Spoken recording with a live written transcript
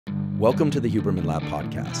Welcome to the Huberman Lab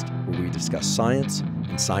podcast, where we discuss science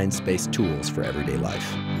and science-based tools for everyday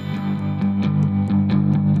life.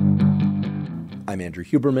 I'm Andrew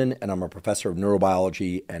Huberman, and I'm a professor of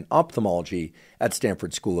neurobiology and ophthalmology at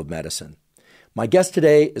Stanford School of Medicine. My guest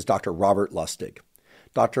today is Dr. Robert Lustig.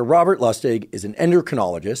 Dr. Robert Lustig is an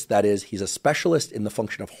endocrinologist, that is, he's a specialist in the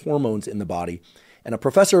function of hormones in the body, and a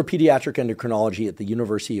professor of pediatric endocrinology at the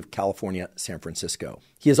University of California, San Francisco.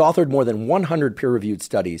 He has authored more than 100 peer-reviewed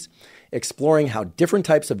studies exploring how different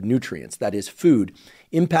types of nutrients, that is food,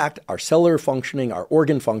 impact our cellular functioning, our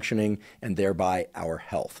organ functioning, and thereby our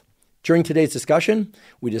health. During today's discussion,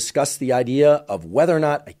 we discuss the idea of whether or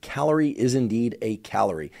not a calorie is indeed a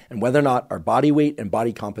calorie, and whether or not our body weight and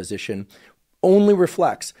body composition only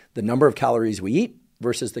reflects the number of calories we eat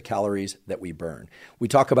versus the calories that we burn. We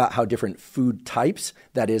talk about how different food types,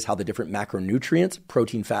 that is, how the different macronutrients,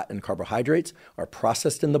 protein, fat, and carbohydrates, are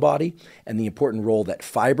processed in the body, and the important role that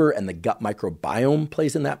fiber and the gut microbiome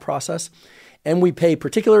plays in that process. And we pay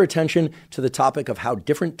particular attention to the topic of how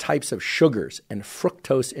different types of sugars, and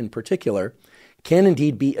fructose in particular, can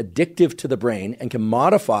indeed be addictive to the brain and can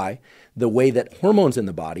modify the way that hormones in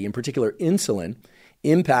the body, in particular insulin,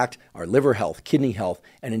 impact our liver health, kidney health,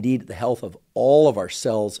 and indeed the health of all of our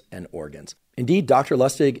cells and organs. Indeed, Dr.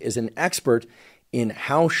 Lustig is an expert in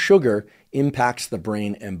how sugar impacts the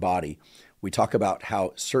brain and body. We talk about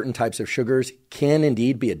how certain types of sugars can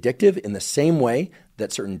indeed be addictive in the same way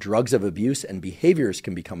that certain drugs of abuse and behaviors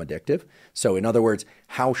can become addictive. So in other words,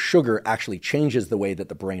 how sugar actually changes the way that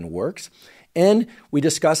the brain works. And we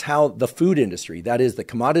discuss how the food industry, that is the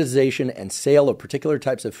commoditization and sale of particular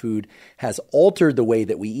types of food, has altered the way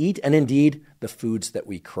that we eat and indeed the foods that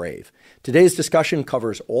we crave. Today's discussion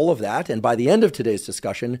covers all of that. And by the end of today's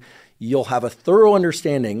discussion, you'll have a thorough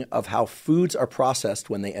understanding of how foods are processed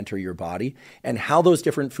when they enter your body and how those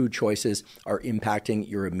different food choices are impacting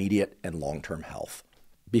your immediate and long-term health.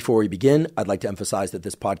 Before we begin, I'd like to emphasize that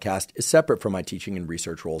this podcast is separate from my teaching and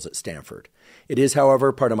research roles at Stanford. It is,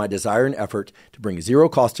 however, part of my desire and effort to bring zero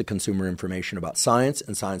cost to consumer information about science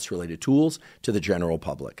and science-related tools to the general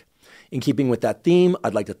public. In keeping with that theme,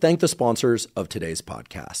 I'd like to thank the sponsors of today's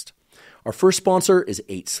podcast. Our first sponsor is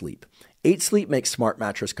 8 Sleep. 8 Sleep makes smart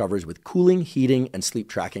mattress covers with cooling, heating, and sleep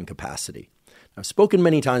tracking capacity. I've spoken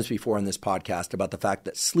many times before on this podcast about the fact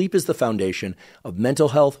that sleep is the foundation of mental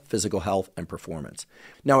health, physical health, and performance.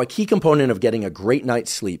 Now, a key component of getting a great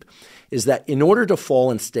night's sleep is that in order to fall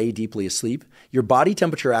and stay deeply asleep, your body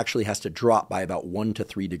temperature actually has to drop by about 1 to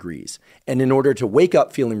 3 degrees. And in order to wake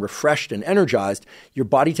up feeling refreshed and energized, your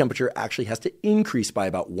body temperature actually has to increase by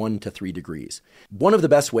about 1 to 3 degrees. One of the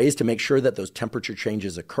best ways to make sure that those temperature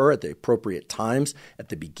changes occur at the appropriate times, at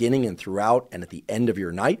the beginning and throughout and at the end of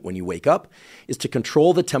your night when you wake up, is to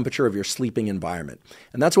control the temperature of your sleeping environment.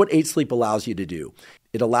 And that's what 8 Sleep allows you to do.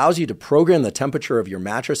 It allows you to program the temperature of your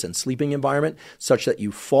mattress and sleeping environment such that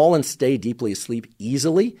you fall and stay deeply asleep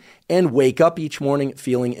easily and wake up each morning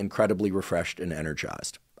feeling incredibly refreshed and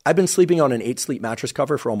energized. I've been sleeping on an 8 Sleep mattress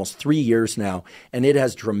cover for almost 3 years now, and it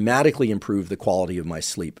has dramatically improved the quality of my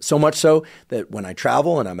sleep. So much so that when I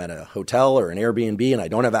travel and I'm at a hotel or an Airbnb and I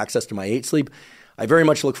don't have access to my 8 Sleep, I very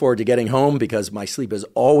much look forward to getting home because my sleep is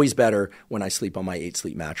always better when I sleep on my 8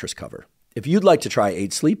 Sleep mattress cover. If you'd like to try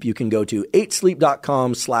 8 Sleep, you can go to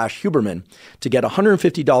 8sleep.com/Huberman to get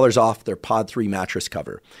 $150 off their Pod 3 mattress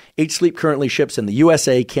cover. 8 Sleep currently ships in the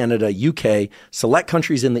USA, Canada, UK, select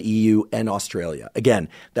countries in the EU, and Australia. Again,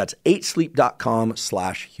 that's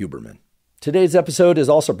 8sleep.com/Huberman. Today's episode is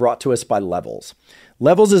also brought to us by Levels.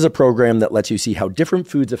 Levels is a program that lets you see how different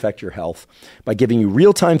foods affect your health by giving you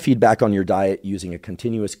real-time feedback on your diet using a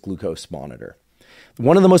continuous glucose monitor.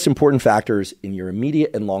 One of the most important factors in your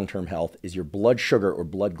immediate and long-term health is your blood sugar or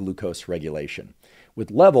blood glucose regulation. With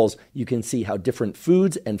Levels, you can see how different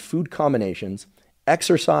foods and food combinations,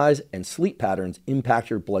 exercise, and sleep patterns impact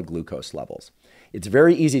your blood glucose levels. It's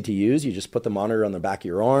very easy to use. You just put the monitor on the back of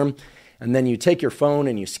your arm, and then you take your phone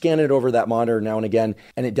and you scan it over that monitor now and again,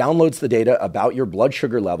 and it downloads the data about your blood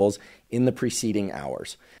sugar levels in the preceding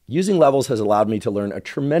hours. Using Levels has allowed me to learn a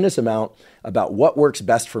tremendous amount about what works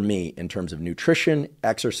best for me in terms of nutrition,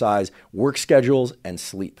 exercise, work schedules, and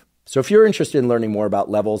sleep. So if you're interested in learning more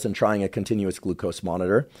about Levels and trying a continuous glucose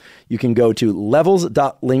monitor, you can go to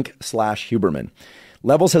levels.link/Huberman.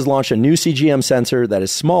 Levels has launched a new CGM sensor that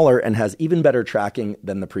is smaller and has even better tracking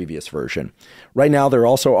than the previous version. Right now, they're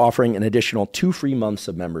also offering an additional 2 free months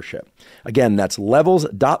of membership. Again, that's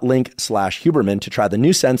levels.link/Huberman to try the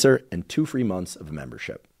new sensor and 2 free months of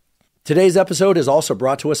membership. Today's episode is also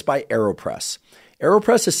brought to us by AeroPress.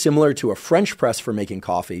 AeroPress is similar to a French press for making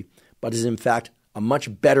coffee, but is in fact a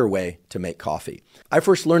much better way to make coffee. I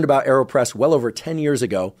first learned about AeroPress well over 10 years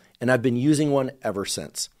ago, and I've been using one ever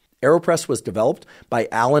since. AeroPress was developed by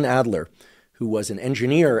Alan Adler, who was an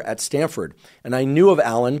engineer at Stanford. And I knew of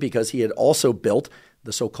Alan because he had also built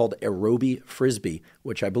the so-called Aerobie Frisbee,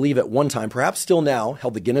 which I believe at one time, perhaps still now,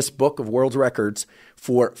 held the Guinness Book of World Records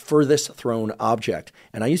for furthest thrown object.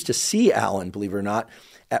 And I used to see Alan, believe it or not,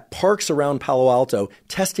 at parks around Palo Alto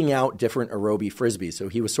testing out different Aerobie Frisbees. So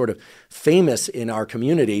he was sort of famous in our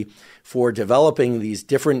community for developing these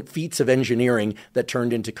different feats of engineering that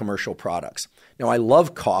turned into commercial products. Now, I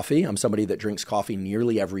love coffee. I'm somebody that drinks coffee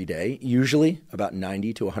nearly every day, usually about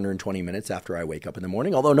 90 to 120 minutes after I wake up in the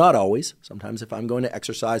morning, although not always. Sometimes if I'm going to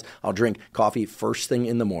exercise, I'll drink coffee first thing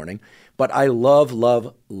in the morning. But I love,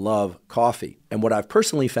 love, love coffee. And what I've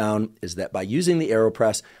personally found is that by using the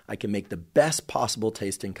AeroPress, I can make the best possible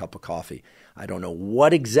tasting cup of coffee. I don't know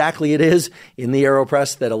what exactly it is in the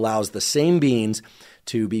AeroPress that allows the same beans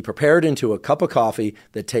to be prepared into a cup of coffee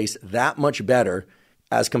that tastes that much better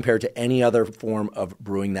as compared to any other form of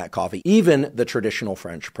brewing that coffee, even the traditional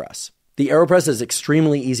French press. The AeroPress is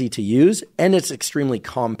extremely easy to use, and it's extremely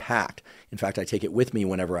compact. In fact, I take it with me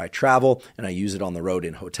whenever I travel, and I use it on the road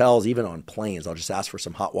in hotels, even on planes. I'll just ask for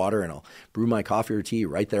some hot water, and I'll brew my coffee or tea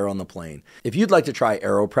right there on the plane. If you'd like to try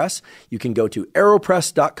AeroPress, you can go to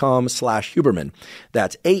aeropress.com/Huberman.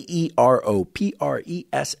 That's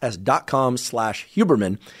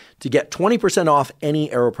aeropress.com/Huberman to get 20% off any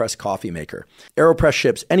AeroPress coffee maker. AeroPress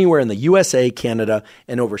ships anywhere in the USA, Canada,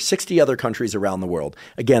 and over 60 other countries around the world.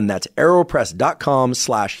 Again, that's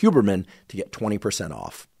aeropress.com/Huberman to get 20%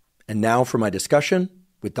 off. And now for my discussion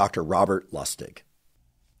with Dr. Robert Lustig.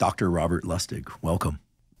 Dr. Robert Lustig, welcome.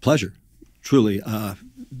 Pleasure. Truly.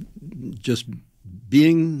 Just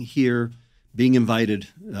being here, being invited,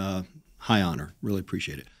 high honor. Really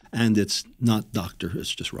appreciate it. And it's not doctor,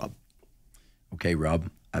 it's just Rob. Okay, Rob.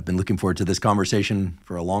 I've been looking forward to this conversation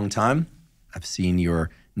for a long time. I've seen your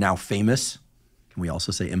now famous, can we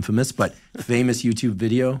also say infamous, but famous YouTube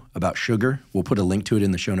video about sugar. We'll put a link to it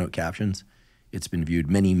in the show note captions. It's been viewed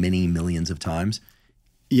many, many millions of times.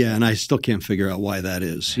 Yeah, and I still can't figure out why that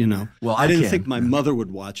is, you know. Well, I didn't think my mother would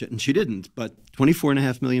watch it, and she didn't, but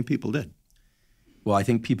 24.5 million people did. Well, I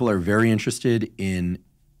think people are very interested in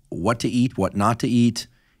what to eat, what not to eat,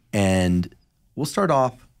 and we'll start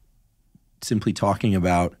off simply talking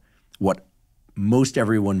about what most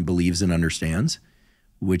everyone believes and understands,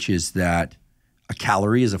 which is that a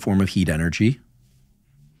calorie is a form of heat energy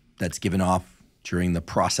that's given off during the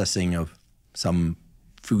processing of some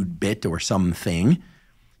food bit or something.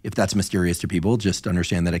 If that's mysterious to people, just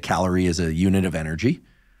understand that a calorie is a unit of energy.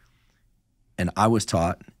 And I was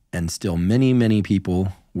taught, and still many, many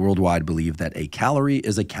people worldwide believe that a calorie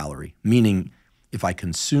is a calorie, meaning if I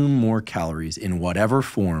consume more calories in whatever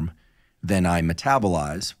form than I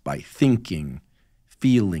metabolize by thinking,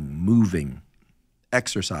 feeling, moving,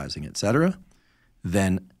 exercising, etc.,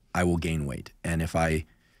 then I will gain weight. And if I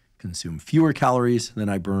consume fewer calories than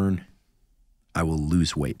I burn, I will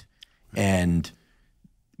lose weight. And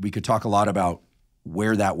we could talk a lot about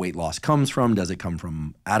where that weight loss comes from. Does it come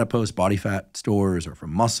from adipose body fat stores, or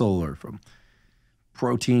from muscle, or from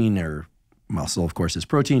protein, or muscle, of course, is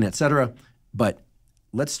protein, etc. But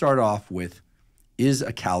let's start off with, is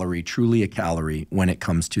a calorie truly a calorie when it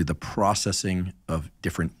comes to the processing of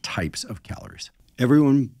different types of calories?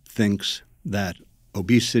 Everyone thinks that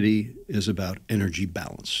obesity is about energy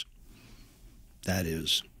balance. That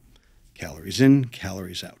is calories in,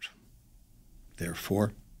 calories out.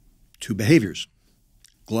 Therefore, two behaviors,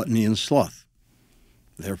 gluttony and sloth.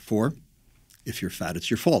 Therefore, if you're fat,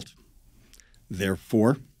 it's your fault.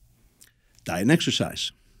 Therefore, diet and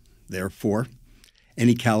exercise. Therefore,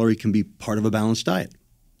 any calorie can be part of a balanced diet.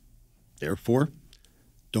 Therefore,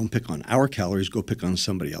 don't pick on our calories, go pick on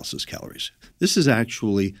somebody else's calories. This is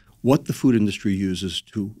actually what the food industry uses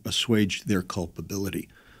to assuage their culpability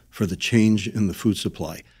for the change in the food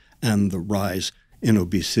supply and the rise in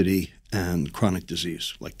obesity and chronic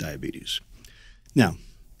disease like diabetes. Now,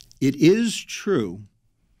 it is true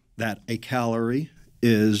that a calorie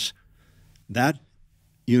is that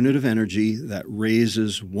unit of energy that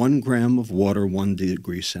raises 1 gram of water 1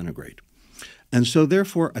 degree centigrade. And so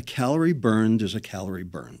therefore, a calorie burned is a calorie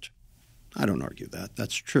burned. I don't argue that.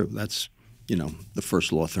 That's true. That's, the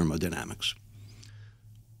first law of thermodynamics.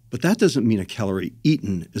 But that doesn't mean a calorie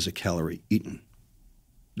eaten is a calorie eaten.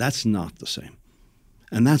 That's not the same.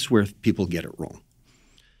 And that's where people get it wrong.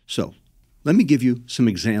 So let me give you some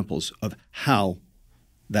examples of how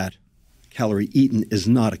that calorie eaten is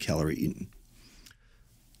not a calorie eaten.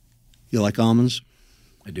 You like almonds?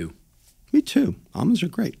 I do. Me too. Almonds are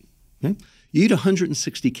great. Okay? You eat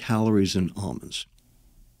 160 calories in almonds.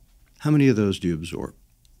 How many of those do you absorb?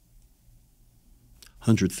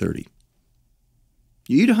 130.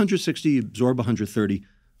 You eat 160, you absorb 130.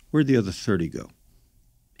 Where'd the other 30 go?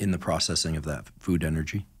 In the processing of that food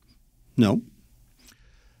energy? No.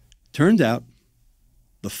 Turned out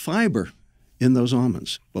the fiber in those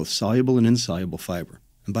almonds, both soluble and insoluble fiber,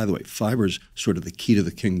 and by the way, fiber is sort of the key to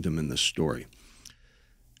the kingdom in this story,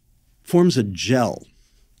 forms a gel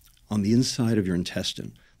on the inside of your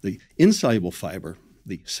intestine. The insoluble fiber,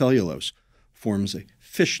 the cellulose, forms a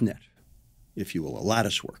fishnet, if you will, a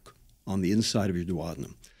lattice work on the inside of your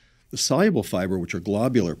duodenum. The soluble fiber, which are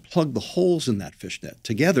globular, plug the holes in that fishnet.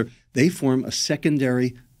 Together, they form a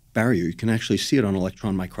secondary barrier. You can actually see it on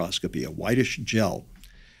electron microscopy, a whitish gel.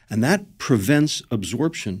 And that prevents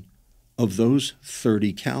absorption of those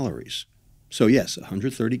 30 calories. So yes,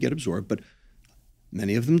 130 get absorbed, but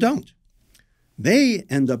many of them don't. They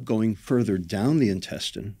end up going further down the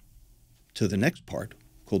intestine to the next part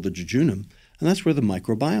called the jejunum, and that's where the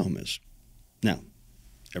microbiome is. Now,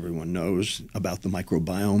 everyone knows about the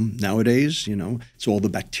microbiome nowadays. It's all the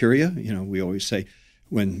bacteria. We always say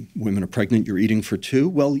when women are pregnant, you're eating for 2.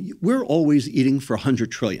 Well, we're always eating for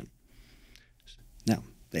 100 trillion. Now,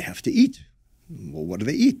 they have to eat. Well, what do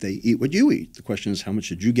they eat? They eat what you eat. The question is, how much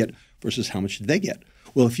did you get versus how much did they get?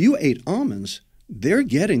 Well, if you ate almonds, they're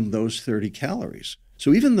getting those 30 calories.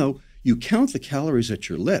 So even though you count the calories at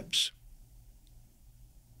your lips,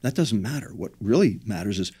 that doesn't matter. What really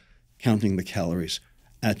matters is counting the calories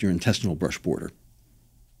at your intestinal brush border.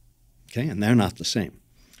 Okay, and they're not the same.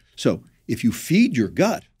 So if you feed your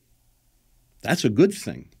gut, that's a good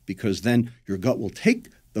thing, because then your gut will take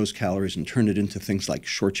those calories and turn it into things like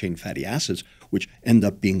short-chain fatty acids, which end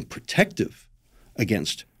up being protective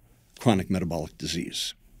against chronic metabolic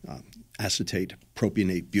disease. Acetate,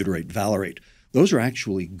 propionate, butyrate, valerate. Those are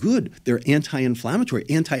actually good. They're anti-inflammatory,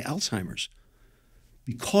 anti-Alzheimer's,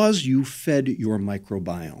 because you fed your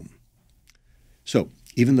microbiome. So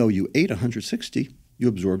even though you ate 160, you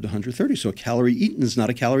absorbed 130. So a calorie eaten is not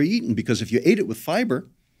a calorie eaten, because if you ate it with fiber,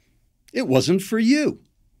 it wasn't for you.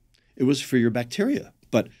 It was for your bacteria.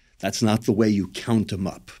 But that's not the way you count them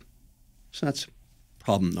up. So that's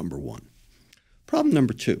problem number 1. Problem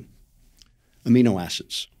number 2, amino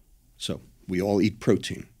acids. So we all eat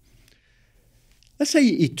protein. Let's say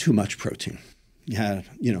you eat too much protein. You had,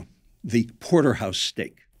 the porterhouse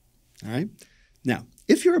steak. All right? Now,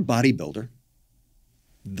 if you're a bodybuilder,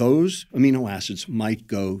 those amino acids might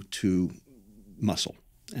go to muscle,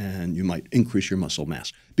 and you might increase your muscle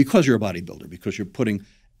mass because you're a bodybuilder, because you're putting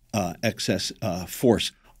excess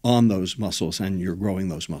force on those muscles and you're growing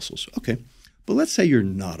those muscles. Okay, but let's say you're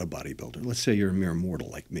not a bodybuilder. Let's say you're a mere mortal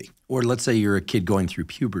like me. Or let's say you're a kid going through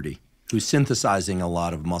puberty who's synthesizing a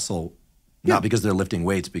lot of muscle, not because they're lifting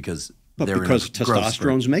weights, because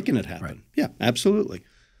testosterone's making it happen. Right. Yeah, absolutely.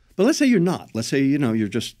 But let's say you're not. Let's say, you're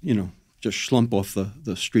just slump off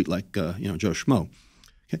the street like, Joe Schmo.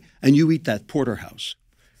 Okay? And you eat that porterhouse.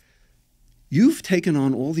 You've taken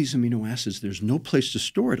on all these amino acids. There's no place to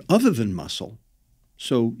store it other than muscle.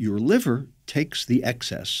 So your liver takes the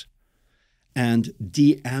excess and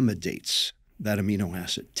deamidates that amino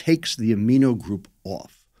acid, takes the amino group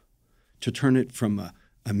off to turn it from an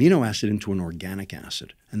amino acid into an organic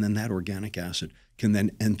acid. And then that organic acid can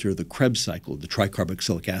then enter the Krebs cycle, the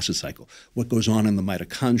tricarboxylic acid cycle, what goes on in the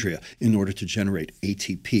mitochondria in order to generate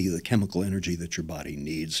ATP, the chemical energy that your body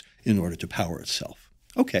needs in order to power itself.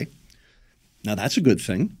 Okay, now that's a good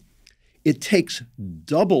thing. It takes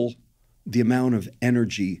double the amount of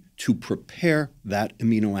energy to prepare that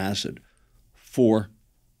amino acid for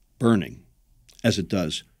burning as it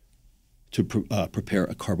does to prepare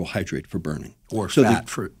a carbohydrate for burning. Or fat.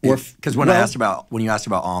 Because when you asked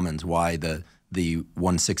about almonds, why the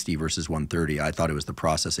 160 versus 130, I thought it was the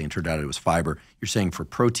processing. It turned out it was fiber. You're saying for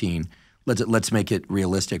protein, let's make it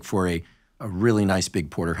realistic for a really nice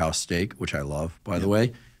big porterhouse steak, which I love, by the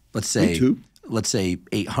way. Let's say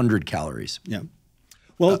 800 calories. Yeah.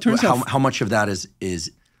 Well, it turns out how much of that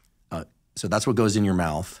is so that's what goes in your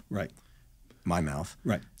mouth. Right. My mouth.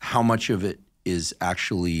 Right. How much of it is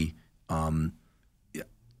actually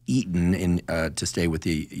eaten to stay with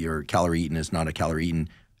your calorie eaten is not a calorie eaten.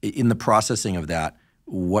 In the processing of that,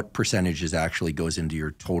 what percentage actually goes into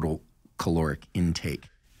your total caloric intake?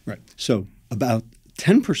 Right. So about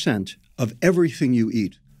 10% of everything you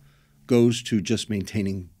eat goes to just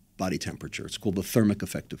maintaining body temperature. It's called the thermic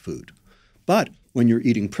effect of food. But when you're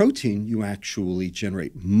eating protein, you actually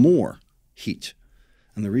generate more heat.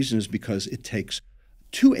 And the reason is because it takes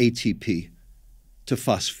 2 ATP to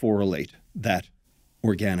phosphorylate that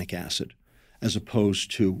organic acid, as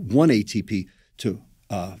opposed to 1 ATP to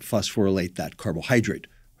phosphorylate that carbohydrate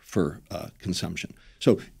for consumption.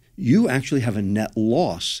 So you actually have a net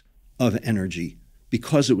loss of energy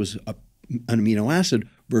because it was an amino acid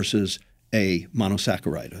versus a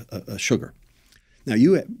monosaccharide, a sugar. Now,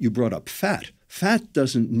 you brought up fat. Fat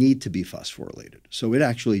doesn't need to be phosphorylated, so it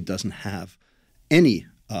actually doesn't have any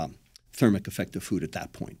thermic effect of food at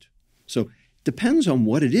that point. So it depends on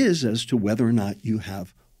what it is as to whether or not you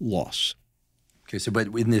have loss. Okay, so but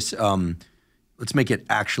in this, let's make it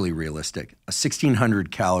actually realistic. A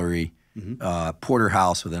 1,600 calorie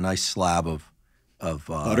porterhouse with a nice slab of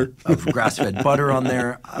butter, of grass-fed butter on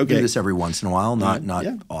there. I do this every once in a while, not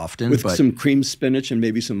often. With but some cream spinach and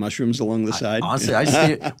maybe some mushrooms along the side. Honestly, I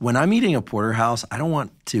see it, when I'm eating a porterhouse, I don't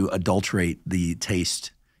want to adulterate the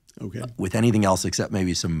taste with anything else except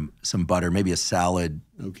maybe some butter, maybe a salad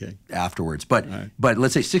afterwards. But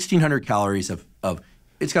let's say 1,600 calories of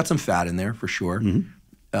it's got some fat in there for sure.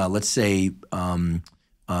 Let's say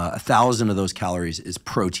 1,000 of those calories is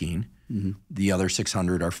protein. The other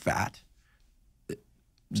 600 are fat.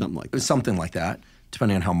 Something like that,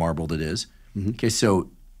 depending on how marbled it is. Okay, so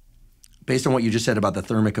based on what you just said about the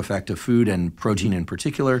thermic effect of food and protein in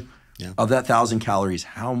particular, of that 1,000 calories,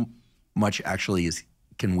 how much actually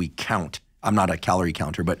can we count? I'm not a calorie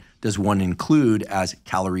counter, but does one include as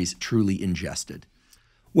calories truly ingested?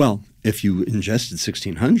 Well, if you ingested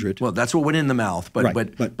 1,600, well, that's what went in the mouth. But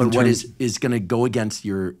what is going to go against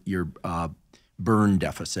your burn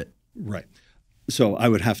deficit? Right. So I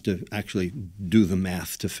would have to actually do the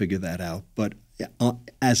math to figure that out. But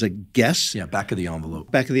as a guess, back of the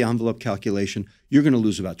envelope calculation, you're going to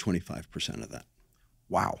lose about 25% of that.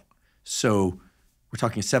 Wow. So we're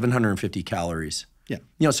talking 750 calories. Yeah.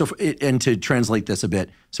 And to translate this a bit,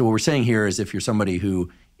 so what we're saying here is if you're somebody who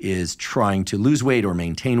is trying to lose weight or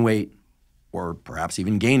maintain weight or perhaps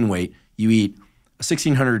even gain weight, you eat a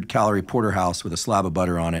 1,600 calorie porterhouse with a slab of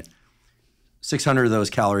butter on it. 600 of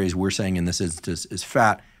those calories, we're saying in this instance, is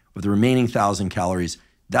fat. With the remaining 1,000 calories,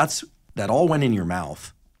 that all went in your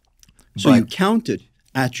mouth. So you counted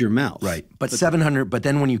at your mouth. Right. But 700, but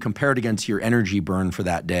then when you compare it against your energy burn for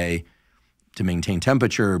that day to maintain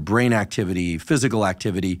temperature, brain activity, physical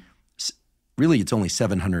activity, really it's only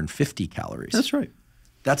 750 calories. That's right.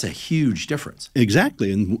 That's a huge difference.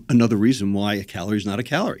 Exactly. And another reason why a calorie is not a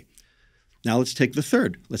calorie. Now let's take the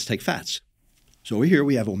third. Let's take fats. So over here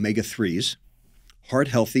we have omega-3s. Heart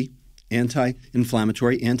healthy,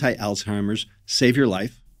 anti-inflammatory, anti-Alzheimer's, save your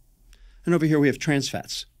life. And over here we have trans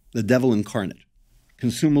fats, the devil incarnate,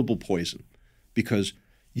 consumable poison, because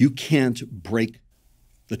you can't break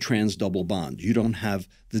the trans double bond. You don't have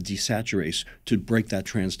the desaturase to break that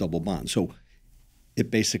trans double bond. So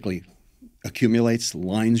it basically accumulates,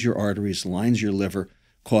 lines your arteries, lines your liver,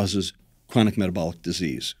 causes chronic metabolic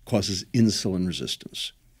disease, causes insulin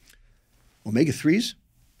resistance. Omega-3s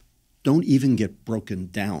don't even get broken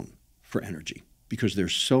down for energy because they're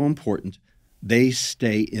so important. They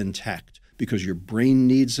stay intact because your brain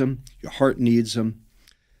needs them, your heart needs them,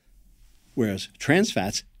 whereas trans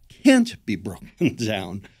fats can't be broken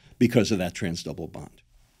down because of that trans double bond.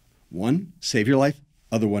 One, save your life.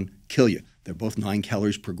 Other one, kill you. They're both 9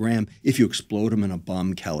 calories per gram if you explode them in a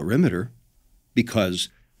bomb calorimeter, because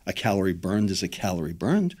a calorie burned is a calorie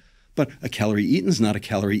burned, but a calorie eaten is not a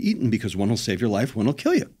calorie eaten because one will save your life, one will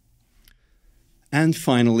kill you. And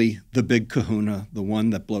finally, the big kahuna, the one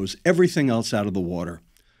that blows everything else out of the water,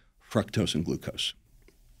 fructose and glucose.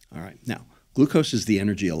 All right. Now, glucose is the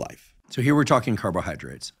energy of life. So here we're talking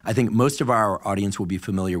carbohydrates. I think most of our audience will be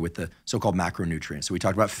familiar with the so-called macronutrients. So we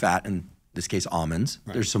talked about fat, in this case almonds.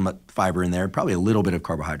 Right. There's some fiber in there, probably a little bit of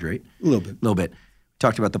carbohydrate. A little bit.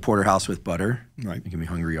 Talked about the porterhouse with butter. Right. Making me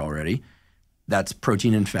hungry already. That's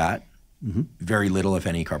protein and fat. Very little, if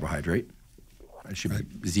any, carbohydrate. It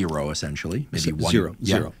should be zero, essentially. Maybe one.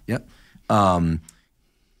 Zero. Yep. And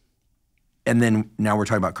then now we're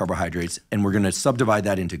talking about carbohydrates, and we're going to subdivide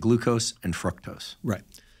that into glucose and fructose. Right.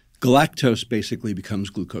 Galactose basically becomes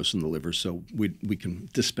glucose in the liver, so we can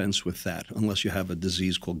dispense with that unless you have a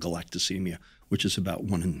disease called galactosemia, which is about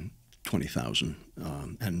 1 in 20,000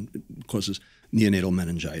 and causes neonatal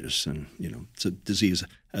meningitis. And, it's a disease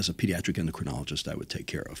as a pediatric endocrinologist I would take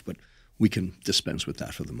care of, but we can dispense with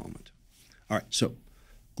that for the moment. All right, so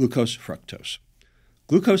glucose, fructose.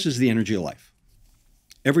 Glucose is the energy of life.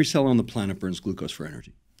 Every cell on the planet burns glucose for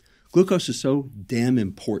energy. Glucose is so damn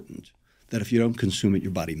important that if you don't consume it,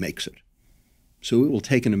 your body makes it. So it will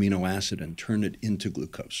take an amino acid and turn it into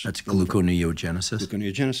glucose. That's gluconeogenesis?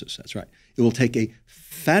 Gluconeogenesis, that's right. It will take a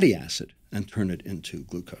fatty acid and turn it into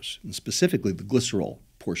glucose. And specifically, the glycerol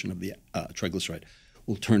portion of the triglyceride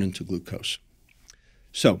will turn into glucose.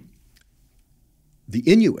 So the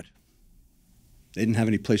Inuit They didn't have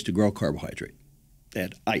any place to grow carbohydrate. They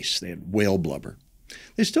had ice. They had whale blubber.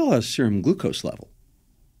 They still had a serum glucose level.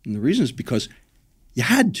 And the reason is because you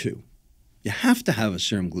had to. You have to have a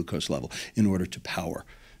serum glucose level in order to power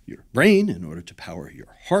your brain, in order to power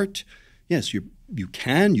your heart. Yes, you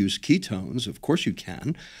can use ketones. Of course you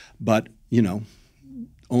can. But,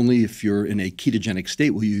 only if you're in a ketogenic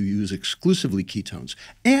state will you use exclusively ketones.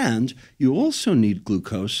 And you also need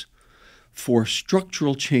glucose for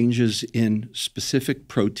structural changes in specific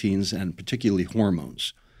proteins and particularly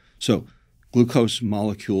hormones. So glucose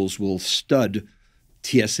molecules will stud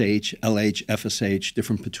TSH, LH, FSH,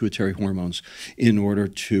 different pituitary hormones in order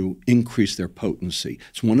to increase their potency.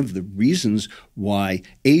 It's one of the reasons why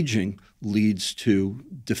aging leads to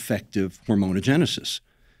defective hormonogenesis.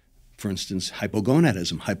 For instance,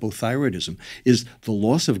 hypogonadism, hypothyroidism is the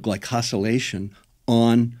loss of glycosylation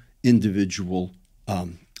on individual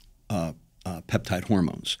peptide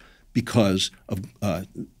hormones because of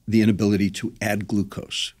the inability to add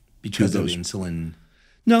glucose. Because of insulin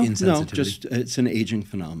No, insensitivity? just it's an aging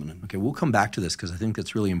phenomenon. Okay, we'll come back to this because I think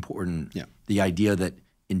that's really important. Yeah. The idea that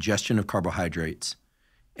ingestion of carbohydrates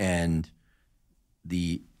and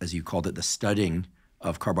the, as you called it, the studying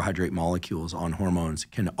of carbohydrate molecules on hormones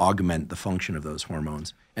can augment the function of those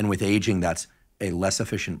hormones. And with aging, that's a less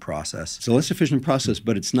efficient process. It's a less efficient process,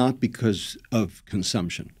 but it's not because of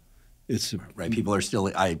consumption. It's Right. People are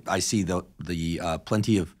still, I see the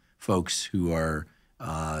plenty of folks who are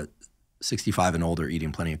 65 and older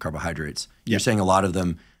eating plenty of carbohydrates. Yeah. You're saying a lot of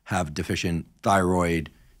them have deficient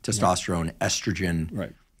thyroid, testosterone, estrogen,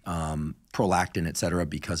 right. Prolactin, et cetera,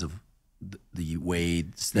 because of the way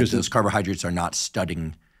that those carbohydrates are not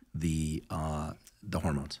studying the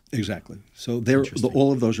hormones. Exactly. So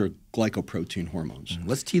all of those are glycoprotein hormones.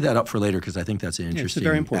 Let's tee that up for later because I think that's an interesting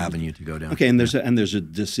very important avenue to go down. Okay, and there's a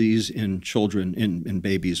disease in children, in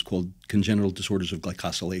babies, called congenital disorders of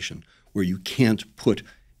glycosylation, where you can't put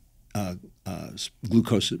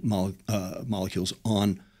glucose molecules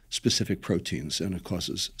on specific proteins, and it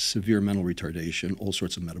causes severe mental retardation, all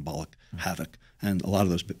sorts of metabolic havoc, and a lot of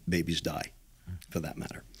those babies die, for that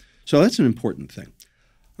matter. So that's an important thing.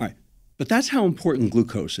 All right, but that's how important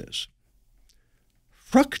glucose is.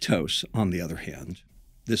 Fructose, on the other hand,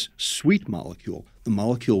 this sweet molecule, the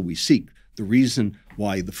molecule we seek, the reason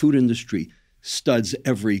why the food industry studs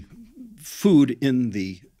every food in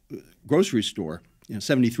the grocery store,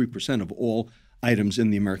 73% of all items in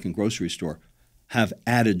the American grocery store have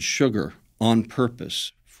added sugar on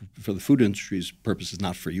purpose for the food industry's purposes,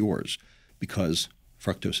 not for yours, because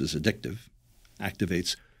fructose is addictive,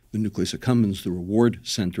 activates the nucleus accumbens, the reward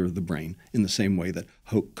center of the brain, in the same way that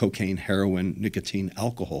cocaine, heroin, nicotine,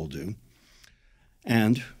 alcohol do,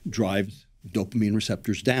 and drive dopamine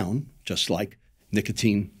receptors down, just like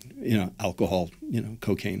nicotine, alcohol,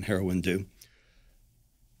 cocaine, heroin do.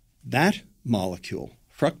 That molecule,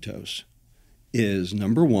 fructose, is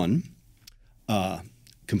number one,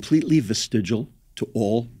 completely vestigial to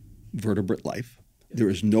all vertebrate life. There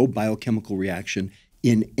is no biochemical reaction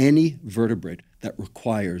in any vertebrate that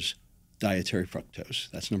requires dietary fructose.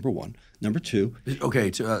 That's number one. Number two.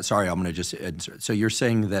 Okay, sorry, I'm going to just insert. So you're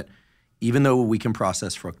saying that even though we can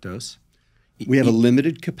process fructose, we have a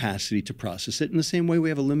limited capacity to process it in the same way we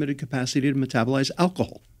have a limited capacity to metabolize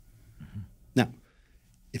alcohol. Mm-hmm. Now,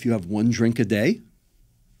 if you have one drink a day,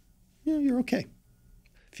 you're okay.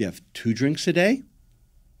 If you have 2 drinks a day,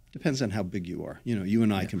 depends on how big you are. You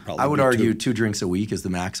and I can probably. I would argue 2 drinks a week is the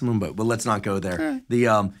maximum, but let's not go there.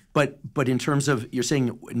 Right. But in terms of, you're saying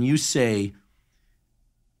when you say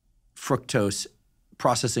fructose,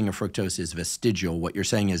 processing of fructose is vestigial, what you're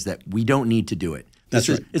saying is that we don't need to do it. That's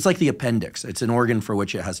right. It's like the appendix. It's an organ for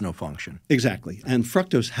which it has no function. Exactly. And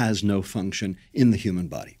fructose has no function in the human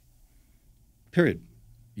body. Period.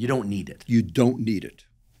 You don't need it. You don't need it.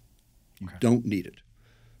 You don't need it.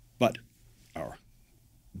 But our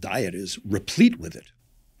diet is replete with it.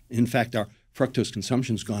 In fact, our fructose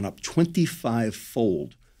consumption's gone up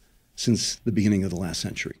 25-fold since the beginning of the last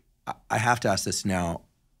century. I have to ask this now.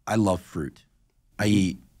 I love fruit. I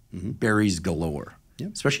eat berries galore,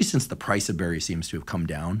 especially since the price of berries seems to have come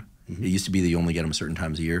down. Mm-hmm. It used to be that you only get them certain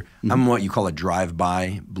times a year. Mm-hmm. I'm what you call a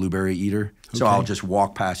drive-by blueberry eater. Okay. So I'll just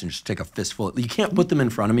walk past and just take a fistful. You can't put them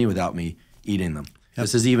in front of me without me eating them. Yep.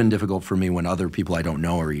 This is even difficult for me when other people I don't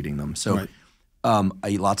know are eating them. So I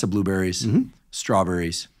eat lots of blueberries,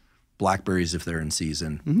 strawberries, blackberries if they're in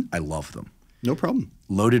season. Mm-hmm. I love them. No problem.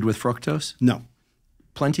 Loaded with fructose? No.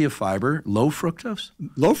 Plenty of fiber. Low fructose?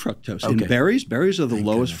 Low fructose. Okay. In berries, berries are the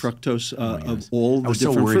lowest fructose of all the different fruits. I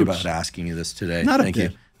was so worried about asking you this today. Not Thank a you.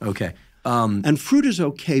 bit. Okay. And fruit is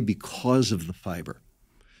okay because of the fiber.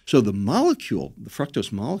 So the molecule, the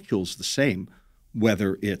fructose molecule is the same,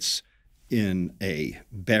 whether it's in a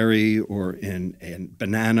berry or in a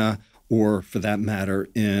banana or, for that matter,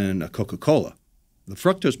 in a Coca-Cola. The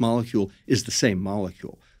fructose molecule is the same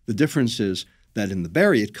molecule. The difference is that in the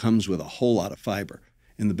berry, it comes with a whole lot of fiber.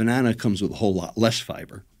 In the banana, it comes with a whole lot less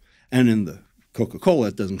fiber. And in the Coca-Cola,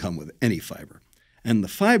 it doesn't come with any fiber. And the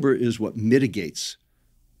fiber is what mitigates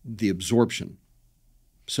the absorption.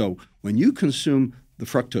 So when you consume the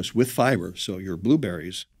fructose with fiber, so your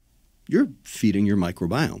blueberries, you're feeding your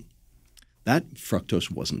microbiome. That fructose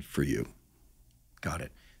wasn't for you. Got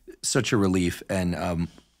it. Such a relief. And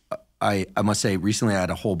I must say, recently I had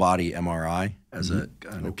a whole body MRI as a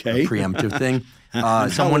preemptive thing.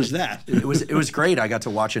 How was that? It was great. I got to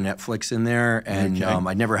watch a Netflix in there, and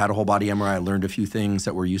I never had a whole body MRI. I learned a few things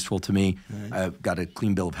that were useful to me. Right. I got a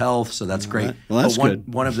clean bill of health, so that's great. Well, that's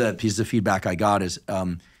good. One of the pieces of feedback I got is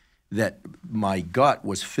that my gut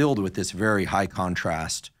was filled with this very high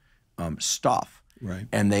contrast stuff. Right.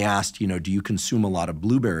 And they asked, do you consume a lot of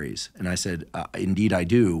blueberries? And I said, indeed I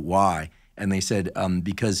do. Why? And they said,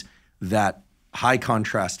 because that high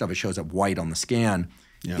contrast stuff, it shows up white on the scan,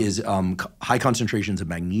 is high concentrations of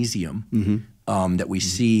magnesium that we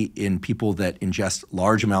see in people that ingest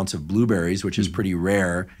large amounts of blueberries, which is pretty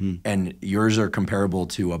rare. And yours are comparable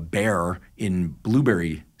to a bear in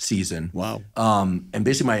blueberry season. Wow. And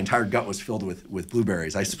basically my entire gut was filled with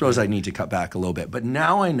blueberries. I suppose I need to cut back a little bit. But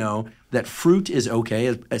now I know that fruit is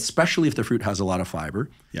okay, especially if the fruit has a lot of fiber.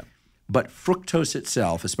 Yeah. But fructose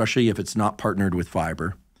itself, especially if it's not partnered with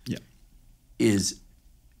fiber, is,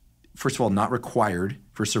 first of all, not required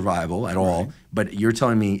for survival at all, but you're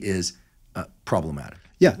telling me is problematic.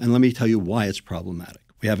 Yeah, and let me tell you why it's problematic.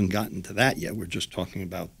 We haven't gotten to that yet. We're just talking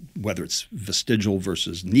about whether it's vestigial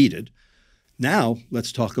versus needed. Now,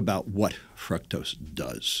 let's talk about what fructose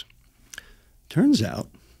does. Turns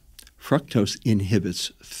out fructose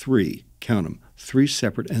inhibits three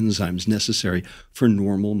separate enzymes necessary for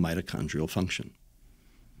normal mitochondrial function.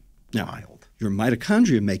 Now, your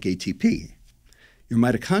mitochondria make ATP. Your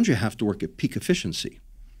mitochondria have to work at peak efficiency.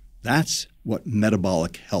 That's what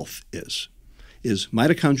metabolic health is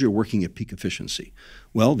mitochondria working at peak efficiency.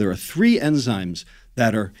 Well, there are three enzymes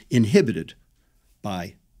that are inhibited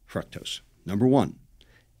by fructose. Number one,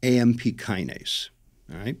 AMP kinase.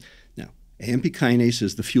 All right? Now, AMP kinase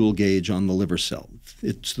is the fuel gauge on the liver cell.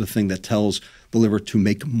 It's the thing that tells the liver to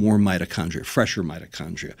make more mitochondria, fresher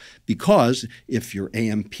mitochondria. Because if your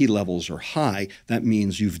AMP levels are high, that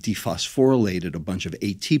means you've dephosphorylated a bunch of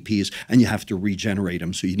ATPs and you have to regenerate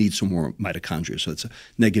them, so you need some more mitochondria. So it's a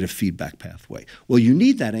negative feedback pathway. Well, you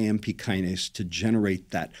need that AMP kinase to generate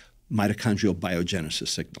that mitochondrial biogenesis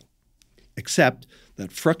signal. Except that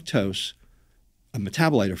fructose, a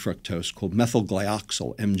metabolite of fructose called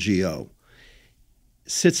methylglyoxal, MGO,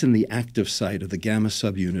 sits in the active site of the gamma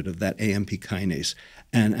subunit of that AMP kinase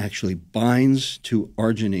and actually binds to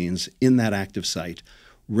arginines in that active site,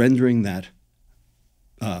 rendering that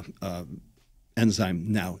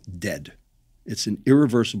enzyme now dead. It's an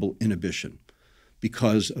irreversible inhibition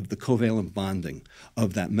because of the covalent bonding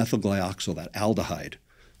of that methylglyoxal, that aldehyde,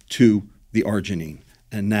 to the arginine.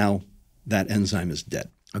 And now that enzyme is dead.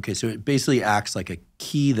 Okay, so it basically acts like a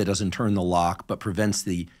key that doesn't turn the lock but prevents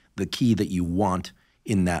the key that you want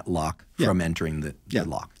in that lock from entering the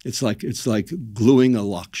lock. It's like gluing a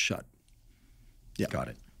lock shut. Yeah. Got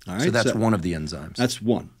it. All right. So that's one of the enzymes. That's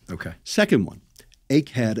one. Okay. Second one,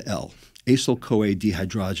 ACAD-L, acyl-CoA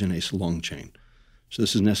dehydrogenase long chain. So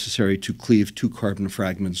this is necessary to cleave two carbon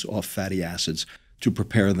fragments off fatty acids to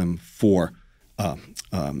prepare them for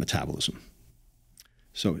metabolism.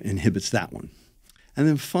 So it inhibits that one. And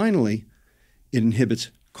then finally, it inhibits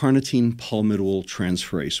carnitine palmitoyl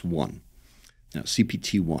transferase 1. Now,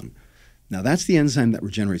 CPT1. Now, that's the enzyme that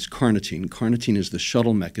regenerates carnitine. Carnitine is the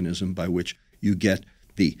shuttle mechanism by which you get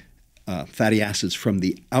the fatty acids from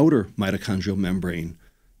the outer mitochondrial membrane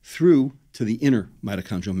through to the inner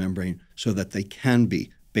mitochondrial membrane so that they can be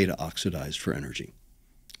beta oxidized for energy.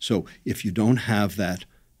 So if you don't have that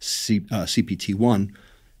CPT1,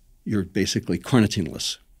 you're basically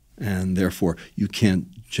carnitineless, and therefore you can't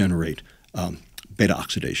generate beta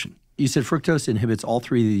oxidation. You said fructose inhibits all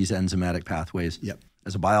three of these enzymatic pathways. Yep.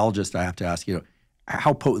 As a biologist, I have to ask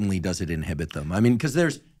how potently does it inhibit them? I mean, because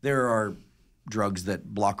there are drugs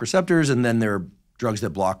that block receptors, and then there are drugs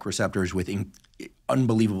that block receptors with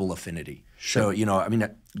unbelievable affinity. Sure. So,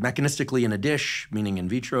 mechanistically in a dish, meaning in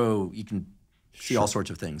vitro, you can see all sorts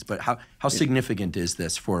of things. But how significant is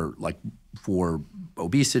this for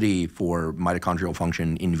obesity, for mitochondrial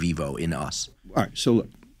function in vivo in us? All right. So look,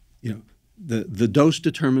 the dose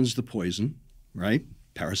determines the poison, right?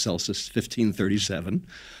 Paracelsus 1537.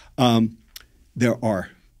 There are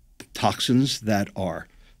toxins that are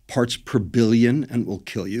parts per billion and will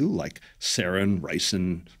kill you, like sarin,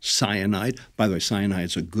 ricin, cyanide. By the way, cyanide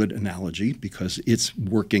is a good analogy because it's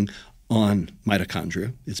working on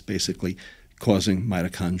mitochondria. It's basically causing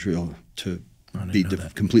mitochondria to be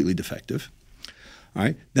completely defective. All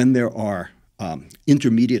right. Then there are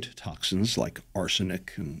intermediate toxins like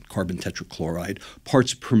arsenic and carbon tetrachloride,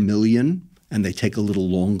 parts per million, and they take a little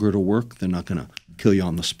longer to work. They're not going to kill you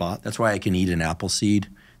on the spot. That's why I can eat an apple seed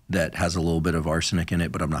that has a little bit of arsenic in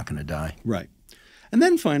it, but I'm not going to die. Right. And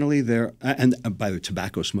then finally and by the way,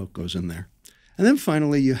 tobacco smoke goes in there. And then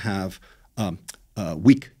finally you have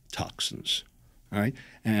weak toxins, all right?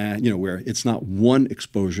 And, where it's not one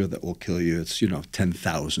exposure that will kill you, it's,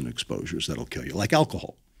 10,000 exposures that'll kill you, like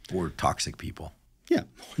alcohol. Or toxic people. Yeah,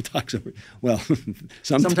 toxic. Well,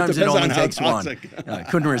 sometimes it only takes toxic. one.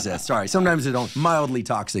 Couldn't resist. Sorry. Sometimes it don't. Mildly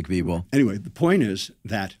toxic people. Anyway, the point is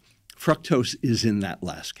that fructose is in that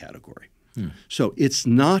last category. So it's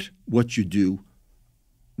not what you do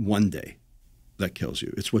one day that kills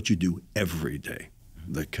you. It's what you do every day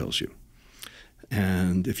that kills you.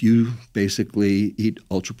 And if you basically eat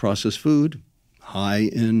ultra-processed food, high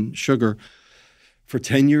in sugar, for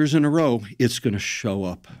 10 years in a row, it's going to show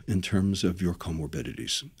up in terms of your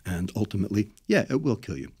comorbidities. And ultimately, yeah, it will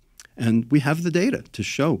kill you. And we have the data to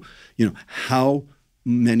show, how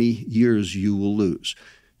many years you will lose.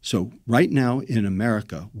 So right now in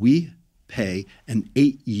America, we pay an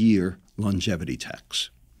 8-year longevity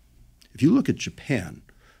tax. If you look at Japan,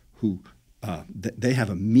 who they have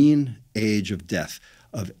a mean age of death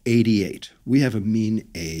of 88. We have a mean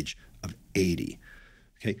age of 80.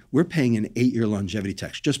 Okay, we're paying an 8-year longevity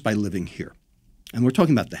tax just by living here. And we're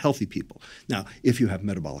talking about the healthy people. Now, if you have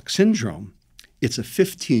metabolic syndrome, it's a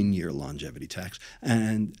 15-year longevity tax.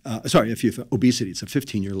 And if you have obesity, it's a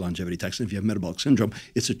 15-year longevity tax. And if you have metabolic syndrome,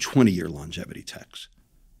 it's a 20-year longevity tax.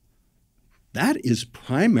 That is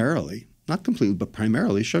primarily, not completely, but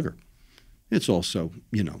primarily sugar. It's also,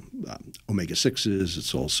 omega-6s.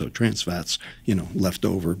 It's also trans fats, left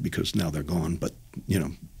over because now they're gone. But,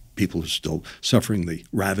 people are still suffering the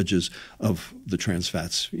ravages of the trans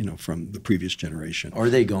fats, from the previous generation. Are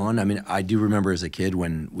they gone? I mean, I do remember as a kid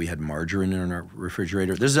when we had margarine in our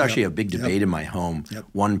refrigerator. This is actually a big debate in my home. Yep.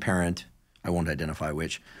 One parent, I won't identify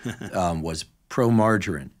which, was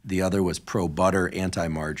pro-margarine. The other was pro-butter,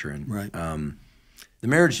 anti-margarine. Right. The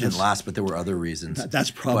marriage didn't last, but there were other reasons.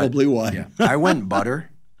 That's probably why. Yeah. I went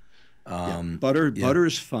butter. Butter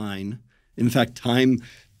is fine. In fact, Time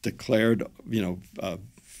declared,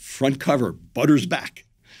 front cover, butter's back.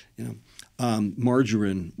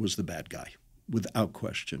 Margarine was the bad guy, without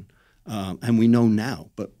question. And we know now,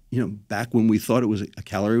 but back when we thought it was a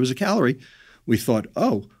calorie, we thought,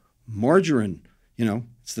 oh, margarine,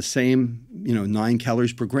 it's the same, 9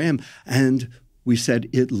 calories per gram. And we said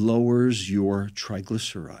it lowers your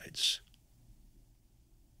triglycerides.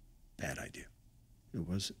 Bad idea. It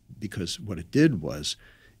was because what it did was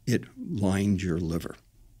it lined your liver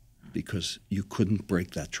because you couldn't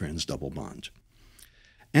break that trans double bond.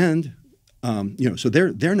 And, so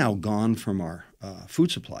they're now gone from our food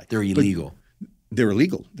supply. They're illegal. They're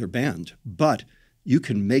illegal. They're banned. But you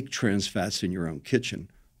can make trans fats in your own kitchen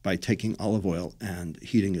by taking olive oil and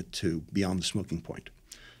heating it to beyond the smoking point.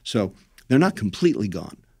 So they're not completely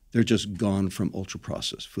gone. They're just gone from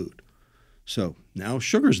ultra-processed food. So now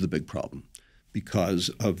sugar's the big problem because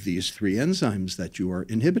of these 3 enzymes that you are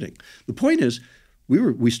inhibiting. The point is,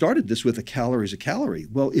 we started this with a calorie is a calorie.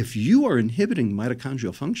 Well, if you are inhibiting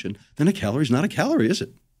mitochondrial function, then a calorie is not a calorie, is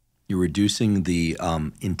it? You're reducing the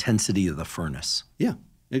intensity of the furnace. Yeah,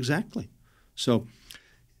 exactly. So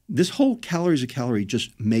this whole calorie is a calorie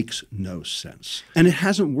just makes no sense. And it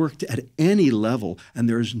hasn't worked at any level, and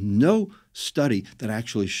there is no study that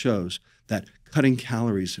actually shows that cutting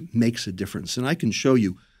calories makes a difference. And I can show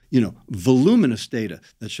you, voluminous data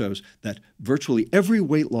that shows that virtually every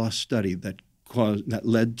weight loss study that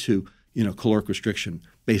led to, caloric restriction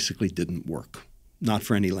basically didn't work, not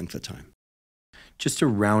for any length of time. Just to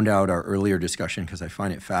round out our earlier discussion, because I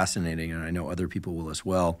find it fascinating, and I know other people will as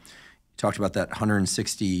well, you talked about that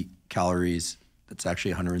 160 calories, that's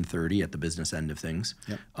actually 130 at the business end of things,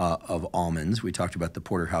 of almonds. We talked about the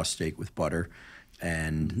porterhouse steak with butter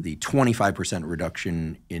and the 25%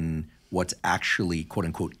 reduction in what's actually, quote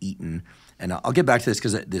unquote, eaten. And I'll get back to this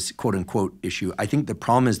because this quote unquote issue, I think the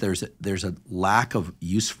problem is there's a lack of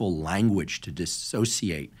useful language to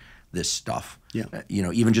dissociate this stuff. Yeah.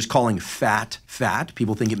 Even just calling fat,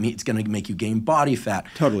 people think it's going to make you gain body fat.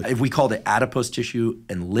 Totally. If we called it adipose tissue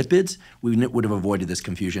and lipids, we would have avoided this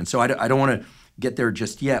confusion. So I don't want to get there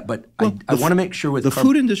just yet, but I want to make sure with the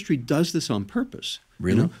food industry does this on purpose.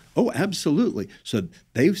 Really? Oh, absolutely. So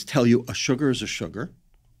they tell you a sugar is a sugar,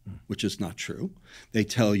 which is not true. They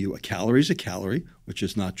tell you a calorie is a calorie, which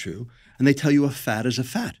is not true. And they tell you a fat is a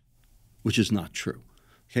fat, which is not true.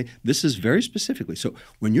 Okay? This is very specifically. So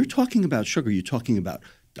when you're talking about sugar, you're talking about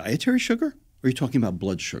dietary sugar or you're talking about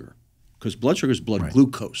blood sugar? Because blood sugar is blood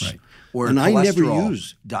glucose. Right. Or and cholesterol, I never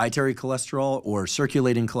use dietary cholesterol or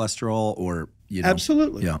circulating cholesterol or,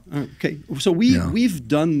 Absolutely. Yeah. Okay. So we've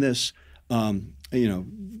done this to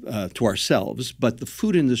ourselves, but the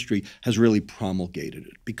food industry has really promulgated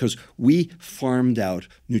it because we farmed out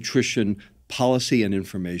nutrition policy and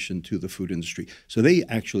information to the food industry. So they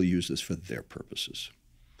actually use this for their purposes.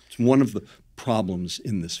 It's one of the problems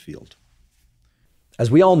in this field. As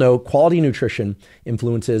we all know, quality nutrition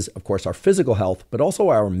influences, of course, our physical health, but also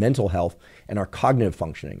our mental health and our cognitive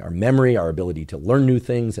functioning, our memory, our ability to learn new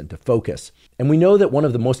things and to focus. And we know that one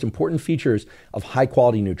of the most important features of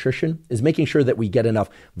high-quality nutrition is making sure that we get enough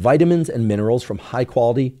vitamins and minerals from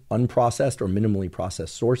high-quality, unprocessed or minimally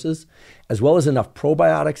processed sources, as well as enough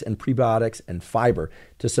probiotics and prebiotics and fiber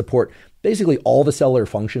to support basically all the cellular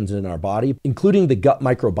functions in our body, including the gut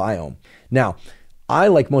microbiome. Now, I,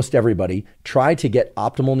 like most everybody, try to get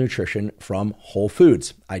optimal nutrition from whole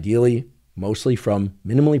foods, ideally mostly from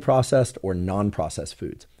minimally processed or non-processed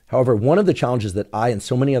foods. However, one of the challenges that I and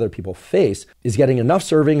so many other people face is getting enough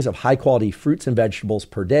servings of high-quality fruits and vegetables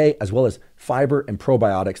per day, as well as fiber and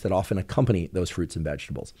probiotics that often accompany those fruits and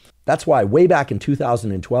vegetables. That's why way back in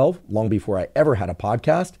 2012, long before I ever had a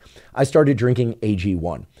podcast, I started drinking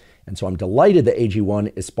AG1. And so I'm delighted that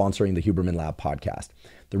AG1 is sponsoring the Huberman Lab podcast.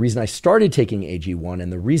 The reason I started taking AG1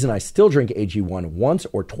 and the reason I still drink AG1 once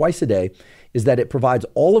or twice a day is that it provides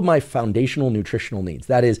all of my foundational nutritional needs.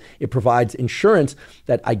 That is, it provides insurance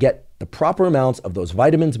that I get the proper amounts of those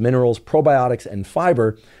vitamins, minerals, probiotics, and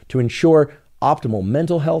fiber to ensure optimal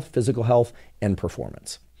mental health, physical health, and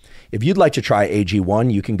performance. If you'd like to try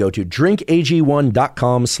AG1, you can go to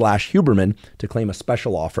drinkag1.com/Huberman to claim a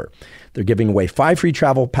special offer. They're giving away 5 free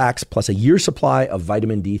travel packs plus a year's supply of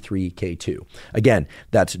vitamin D3 K2. Again,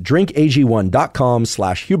 that's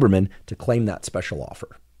drinkag1.com/Huberman to claim that special offer.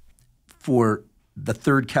 For the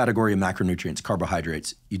third category of macronutrients,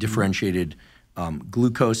 carbohydrates, you differentiated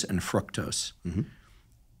glucose and fructose. Mm-hmm.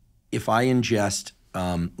 If I ingest,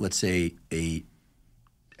 let's say,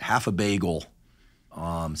 half a bagel,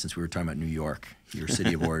 since we were talking about New York, your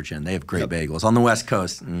city of origin, they have great bagels. On the West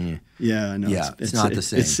Coast, yeah, no, it's not the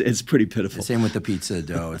same. It's pretty pitiful. The same with the pizza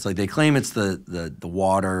dough. It's like they claim it's the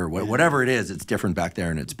water, whatever it is, it's different back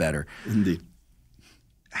there and it's better. Indeed.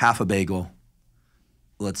 Half a bagel,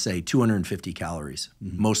 let's say 250 calories,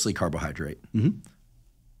 mostly carbohydrate. Mm-hmm.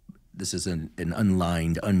 This is an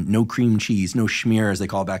unlined, no cream cheese, no schmear as they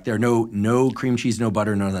call it back there, no cream cheese, no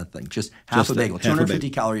butter, none of that thing. Just half a bagel, 250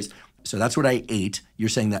 calories. So that's what I ate. You're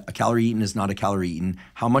saying that a calorie eaten is not a calorie eaten.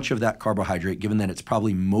 How much of that carbohydrate, given that it's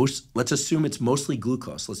probably let's assume it's mostly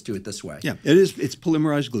glucose. Let's do it this way. Yeah, it is. It's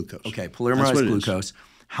polymerized glucose. Okay, polymerized glucose.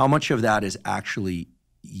 How much of that is actually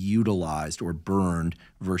utilized or burned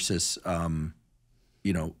versus, the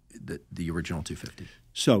original 250?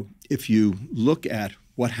 So if you look at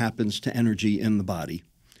what happens to energy in the body,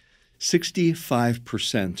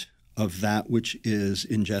 65% of that which is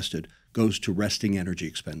ingested goes to resting energy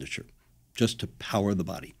expenditure, just to power the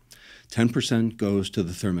body. 10% goes to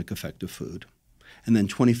the thermic effect of food, and then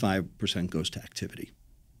 25% goes to activity.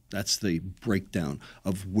 That's the breakdown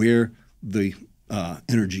of where the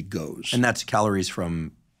energy goes. And that's calories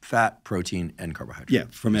from fat, protein, and carbohydrate. Yeah,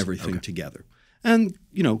 from everything together. And,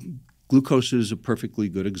 glucose is a perfectly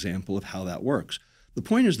good example of how that works. The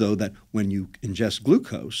point is, though, that when you ingest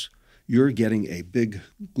glucose, you're getting a big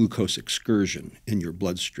glucose excursion in your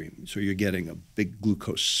bloodstream. So you're getting a big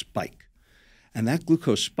glucose spike. And that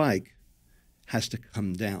glucose spike has to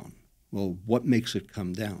come down. Well, what makes it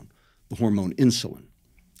come down? The hormone insulin.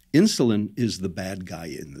 Insulin is the bad guy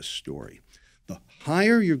in this story. The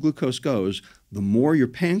higher your glucose goes, the more your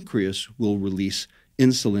pancreas will release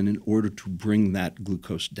insulin in order to bring that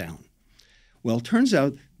glucose down. Well, it turns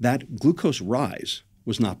out that glucose rise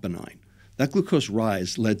was not benign. That glucose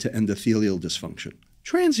rise led to endothelial dysfunction.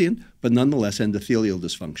 Transient, but nonetheless endothelial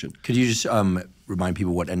dysfunction. Could you just remind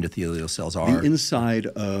people what endothelial cells are? The inside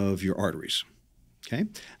of your arteries, okay?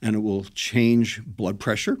 And it will change blood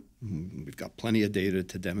pressure. We've got plenty of data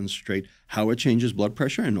to demonstrate how it changes blood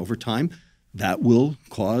pressure, and over time, that will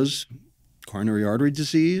cause coronary artery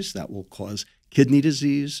disease, that will cause kidney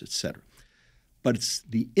disease, et cetera. But it's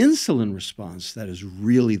the insulin response that is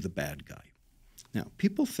really the bad guy. Now,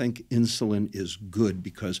 people think insulin is good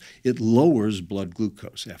because it lowers blood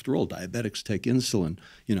glucose. After all, diabetics take insulin,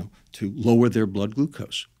 to lower their blood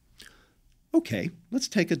glucose. Okay, let's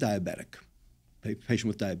take a diabetic, a patient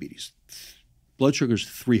with diabetes. Blood sugar is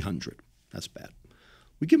 300. That's bad.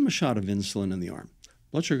 We give them a shot of insulin in the arm.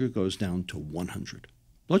 Blood sugar goes down to 100.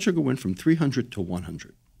 Blood sugar went from 300 to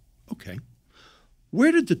 100. Okay.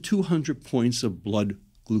 Where did the 200 points of blood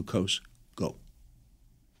glucose go?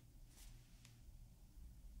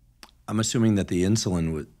 I'm assuming that the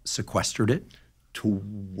insulin sequestered it. To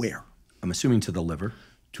where? I'm assuming to the liver.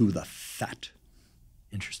 To the fat.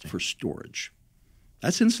 Interesting. For storage.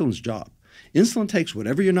 That's insulin's job. Insulin takes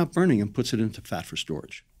whatever you're not burning and puts it into fat for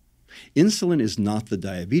storage. Insulin is not the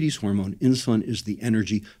diabetes hormone. Insulin is the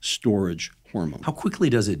energy storage hormone. How quickly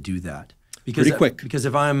does it do that? Pretty quick. Because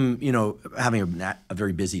if I'm, having a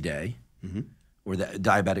very busy day, or the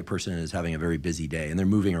diabetic person is having a very busy day and they're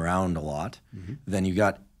moving around a lot, then you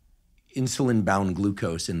got insulin-bound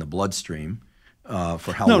glucose in the bloodstream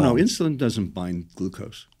for how long? No, insulin doesn't bind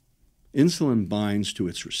glucose. Insulin binds to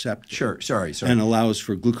its receptor. Sure, sorry. And allows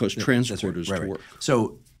for glucose transporters to work.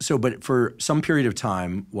 But for some period of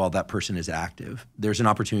time while that person is active, there's an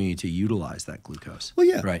opportunity to utilize that glucose. Well,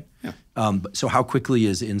 yeah. Right? Yeah. So how quickly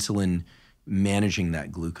is insulin managing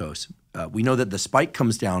that glucose? We know that the spike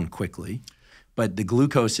comes down quickly, but the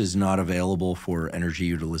glucose is not available for energy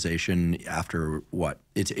utilization after what?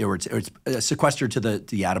 It's sequestered to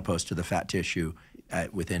the adipose, to the fat tissue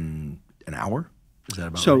within an hour? Is that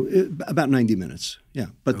about right? About 90 minutes, yeah.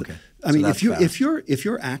 But okay. If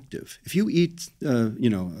you're active, if you eat a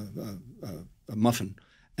muffin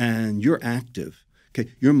and you're active,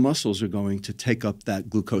 okay, your muscles are going to take up that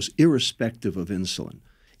glucose irrespective of insulin.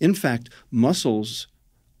 In fact, muscles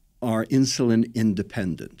are insulin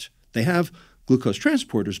independent. They have glucose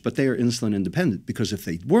transporters, but they are insulin independent because if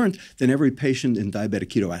they weren't, then every patient in diabetic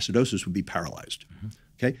ketoacidosis would be paralyzed.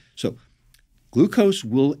 Okay, so glucose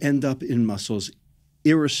will end up in muscles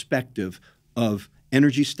irrespective of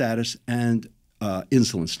energy status and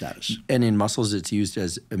insulin status. And in muscles, it's used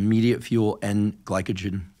as immediate fuel and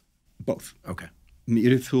glycogen? Both. Okay.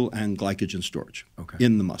 Immediate fuel and glycogen storage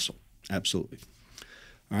in the muscle. Absolutely.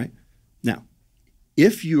 All right. Now,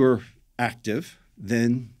 if you're active,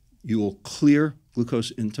 then you will clear glucose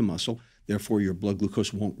into muscle. Therefore, your blood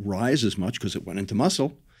glucose won't rise as much because it went into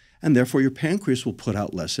muscle. And therefore, your pancreas will put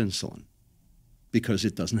out less insulin because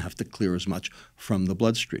it doesn't have to clear as much from the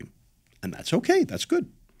bloodstream. And that's okay. That's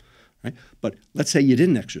good. Right? But let's say you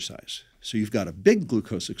didn't exercise. So you've got a big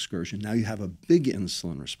glucose excursion. Now you have a big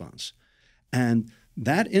insulin response. And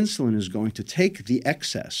that insulin is going to take the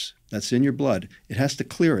excess that's in your blood. It has to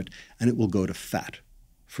clear it, and it will go to fat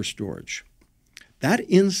for storage. That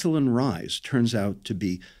insulin rise turns out to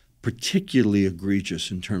be particularly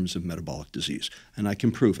egregious in terms of metabolic disease, and I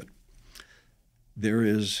can prove it. There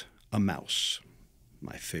is a mouse,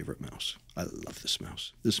 my favorite mouse. I love this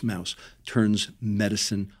mouse. This mouse turns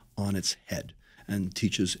medicine on its head and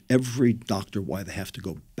teaches every doctor why they have to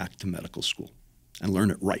go back to medical school and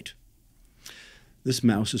learn it right. This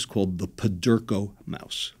mouse is called the Podirko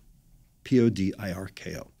mouse,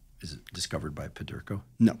 Podirko. Is it discovered by Podirko?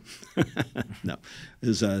 No. No. It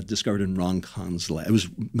was discovered in Ron Kahn's lab. It was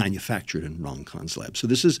manufactured in Ron Kahn's lab. So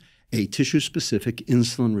this is a tissue-specific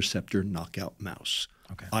insulin receptor knockout mouse,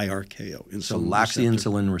 IRKO. So lacks the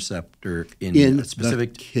insulin receptor in a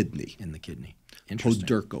specific kidney. In the kidney. Interesting.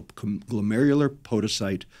 Podirko, glomerular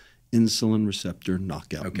podocyte insulin receptor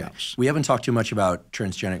knockout mouse. We haven't talked too much about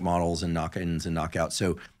transgenic models and knock-ins and knockouts.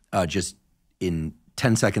 So just in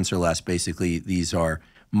 10 seconds or less, basically, these are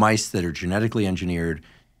mice that are genetically engineered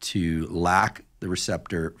to lack the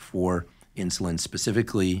receptor for insulin,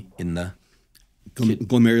 specifically in the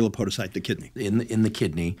glomerular podocyte, the kidney. In the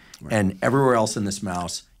kidney. Right. And everywhere else in this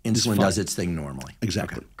mouse, insulin does its thing normally.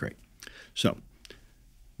 Exactly. Okay, great. So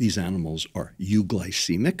these animals are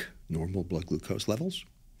euglycemic, normal blood glucose levels.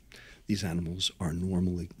 These animals are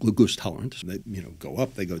normally glucose tolerant. They go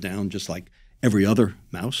up, they go down, just like every other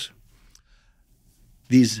mouse.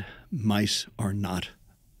 These mice are not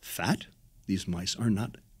fat. These mice are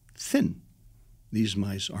not thin. These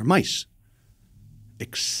mice are mice,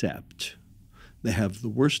 except they have the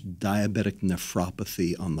worst diabetic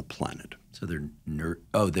nephropathy on the planet. So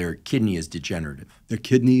their kidney is degenerative. Their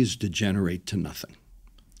kidneys degenerate to nothing.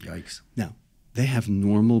 Yikes. Now, they have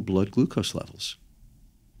normal blood glucose levels.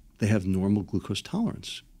 They have normal glucose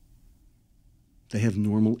tolerance. They have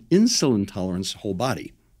normal insulin tolerance, whole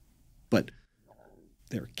body. But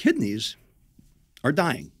their kidneys are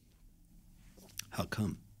dying. How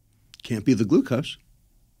come? Can't be the glucose.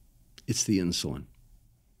 It's the insulin.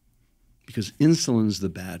 Because insulin's the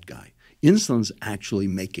bad guy. Insulin's actually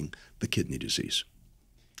making the kidney disease.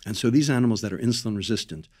 And so these animals that are insulin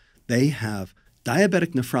resistant, they have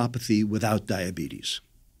diabetic nephropathy without diabetes.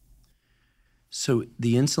 So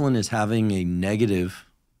the insulin is having a negative,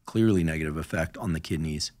 clearly negative effect on the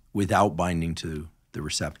kidneys without binding to the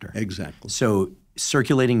receptor. Exactly. So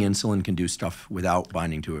circulating insulin can do stuff without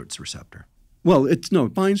binding to its receptor. Well, it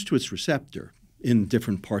binds to its receptor in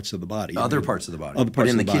different parts of the body. Other parts of the body. Other parts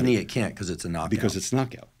but in of the the kidney body. it can't because it's a knockout. Because it's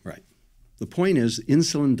knockout, right. The point is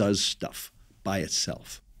insulin does stuff by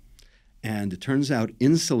itself. And it turns out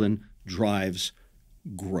insulin drives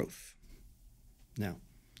growth. Now,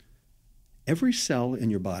 every cell in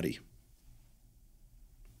your body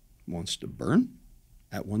wants to burn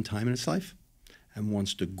at one time in its life and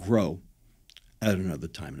wants to grow at another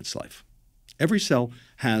time in its life. Every cell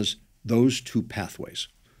has those two pathways: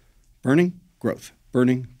 burning, growth,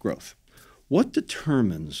 burning, growth. What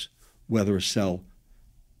determines whether a cell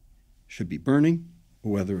should be burning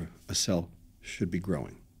or whether a cell should be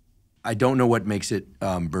growing? I don't know what makes it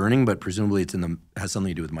burning, but presumably it has something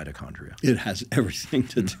to do with mitochondria. It has everything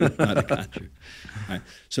to do with mitochondria. Right.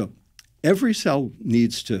 So every cell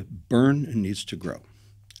needs to burn and needs to grow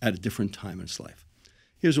at a different time in its life.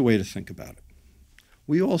 Here's a way to think about it.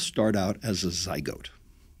 We all start out as a zygote,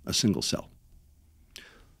 a single cell.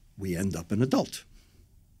 We end up an adult.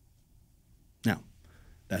 Now,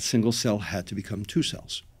 that single cell had to become 2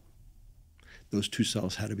 cells. Those 2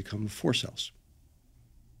 cells had to become 4 cells.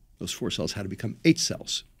 Those 4 cells had to become 8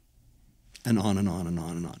 cells, and on and on and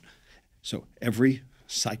on and on. So every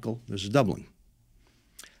cycle, there's a doubling.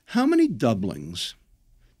 How many doublings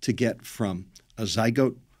to get from a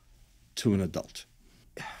zygote to an adult?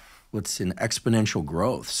 Well, it's an exponential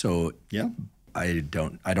growth. So Yeah. I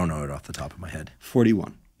don't know it off the top of my head.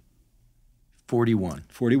 41. 41.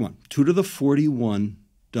 41. 2 to the 41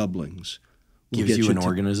 doublings will Gives get you an to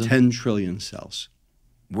organism? 10 trillion cells.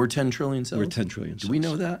 We're 10 trillion cells? We're 10 trillion cells. Do we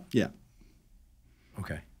know that? Yeah.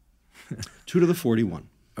 Okay. 2 to the 41.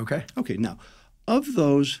 Okay. Okay, now, of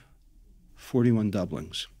those 41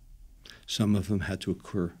 doublings, some of them had to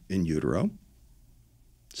occur in utero.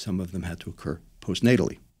 Some of them had to occur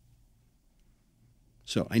postnatally.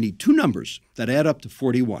 So I need 2 numbers that add up to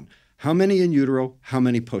 41. How many in utero? How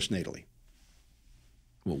many postnatally?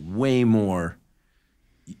 Well, way more.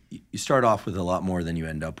 You start off with a lot more than you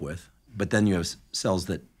end up with, but then you have cells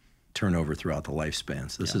that turn over throughout the lifespan.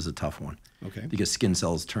 So this is a tough one. Okay. Because skin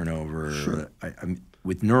cells turn over. Sure.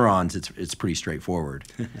 With neurons, it's pretty straightforward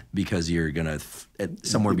because you're gonna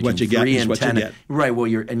somewhere between What you get 3 is and what you 10. get. Right. Well,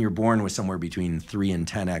 you're born with somewhere between 3 and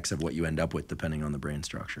 10x of what you end up with, depending on the brain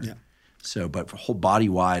structure. Yeah. So, but for whole body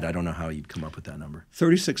wide, I don't know how you'd come up with that number.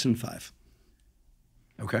 36 and 5.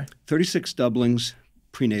 Okay. 36 doublings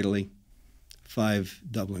prenatally, 5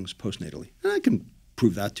 doublings postnatally. And I can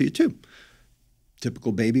prove that to you too.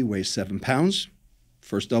 Typical baby weighs 7 pounds.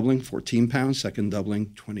 First doubling, 14 pounds. Second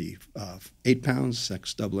doubling, 28 pounds.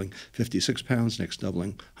 Next doubling, 56 pounds. Next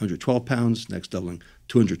doubling, 112 pounds. Next doubling,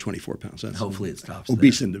 224 pounds. That's Hopefully it stops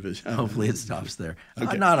obese there. individual. Hopefully it stops there.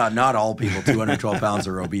 Okay. Not all people 212 pounds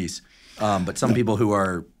are obese, but some people who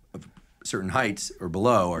are of certain heights or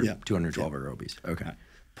below are 212 are obese. Okay.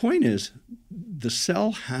 Point is, the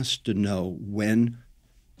cell has to know when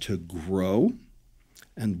to grow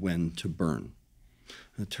and when to burn.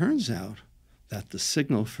 And it turns out that the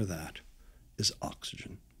signal for that is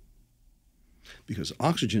oxygen, because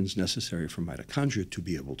oxygen is necessary for mitochondria to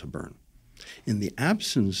be able to burn. In the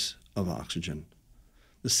absence of oxygen,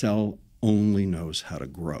 the cell only knows how to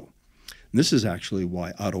grow. And this is actually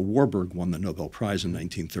why Otto Warburg won the Nobel Prize in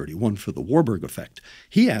 1931 for the Warburg effect.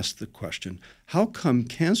 He asked the question, how come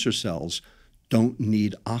cancer cells don't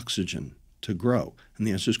need oxygen to grow? And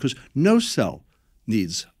the answer is because no cell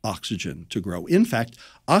needs oxygen to grow. In fact,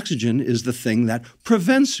 oxygen is the thing that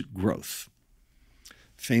prevents growth.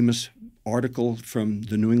 Famous article from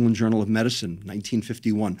the New England Journal of Medicine,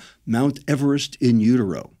 1951, Mount Everest in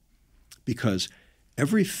utero, because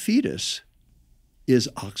every fetus is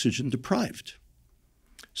oxygen deprived.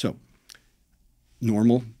 So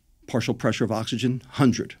normal partial pressure of oxygen,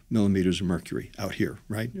 100 millimeters of mercury out here,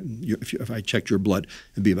 right? If I checked your blood,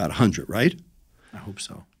 it'd be about 100, right? I hope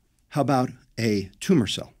so. How about a tumor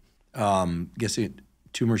cell? Guessing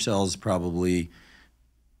tumor cells probably,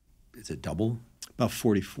 is it double? About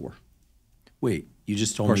 44. Wait, you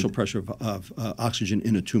just told Partial me. pressure of oxygen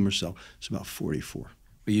in a tumor cell is about 44.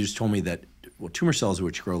 You just told me that, well, tumor cells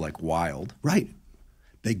which grow like wild. Right.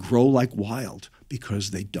 They grow like wild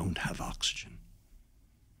because they don't have oxygen.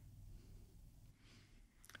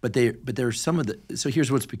 But there's some of the, so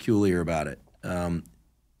here's what's peculiar about it.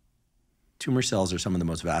 tumor cells are some of the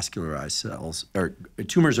most vascularized cells, or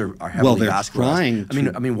tumors are heavily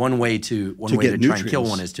vascularized. I mean, one way to try and kill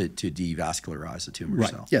one is to devascularize a tumor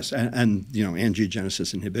cell. Yes, and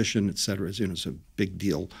angiogenesis inhibition, et cetera, is a big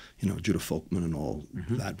deal. Judah Folkman and all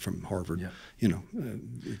that from Harvard. Yeah.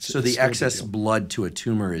 So the excess blood to a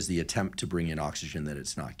tumor is the attempt to bring in oxygen that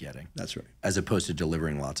it's not getting. That's right. As opposed to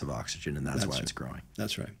delivering lots of oxygen, and that's why it's growing.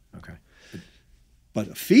 That's right. Okay. But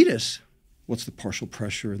a fetus, what's the partial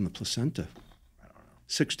pressure in the placenta? I don't know.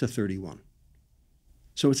 6 to 31.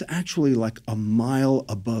 So it's actually like a mile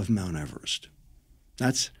above Mount Everest.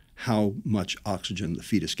 That's how much oxygen the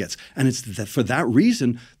fetus gets. And it's for that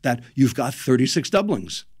reason that you've got 36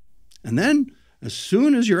 doublings. And then as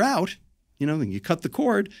soon as you're out, you cut the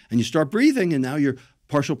cord and you start breathing, and now your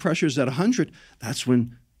partial pressure is at 100, that's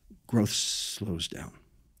when growth slows down.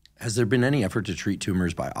 Has there been any effort to treat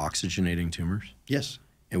tumors by oxygenating tumors? Yes.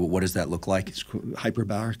 And what does that look like? It's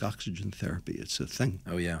hyperbaric oxygen therapy. It's a thing.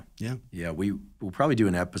 Oh, yeah. Yeah. Yeah, we'll probably do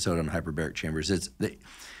an episode on hyperbaric chambers. It's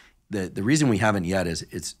the reason we haven't yet is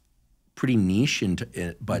it's pretty niche,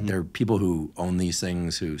 but there are people who own these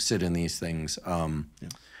things, who sit in these things.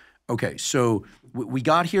 Okay, so we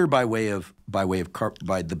got here by way of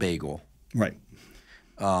the bagel. Right.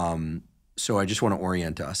 So I just want to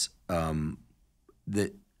orient us.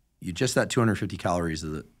 That 250 calories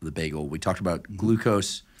of the bagel. We talked about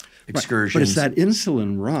glucose excursions. Right. But it's that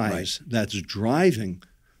insulin rise that's driving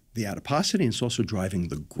the adiposity, and it's also driving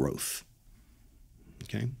the growth.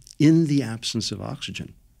 Okay? In the absence of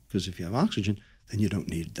oxygen. Because if you have oxygen, then you don't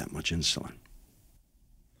need that much insulin.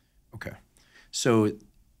 Okay. So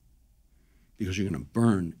because you're going to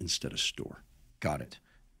burn instead of store. Got it.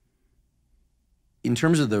 In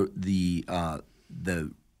terms of the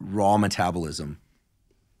raw metabolism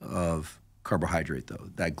of carbohydrate, though,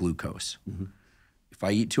 that glucose, if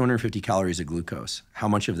I eat 250 calories of glucose, how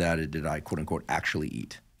much of that did I, quote unquote, actually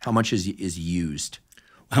eat? How much is used?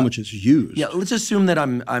 How much is used? Yeah, let's assume that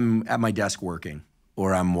I'm at my desk working,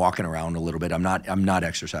 or I'm walking around a little bit. I'm not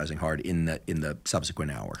exercising hard in the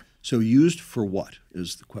subsequent hour. So used for what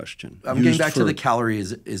is the question? I'm getting back to the calorie.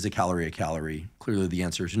 Is a calorie a calorie? Clearly the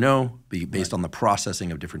answer is no, based on the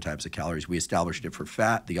processing of different types of calories. We established it for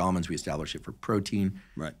fat. The almonds, we established it for protein.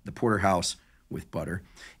 Right. The porterhouse with butter.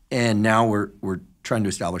 And now we're trying to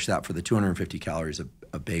establish that for the 250 calories of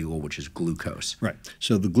a bagel, which is glucose. Right.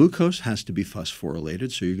 So the glucose has to be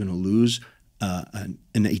phosphorylated, so you're going to lose an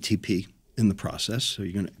ATP in the process. So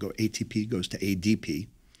you're going to go ATP goes to ADP.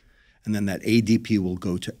 And then that ADP will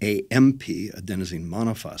go to AMP, adenosine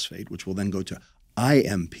monophosphate, which will then go to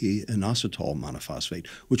IMP, inositol monophosphate,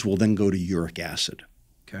 which will then go to uric acid.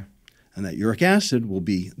 Okay. And that uric acid will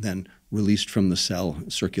be then released from the cell,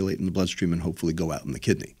 circulate in the bloodstream, and hopefully go out in the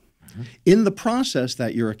kidney. In the process,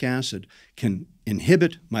 that uric acid can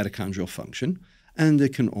inhibit mitochondrial function, and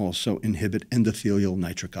it can also inhibit endothelial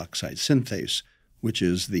nitric oxide synthase, which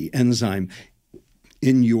is the enzyme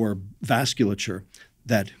in your vasculature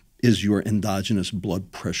that is your endogenous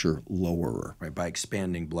blood pressure lowerer. Right, by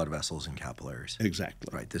expanding blood vessels and capillaries.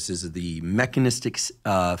 Exactly. Right, this is the mechanistic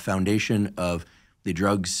foundation of the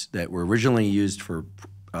drugs that were originally used for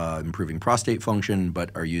improving prostate function,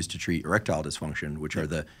 but are used to treat erectile dysfunction, which are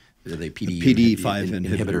the PDE5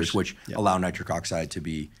 inhibitors, which allow nitric oxide to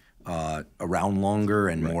be around longer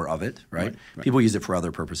and more of it, right? People use it for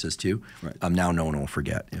other purposes too. Right. Now no one will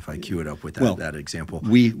forget if I cue it up with that example.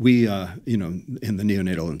 We in the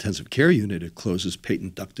neonatal intensive care unit, it closes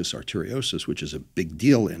patent ductus arteriosus, which is a big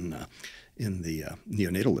deal in the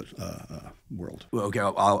neonatal world. Well, okay,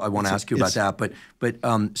 I want to ask you about that,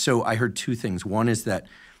 but so I heard two things. One is that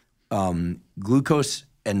glucose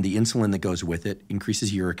and the insulin that goes with it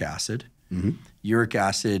increases uric acid. Uric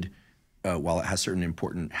acid, while it has certain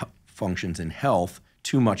important functions in health,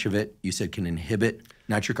 too much of it, you said, can inhibit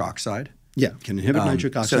nitric oxide. Yeah, can inhibit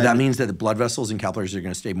nitric oxide. So that means that the blood vessels and capillaries are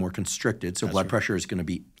going to stay more constricted, so blood pressure is going to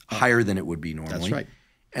be higher than it would be normally. That's right.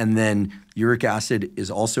 And then uric acid is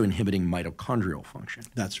also inhibiting mitochondrial function.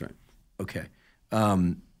 That's right. Okay.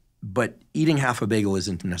 But eating half a bagel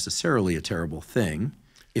isn't necessarily a terrible thing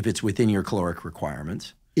if it's within your caloric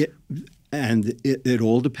requirements. It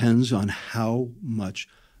all depends on how much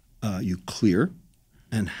you clear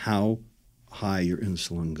and how high your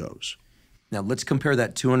insulin goes. Now let's compare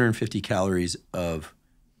that 250 calories of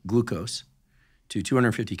glucose to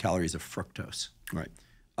 250 calories of fructose. Right.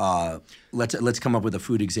 Let's come up with a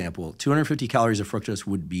food example. 250 calories of fructose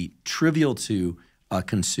would be trivial to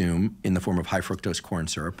consume in the form of high fructose corn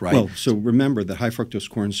syrup, right? Well, so remember that high fructose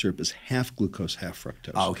corn syrup is half glucose, half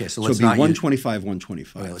fructose. Oh, okay, so let's not 125,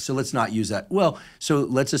 125. Okay, so let's not use that. Well, so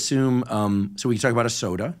let's assume. So we can talk about a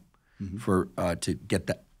soda for to get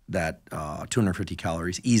that 250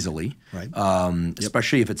 calories easily, Right.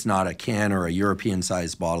 Especially if it's not a can or a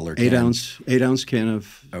European-sized bottle or 8-ounce can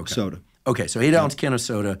of soda. Okay, so 8-ounce can of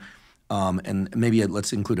soda, and maybe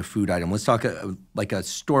let's include a food item. Let's talk like a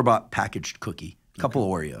store-bought packaged cookie, a couple of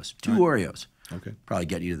Oreos, 2 Oreos. Okay. Probably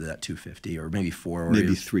get you to that 250 or maybe 4 Oreos.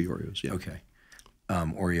 Maybe 3 Oreos, yeah. Okay.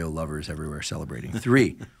 Oreo lovers everywhere celebrating.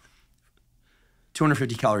 3,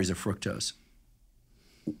 250 calories of fructose.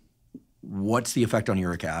 What's the effect on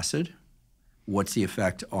uric acid? What's the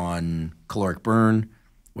effect on caloric burn?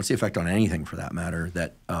 What's the effect on anything for that matter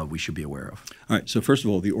that we should be aware of? All right. So first of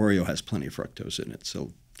all, the Oreo has plenty of fructose in it,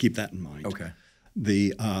 so keep that in mind. Okay.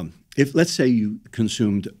 If let's say you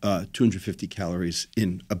consumed 250 calories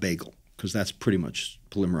in a bagel, because that's pretty much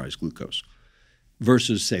polymerized glucose,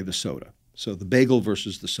 versus say the soda. So the bagel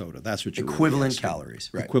versus the soda, that's what you're equivalent really calories,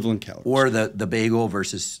 right? Equivalent calories. Or the bagel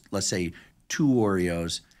versus, let's say, 2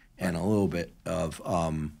 Oreos and a little bit of 2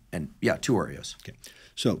 Oreos. Okay.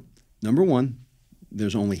 So number one,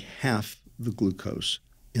 there's only half the glucose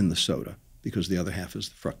in the soda because the other half is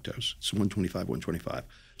the fructose. It's 125, 125.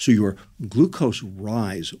 So your glucose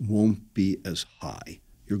rise won't be as high.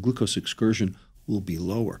 Your glucose excursion will be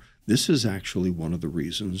lower. This is actually one of the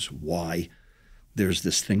reasons why there's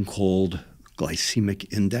this thing called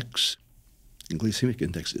glycemic index. And glycemic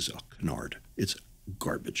index is a canard. It's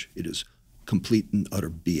garbage. It is complete and utter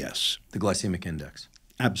BS. The glycemic index.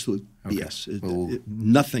 Absolute BS.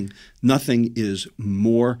 Nothing is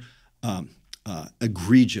more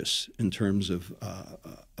egregious in terms of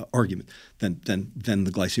argument than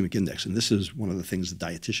the glycemic index. And this is one of the things that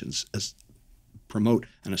dietitians promote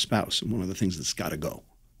and espouse, and one of the things that's got to go.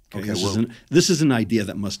 Okay, this is an idea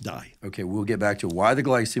that must die. Okay, we'll get back to why the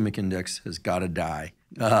glycemic index has got to die.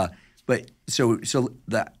 But so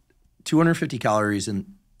that 250 calories,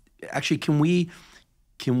 and actually, can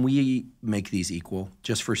we make these equal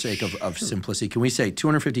just for sake of simplicity? Can we say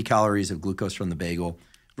 250 calories of glucose from the bagel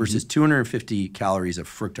versus 250 calories of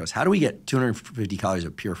fructose? How do we get 250 calories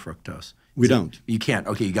of pure fructose? We don't. You can't.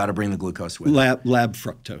 Okay, you got to bring the glucose with. Lab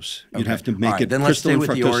fructose. You'd have to make it. Then let's stay with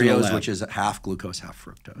the Oreos, lab. which is half glucose, half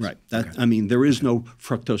fructose. Right. I mean, there is no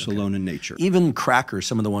fructose alone in nature. Even crackers,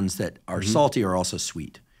 some of the ones that are salty, are also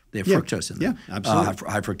sweet. They have fructose in them. Yeah, absolutely.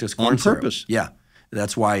 High fructose corn syrup. On purpose. Yeah.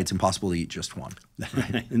 That's why it's impossible to eat just one.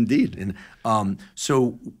 Right? Indeed. And,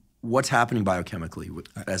 so what's happening biochemically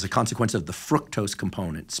as a consequence of the fructose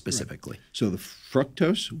component specifically? Right. So the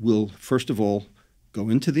fructose will, first of all, go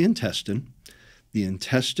into the intestine. The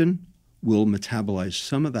intestine will metabolize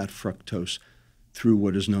some of that fructose through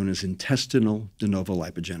what is known as intestinal de novo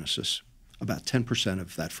lipogenesis. About 10%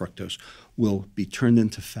 of that fructose will be turned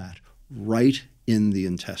into fat right in the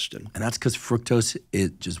intestine. And that's because fructose,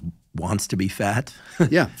 it just wants to be fat?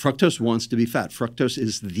 Yeah, fructose wants to be fat. Fructose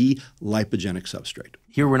is the lipogenic substrate.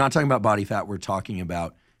 Here, we're not talking about body fat. We're talking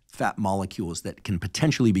about fat molecules that can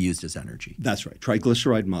potentially be used as energy. That's right,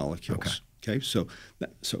 triglyceride molecules. Okay, so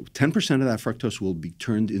 10% of that fructose will be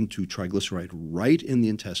turned into triglyceride right in the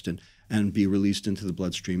intestine and be released into the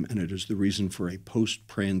bloodstream, and it is the reason for a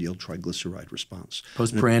postprandial triglyceride response.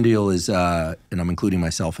 Postprandial is, and I'm including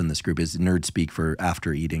myself in this group, is nerd speak for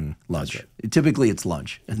after eating lunch. Right. Typically, it's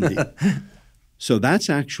lunch. So that's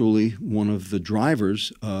actually one of the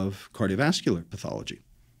drivers of cardiovascular pathology,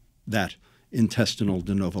 that intestinal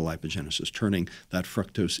de novo lipogenesis, turning that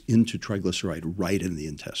fructose into triglyceride right in the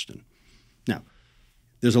intestine. Now,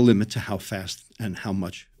 there's a limit to how fast and how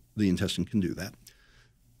much the intestine can do that.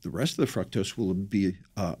 The rest of the fructose will be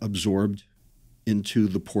absorbed into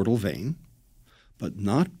the portal vein, but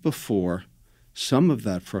not before some of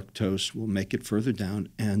that fructose will make it further down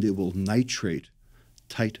and it will nitrate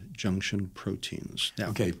tight junction proteins. Now,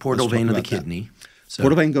 okay, portal vein of the kidney. So,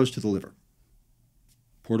 portal vein goes to the liver.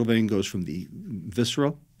 Portal vein goes from the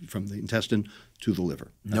visceral, from the intestine to the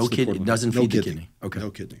liver. No kidney, doesn't feed the kidney. Okay. No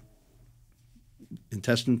kidney.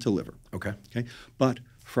 Intestine to liver. Okay. But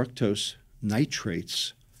fructose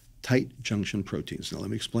nitrates tight junction proteins. Now, let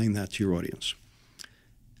me explain that to your audience.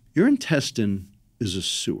 Your intestine is a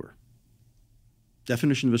sewer.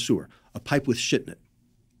 Definition of a sewer, a pipe with shit in it.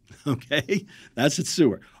 Okay? That's its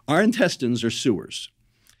sewer. Our intestines are sewers.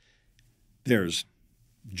 There's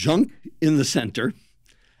junk in the center,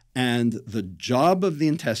 and the job of the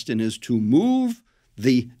intestine is to move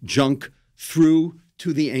the junk through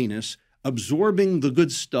to the anus, absorbing the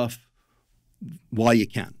good stuff while you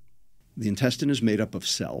can. The intestine is made up of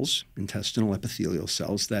cells, intestinal epithelial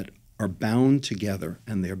cells, that are bound together,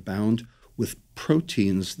 and they're bound with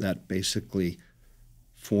proteins that basically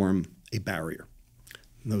form a barrier.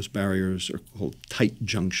 And those barriers are called tight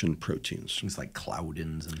junction proteins. Things like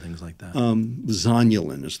claudins and things like that.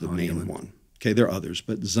 Zonulin is the main one. Okay, there are others,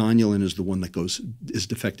 but zonulin is the one that is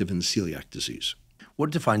defective in celiac disease.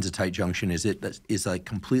 What defines a tight junction? Is it like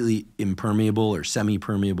completely impermeable or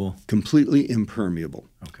semi-permeable? Completely impermeable,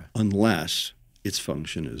 Okay. unless its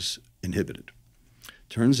function is inhibited.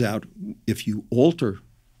 Turns out if you alter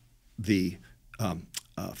the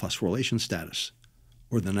phosphorylation status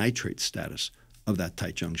or the nitrate status of that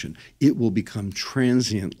tight junction, it will become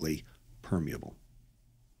transiently permeable.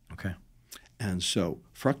 Okay. And so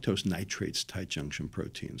fructose nitrates tight junction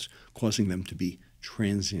proteins, causing them to be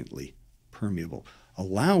transiently permeable,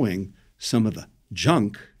 allowing some of the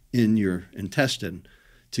junk in your intestine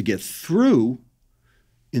to get through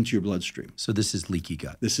into your bloodstream. So this is leaky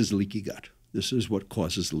gut. This is leaky gut. This is what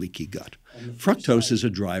causes leaky gut. Fructose is a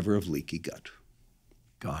driver of leaky gut.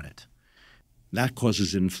 Got it. That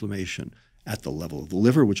causes inflammation at the level of the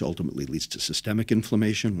liver, which ultimately leads to systemic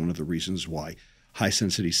inflammation. One of the reasons why high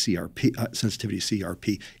sensitivity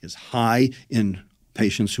CRP is high in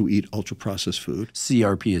patients who eat ultra-processed food.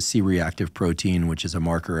 CRP is C-reactive protein, which is a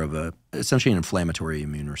marker of essentially an inflammatory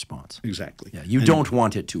immune response. Exactly. Yeah, you don't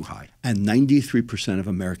want it too high. And 93% of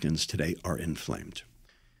Americans today are inflamed.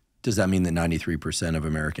 Does that mean that 93% of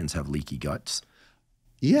Americans have leaky guts?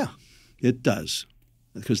 Yeah, it does,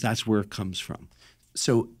 because that's where it comes from.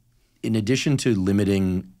 So in addition to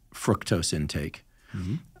limiting fructose intake,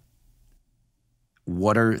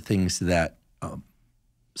 what are things that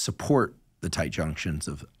support the tight junctions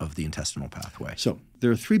of the intestinal pathway? So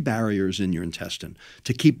there are 3 barriers in your intestine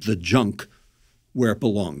to keep the junk where it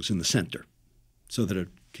belongs, in the center, so that it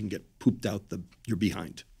can get pooped out your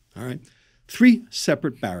behind. All right? 3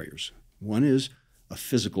 separate barriers. One is a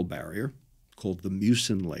physical barrier called the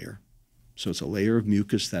mucin layer. So it's a layer of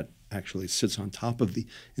mucus that actually sits on top of the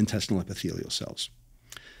intestinal epithelial cells.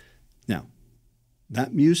 Now,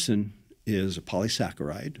 that mucin is a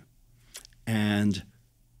polysaccharide, and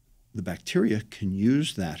the bacteria can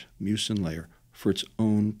use that mucin layer for its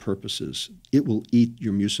own purposes. It will eat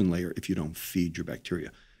your mucin layer if you don't feed your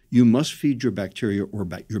bacteria. You must feed your bacteria, or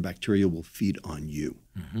your bacteria will feed on you.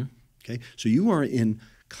 Okay? So you are in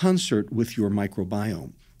concert with your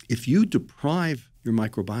microbiome. If you deprive your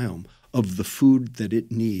microbiome of the food that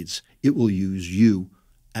it needs, it will use you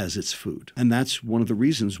as its food. And that's one of the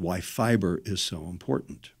reasons why fiber is so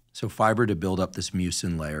important. So fiber to build up this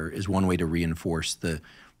mucin layer is one way to reinforce the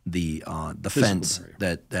fence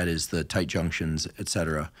barrier. that is the tight junctions, et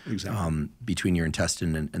cetera, Exactly. between your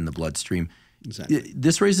intestine and the bloodstream. Exactly.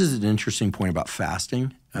 This raises an interesting point about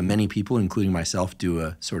fasting. Many people, including myself, do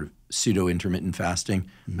a sort of pseudo-intermittent fasting.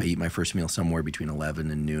 I eat my first meal somewhere between 11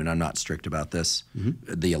 and noon. I'm not strict about this,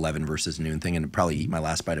 the 11 versus noon thing, and probably eat my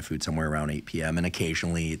last bite of food somewhere around 8 p.m. And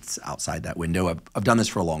occasionally it's outside that window. I've done this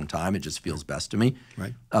for a long time. It just feels best to me.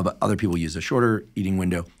 Right. But other people use a shorter eating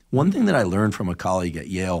window. One thing that I learned from a colleague at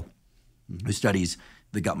Yale who studies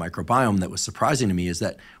the gut microbiome that was surprising to me is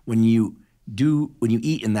that when you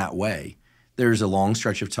eat in that way, there's a long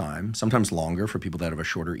stretch of time, sometimes longer for people that have a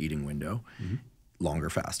shorter eating window, longer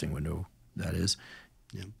fasting window, that is,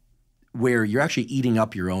 where you're actually eating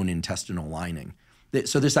up your own intestinal lining.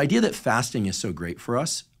 So this idea that fasting is so great for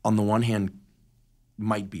us, on the one hand,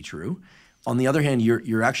 might be true. On the other hand,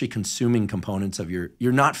 you're actually consuming components of you're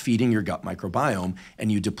not feeding your gut microbiome,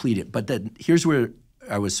 and you deplete it. But then here's where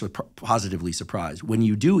I was so positively surprised. When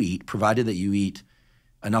you do eat, provided that you eat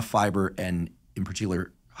enough fiber and in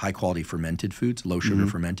particular high-quality fermented foods, low-sugar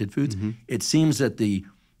fermented foods, it seems that the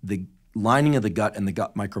lining of the gut and the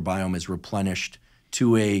gut microbiome is replenished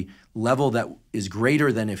to a level that is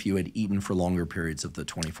greater than if you had eaten for longer periods of the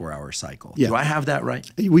 24-hour cycle. Yeah. Do I have that right?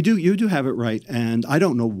 We do. You do have it right. And I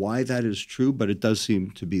don't know why that is true, but it does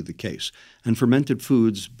seem to be the case. And fermented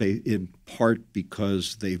foods, in part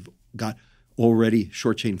because they've got already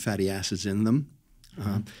short-chain fatty acids in them,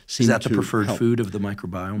 Is that the preferred food of the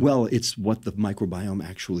microbiome? Well, it's what the microbiome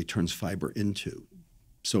actually turns fiber into.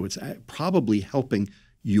 So it's probably helping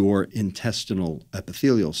your intestinal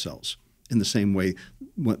epithelial cells in the same way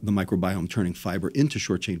what the microbiome turning fiber into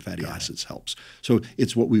short-chain fatty acids helps. So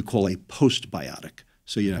it's what we call a postbiotic.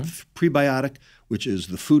 So you have prebiotic, which is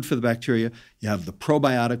the food for the bacteria. You have the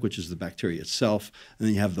probiotic, which is the bacteria itself. And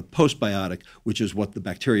then you have the postbiotic, which is what the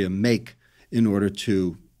bacteria make in order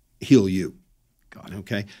to heal you. Got it.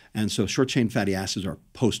 Okay? And so short-chain fatty acids are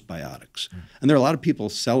postbiotics. And there are a lot of people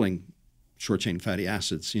selling short-chain fatty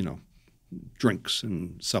acids, drinks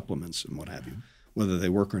and supplements and what have you. Whether they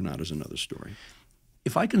work or not is another story.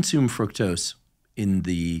 If I consume fructose in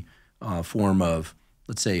the form of,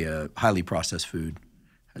 let's say, a highly processed food,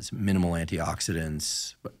 has minimal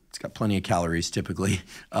antioxidants, but it's got plenty of calories typically,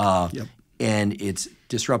 and it's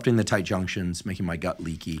disrupting the tight junctions, making my gut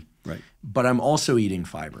leaky. Right. But I'm also eating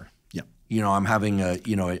fiber. Yep. I'm having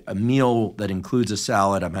a meal that includes a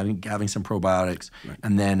salad. I'm having some probiotics, right.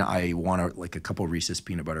 And then I want like a couple of Reese's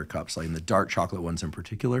peanut butter cups, like the dark chocolate ones in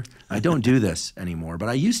particular. I don't do this anymore, but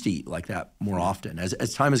I used to eat like that more often.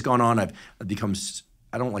 As time has gone on, I've become,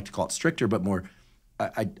 I don't like to call it stricter, but more.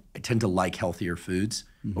 I tend to like healthier foods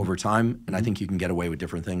over time, and I think you can get away with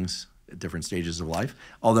different things at different stages of life.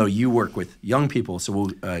 Although you work with young people, so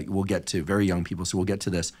we'll get to very young people, so we'll get to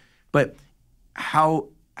this. But how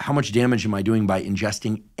much damage am I doing by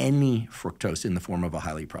ingesting any fructose in the form of a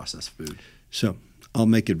highly processed food? So I'll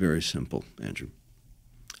make it very simple, Andrew.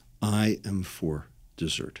 I am for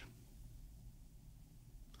dessert.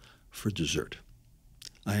 For dessert.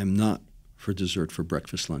 I am not for dessert for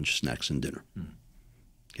breakfast, lunch, snacks, and dinner.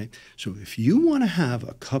 Okay? So if you want to have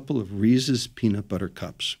a couple of Reese's peanut butter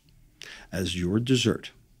cups as your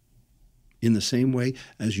dessert, in the same way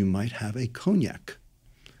as you might have a cognac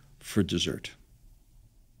for dessert,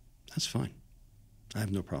 that's fine. I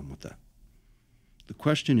have no problem with that. The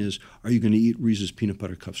question is, are you going to eat Reese's peanut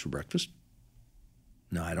butter cups for breakfast?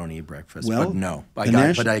 No, I don't eat breakfast. Well, but no,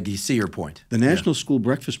 but I see your point. The National School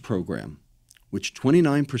Breakfast Program, which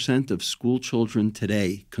 29% of school children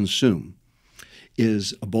today consume,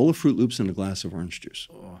 is a bowl of Fruit Loops and a glass of orange juice.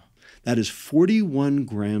 Oh. That is 41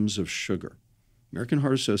 grams of sugar. American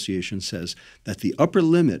Heart Association says that the upper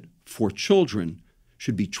limit for children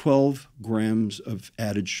should be 12 grams of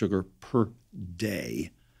added sugar per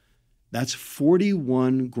day. That's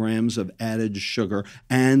 41 grams of added sugar,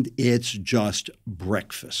 and it's just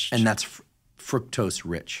breakfast. And that's fructose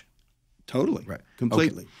rich. Totally. Right.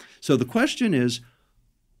 Completely. Okay. So the question is,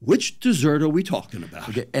 which dessert are we talking about?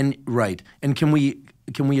 Okay. And can we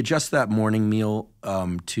adjust that morning meal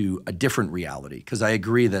to a different reality? Because I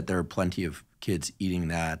agree that there are plenty of kids eating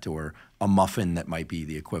that, or a muffin that might be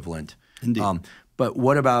the equivalent. Indeed. But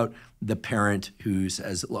what about the parent who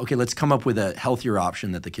says, okay, let's come up with a healthier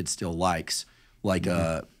option that the kid still likes, like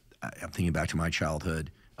I'm thinking back to my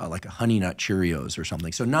childhood, like a Honey Nut Cheerios or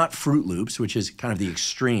something. So not Fruit Loops, which is kind of the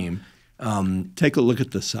extreme. Take a look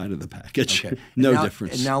at the side of the package. Okay. No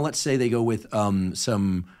difference. And now let's say they go with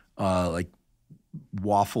some like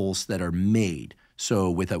waffles that are made.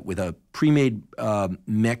 So with a pre-made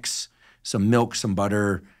mix, some milk, some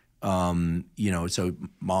butter. So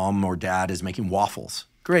mom or dad is making waffles.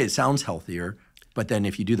 Great, it sounds healthier. But then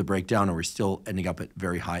if you do the breakdown, are we still ending up at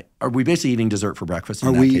very high? Are we basically eating dessert for breakfast in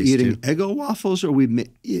Are that we case eating too? Eggo waffles, or are we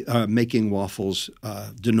making waffles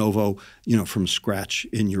de novo, from scratch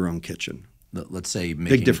in your own kitchen? Let's say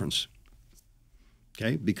Big difference.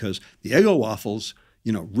 Okay, because the Eggo waffles,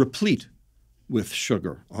 replete with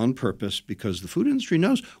sugar on purpose, because the food industry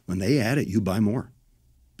knows when they add it, you buy more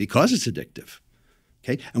because it's addictive.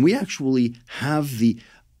 Okay, and we actually have the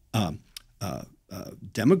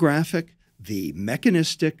demographic, the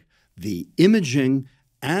mechanistic, the imaging,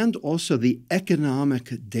 and also the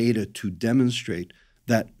economic data to demonstrate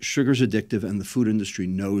that sugar's addictive, and the food industry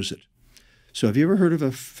knows it. So have you ever heard of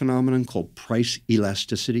a phenomenon called price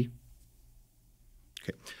elasticity?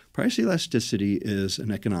 Okay, price elasticity is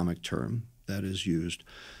an economic term that is used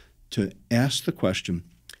to ask the question,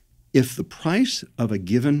 if the price of a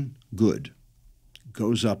given good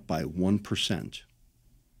goes up by 1%,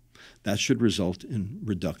 that should result in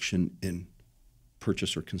reduction in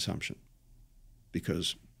purchase or consumption,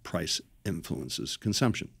 because price influences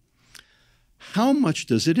consumption. How much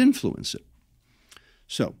does it influence it?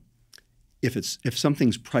 So if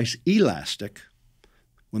something's price elastic,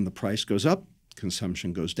 when the price goes up,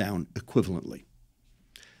 consumption goes down equivalently.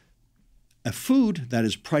 A food that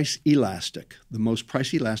is price elastic, the most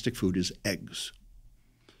price elastic food is eggs.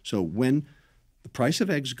 So when the price of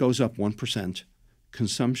eggs goes up 1%,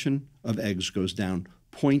 consumption of eggs goes down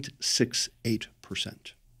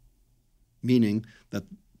 0.68%, meaning that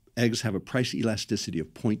eggs have a price elasticity of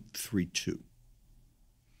 0.32.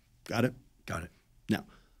 Got it? Got it. Now,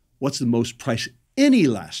 what's the most price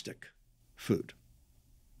inelastic food?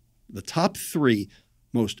 The top three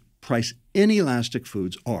most price inelastic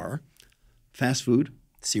foods are fast food.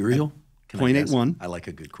 Cereal? 0.81. I like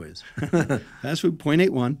a good quiz. Fast food,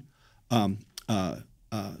 0.81.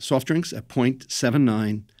 Soft drinks at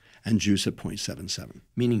 0.79, and juice at 0.77.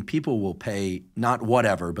 Meaning people will pay not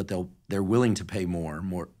whatever, but they're willing to pay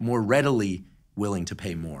more readily willing to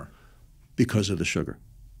pay more. Because of the sugar,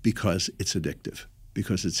 because it's addictive,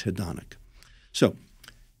 because it's hedonic. So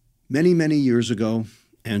many, many years ago,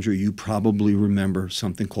 Andrew, you probably remember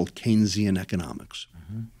something called Keynesian economics.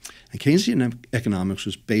 Mm-hmm. And Keynesian economics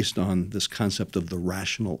was based on this concept of the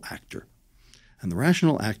rational actor. And the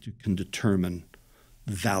rational actor can determine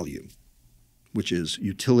value, which is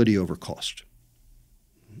utility over cost.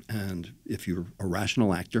 And if you're a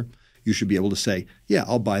rational actor, you should be able to say, yeah,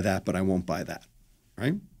 I'll buy that, but I won't buy that,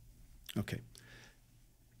 right? Okay.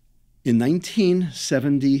 In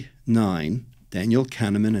 1979, Daniel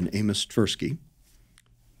Kahneman and Amos Tversky,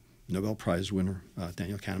 Nobel Prize winner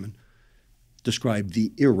Daniel Kahneman, described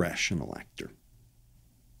the irrational actor.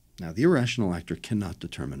 Now, the irrational actor cannot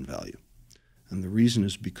determine value. And the reason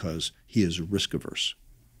is because he is risk averse.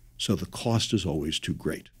 So the cost is always too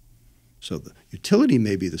great. So the utility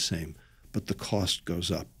may be the same, but the cost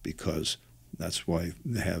goes up because that's why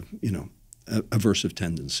they have, aversive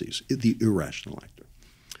tendencies, the irrational actor.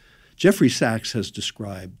 Jeffrey Sachs has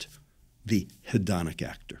described the hedonic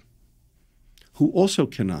actor, who also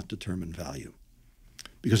cannot determine value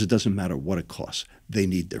because it doesn't matter what it costs. They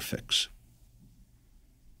need their fix.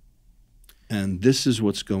 And this is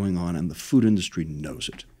what's going on, and the food industry knows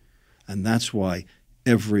it. And that's why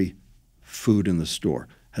every food in the store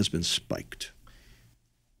has been spiked.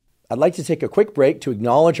 I'd like to take a quick break to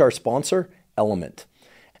acknowledge our sponsor, Element.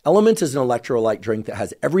 Element is an electrolyte drink that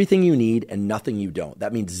has everything you need and nothing you don't.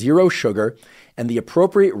 That means zero sugar and the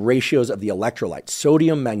appropriate ratios of the electrolytes,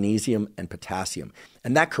 sodium, magnesium, and potassium.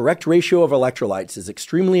 And that correct ratio of electrolytes is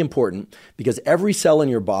extremely important because every cell in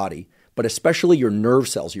your body, but especially your nerve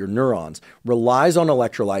cells, your neurons, relies on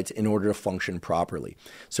electrolytes in order to function properly.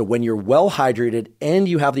 So when you're well hydrated and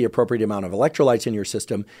you have the appropriate amount of electrolytes in your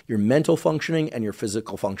system, your mental functioning and your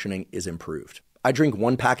physical functioning is improved. I drink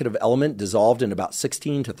 1 packet of Element dissolved in about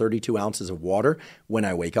 16 to 32 ounces of water when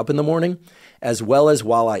I wake up in the morning, as well as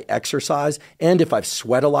while I exercise. And if I've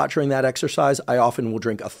sweat a lot during that exercise, I often will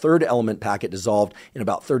drink a 3rd Element packet dissolved in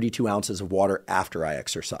about 32 ounces of water after I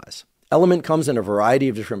exercise. Element comes in a variety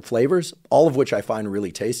of different flavors, all of which I find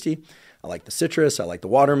really tasty. I like the citrus, I like the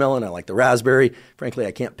watermelon, I like the raspberry. Frankly,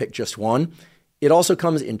 I can't pick just one. It also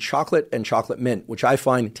comes in chocolate and chocolate mint, which I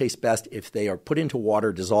find taste best if they are put into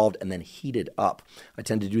water, dissolved, and then heated up. I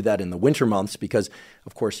tend to do that in the winter months because,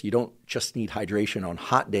 of course, you don't just need hydration on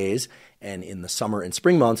hot days and in the summer and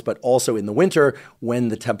spring months, but also in the winter when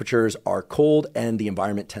the temperatures are cold and the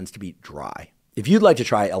environment tends to be dry. If you'd like to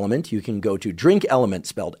try Element, you can go to drinkelement,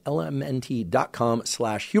 spelled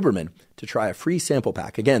lmnt.com/Huberman to try a free sample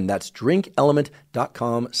pack. Again, that's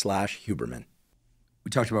drinkelement.com/Huberman. We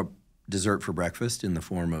talked about dessert for breakfast in the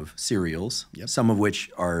form of cereals, some of which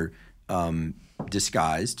are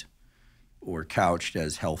disguised or couched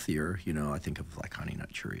as healthier. I think of like Honey Nut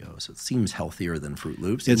Cheerios. It seems healthier than Fruit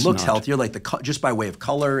Loops. It looks healthier, like just by way of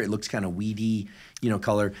color. It looks kind of weedy,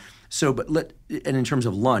 color. So, and in terms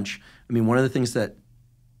of lunch, I mean, one of the things that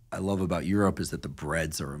I love about Europe is that the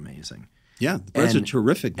breads are amazing. Yeah, the breads are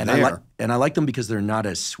terrific and there. I like them because they're not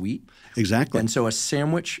as sweet. Exactly. And so a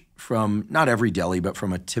sandwich from, not every deli, but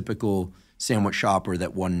from a typical sandwich shopper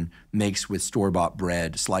that one makes with store-bought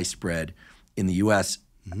bread, sliced bread in the U.S.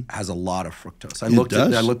 has a lot of fructose. I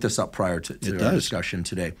looked this up prior to our discussion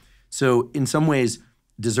today. So in some ways,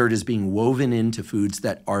 dessert is being woven into foods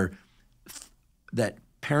that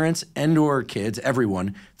parents and or kids,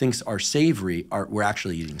 everyone thinks are savory. We're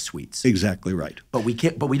actually eating sweets. Exactly right. But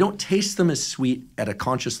we don't taste them as sweet at a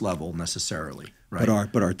conscious level necessarily, right?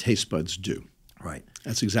 But our taste buds do. Right.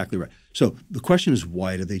 That's exactly right. So the question is,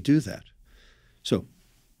 why do they do that? So,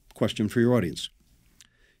 question for your audience.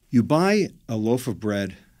 You buy a loaf of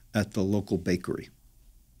bread at the local bakery.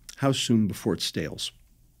 How soon before it stales?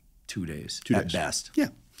 2 days. 2 days. At best. Yeah.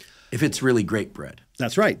 If it's really great bread.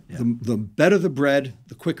 That's right. Yeah. The better the bread,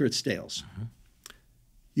 the quicker it stales. Mm-hmm.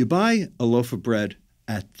 You buy a loaf of bread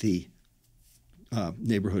at the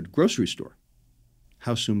neighborhood grocery store.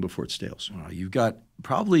 How soon before it stales? You've got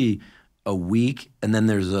probably a week, and then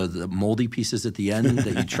there's the moldy pieces at the end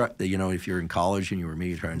that you try. If you're in college and you were me,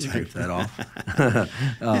 you try and scrape that off.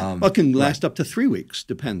 It can last up to 3 weeks,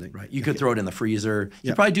 depending. Right. You could throw it in the freezer.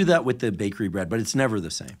 You probably do that with the bakery bread, but it's never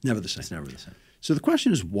the same. Never the same. It's never the same. So the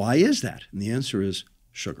question is, why is that? And the answer is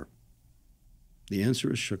sugar. The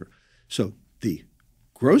answer is sugar. So the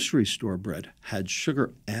grocery store bread had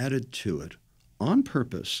sugar added to it on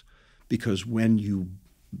purpose because when you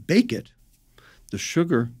bake it, the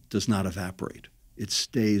sugar does not evaporate. It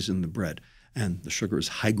stays in the bread. And the sugar is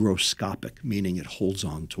hygroscopic, meaning it holds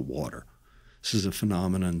on to water. This is a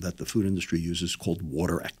phenomenon that the food industry uses called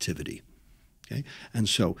water activity. Okay? And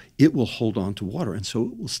so it will hold on to water, and so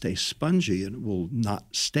it will stay spongy and it will not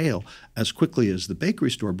stale as quickly as the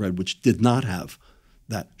bakery store bread, which did not have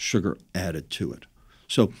that sugar added to it.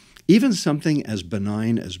 So even something as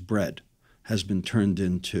benign as bread has been turned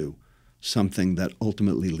into something that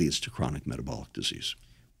ultimately leads to chronic metabolic disease.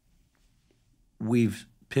 We've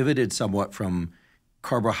pivoted somewhat from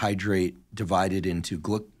carbohydrate divided into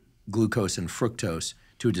glucose and fructose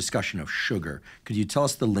to a discussion of sugar. Could you tell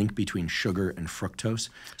us the link between sugar and fructose?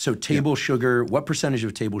 So table sugar, what percentage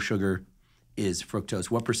of table sugar is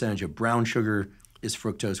fructose? What percentage of brown sugar is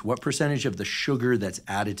fructose? What percentage of the sugar that's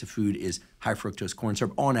added to food is high fructose corn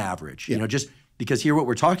syrup on average? Yeah. You know, just because here what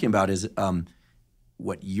we're talking about is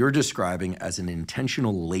what you're describing as an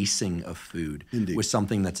intentional lacing of food with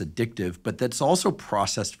something that's addictive, but that's also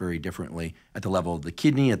processed very differently at the level of the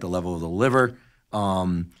kidney, at the level of the liver,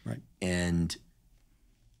 and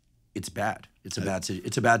it's bad. It's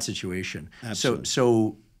a bad situation. Absolutely.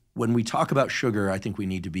 So when we talk about sugar, I think we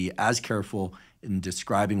need to be as careful in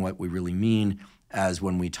describing what we really mean as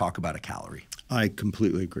when we talk about a calorie. I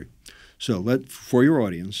completely agree. So for your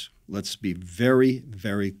audience, let's be very,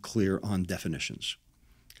 very clear on definitions.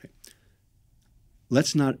 Okay.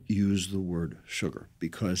 Let's not use the word sugar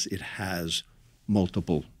because it has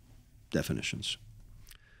multiple definitions.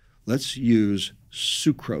 Let's use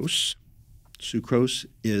sucrose. Sucrose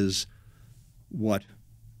is what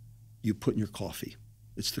you put in your coffee.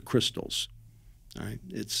 It's the crystals. All right?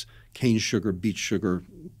 It's cane sugar, beet sugar,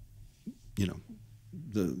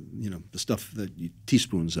 the stuff that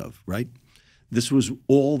teaspoons of, right? This was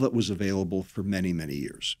all that was available for many, many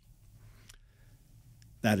years.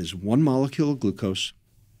 That is one molecule of glucose,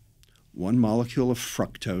 one molecule of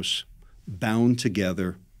fructose, bound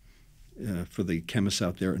together, for the chemists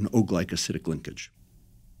out there, an O-glycosidic linkage.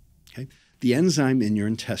 Okay? The enzyme in your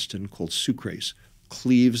intestine called sucrase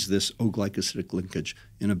cleaves this O-glycosidic linkage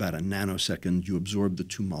in about a nanosecond. You absorb the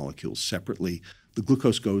two molecules separately. The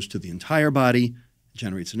glucose goes to the entire body,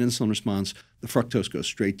 generates an insulin response. The fructose goes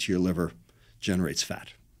straight to your liver, generates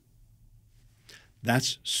fat.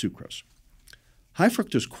 That's sucrose. High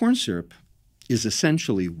fructose corn syrup is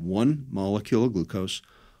essentially one molecule of glucose,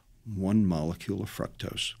 one molecule of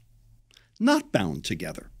fructose, not bound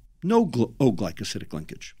together, no O-glycosidic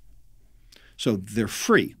linkage. So they're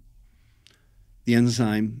free. The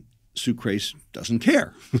enzyme sucrase doesn't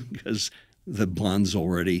care because the bond's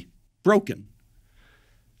already broken.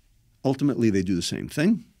 Ultimately, they do the same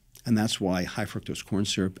thing, and that's why high fructose corn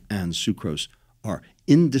syrup and sucrose are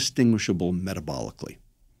indistinguishable metabolically.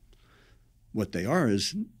 What they are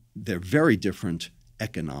is they're very different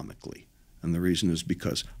economically, and the reason is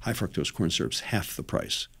because high fructose corn syrup's half the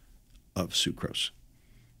price of sucrose,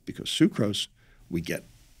 because sucrose we get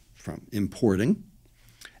from importing,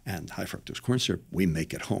 and high fructose corn syrup we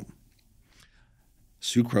make at home.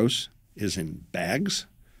 Sucrose is in bags.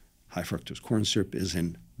 High fructose corn syrup is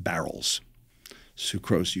in barrels.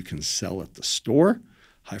 Sucrose you can sell at the store.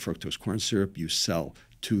 High fructose corn syrup you sell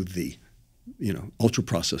to the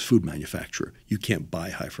ultra-processed food manufacturer. You can't buy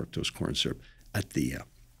high fructose corn syrup at the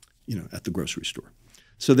grocery store.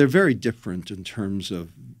 So they're very different in terms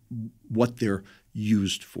of what they're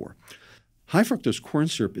used for. High fructose corn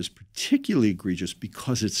syrup is particularly egregious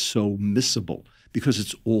because it's so miscible, because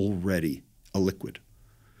it's already a liquid.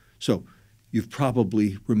 So you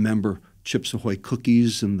probably remember Chips Ahoy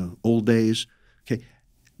cookies in the old days. Okay,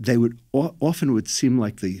 they would often would seem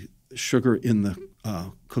like the sugar in the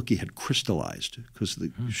cookie had crystallized because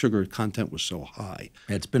the sugar content was so high.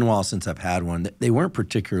 It's been a while since I've had one. They weren't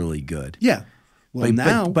particularly good. Yeah.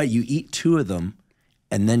 Well, but you eat two of them,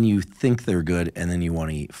 and then you think they're good, and then you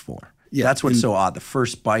want to eat four. Yeah, that's what's so odd. The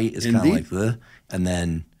first bite is kind of like the, and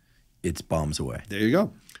then it's bombs away. There you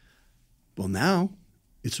go. Well, now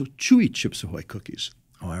it's chewy Chips Ahoy cookies.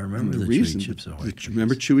 Oh, I remember the chewy Chips Ahoy cookies.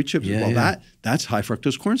 Remember chewy chips? Yeah, well, that's high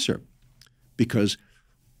fructose corn syrup, because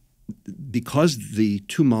the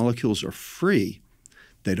two molecules are free,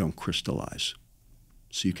 they don't crystallize.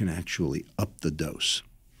 So you can actually up the dose.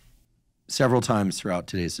 Several times throughout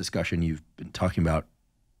today's discussion, you've been talking about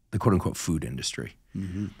the quote-unquote food industry.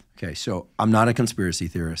 Mm-hmm. Okay, so I'm not a conspiracy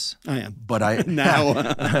theorist. I am. But I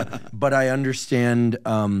now. But I understand,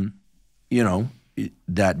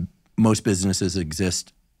 that most businesses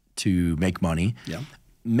exist to make money. Yeah.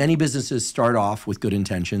 Many businesses start off with good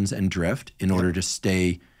intentions and drift in order to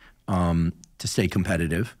stay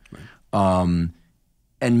competitive. Right.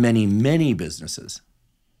 And many businesses,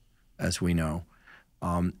 as we know,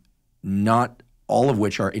 not all of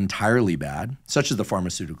which are entirely bad, such as the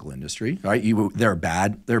pharmaceutical industry, right? They're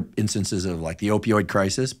bad. There are instances of like the opioid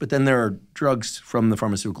crisis, but then there are drugs from the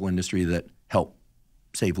pharmaceutical industry that help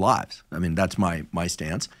save lives. I mean, that's my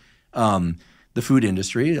stance. The food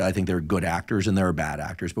industry, I think there are good actors and there are bad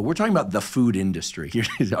actors, but we're talking about the food industry.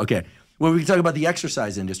 Okay. Well, we can talk about the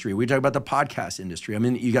exercise industry. We talk about the podcast industry. I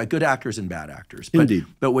mean, you got good actors and bad actors. But, Indeed.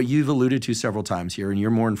 But what you've alluded to several times here, and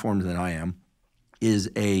you're more informed than I am, is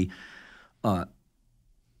a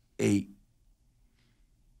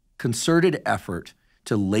concerted effort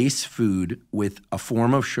to lace food with a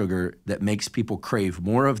form of sugar that makes people crave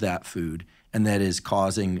more of that food and that is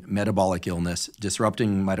causing metabolic illness,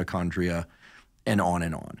 disrupting mitochondria, and on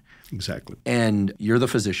and on. Exactly. And you're the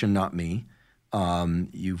physician, not me.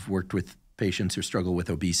 You've worked with patients who struggle with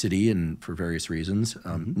obesity and for various reasons,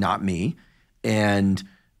 not me. And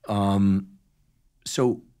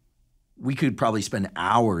so we could probably spend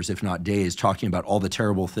hours, if not days, talking about all the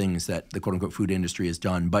terrible things that the quote-unquote food industry has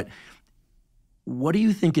done. But what do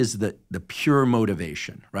you think is the pure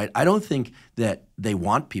motivation, right? I don't think that they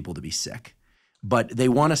want people to be sick, but they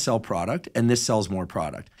want to sell product, and this sells more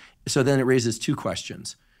product. So then it raises two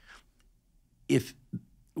questions.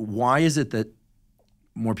 Why is it that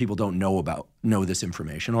more people don't know this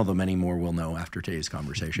information, although many more will know after today's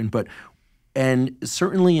conversation? And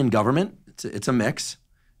certainly in government, it's a mix,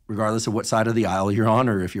 regardless of what side of the aisle you're on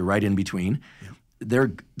or if you're right in between. Yeah.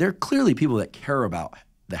 They're clearly people that care about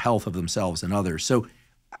the health of themselves and others. So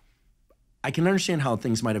I can understand how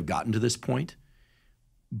things might have gotten to this point,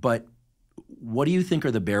 but what do you think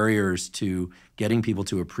are the barriers to getting people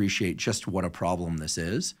to appreciate just what a problem this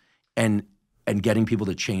is and getting people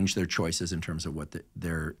to change their choices in terms of what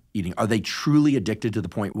they're eating? Are they truly addicted to the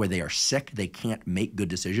point where they are sick, they can't make good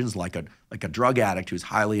decisions, like a drug addict who's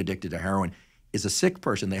highly addicted to heroin is a sick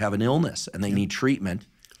person, they have an illness and they need treatment,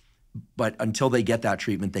 but until they get that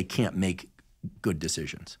treatment, they can't make good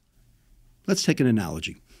decisions? Let's take an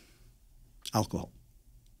analogy. Alcohol.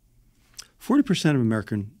 40% of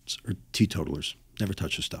Americans are teetotalers, never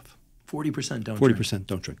touch the stuff. 40% don't 40%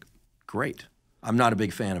 don't drink. Great. I'm not a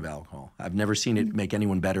big fan of alcohol. I've never seen it make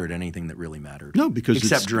anyone better at anything that really mattered. No, because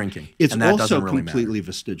except drinking. It's and that also doesn't really completely matter.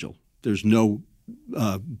 vestigial. There's no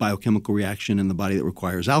biochemical reaction in the body that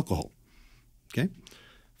requires alcohol. Okay?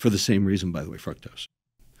 For the same reason, by the way, fructose.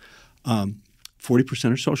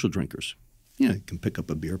 40% are social drinkers. You can pick up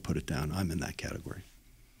a beer, put it down. I'm in that category.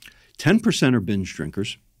 10% are binge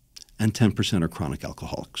drinkers, and 10% are chronic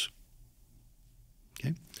alcoholics.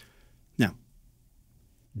 Okay? Now,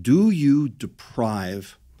 do you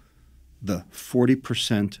deprive the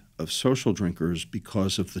 40% of social drinkers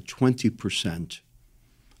because of the 20%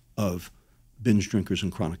 of binge drinkers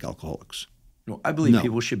and chronic alcoholics? No, I believe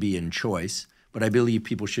people should be in choice, but I believe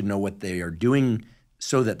people should know what they are doing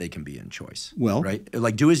so that they can be in choice. Well, right?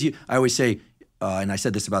 Like do as you – I always say and I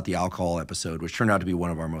said this about the alcohol episode, which turned out to be one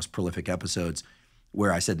of our most prolific episodes,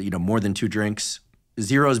 where I said that, more than 2 drinks,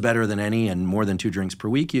 0 is better than any, and more than 2 drinks per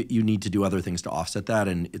week, you need to do other things to offset that,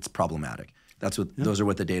 and it's problematic. Those are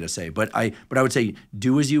what the data say. But I would say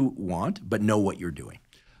do as you want, but know what you're doing.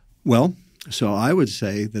 Well, so I would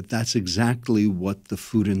say that that's exactly what the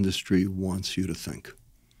food industry wants you to think.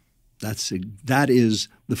 That is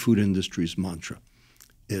the food industry's mantra,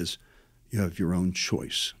 is you have your own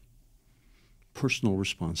choice. Personal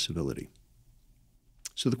responsibility.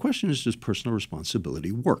 So the question is, does personal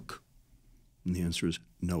responsibility work? And the answer is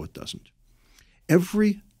no, it doesn't.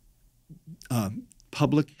 Every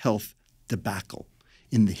public health debacle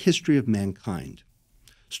in the history of mankind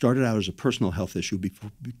started out as a personal health issue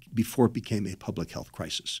before it became a public health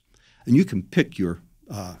crisis. And you can pick your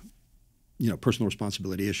personal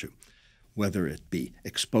responsibility issue, whether it be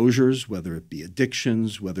exposures, whether it be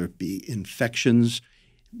addictions, whether it be infections.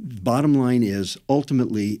 The bottom line is,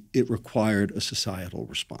 ultimately, it required a societal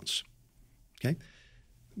response. Okay?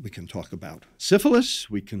 We can talk about syphilis.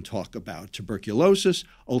 We can talk about tuberculosis,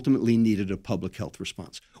 ultimately needed a public health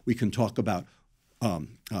response. We can talk about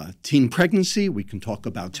teen pregnancy. We can talk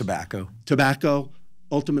about tobacco. Tobacco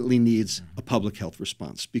ultimately needs a public health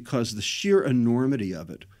response because the sheer enormity of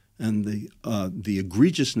it and the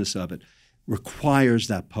egregiousness of it requires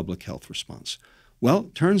that public health response. Well,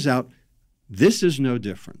 it turns out this is no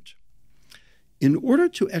different. In order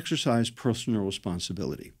to exercise personal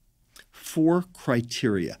responsibility, 4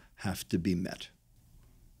 criteria have to be met.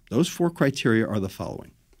 Those 4 criteria are the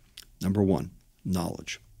following. Number 1,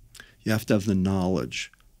 knowledge. You have to have the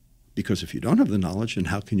knowledge, because if you don't have the knowledge, then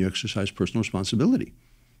how can you exercise personal responsibility?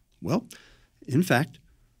 Well, in fact,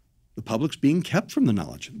 the public's being kept from the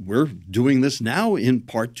knowledge. We're doing this now in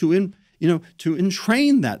part to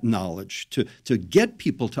entrain that knowledge, to get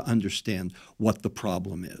people to understand what the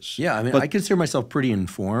problem is. Yeah, I consider myself pretty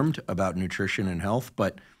informed about nutrition and health,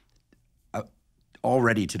 but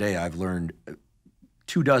already today I've learned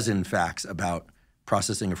 24 facts about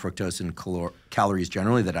processing of fructose and calories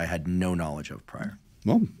generally that I had no knowledge of prior.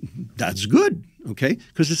 Well, that's good, okay?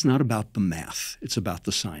 Because it's not about the math. It's about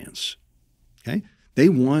the science, okay? They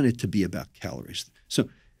want it to be about calories. So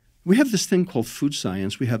we have this thing called food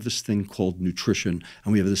science, we have this thing called nutrition,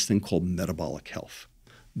 and we have this thing called metabolic health.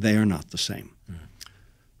 They are not the same. Mm.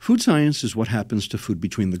 Food science is what happens to food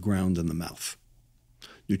between the ground and the mouth.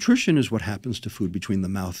 Nutrition is what happens to food between the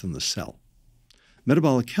mouth and the cell.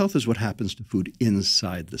 Metabolic health is what happens to food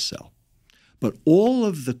inside the cell. But all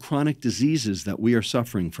of the chronic diseases that we are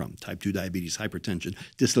suffering from, type 2 diabetes, hypertension,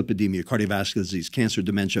 dyslipidemia, cardiovascular disease, cancer,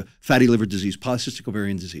 dementia, fatty liver disease, polycystic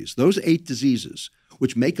ovarian disease, those 8 diseases,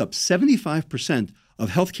 which make up 75%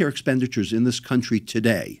 of healthcare expenditures in this country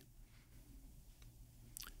today,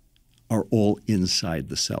 are all inside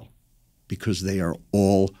the cell because they are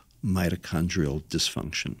all mitochondrial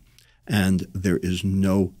dysfunction. And there is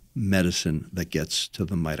no medicine that gets to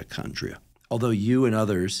the mitochondria. Although you and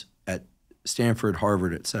others at Stanford,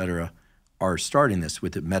 Harvard, et cetera, are starting this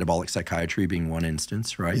with the metabolic psychiatry being one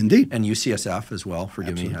instance, right? Indeed. And UCSF as well.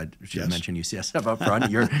 Forgive Absolutely. me, I should mention UCSF up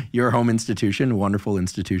front. Your home institution, wonderful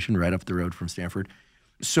institution right up the road from Stanford.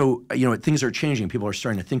 So, things are changing. People are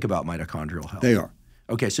starting to think about mitochondrial health. They are.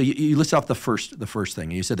 Okay, so you list off the first thing,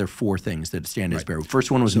 and you said there are 4 things that stand as bare.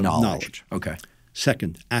 First one was knowledge. Okay.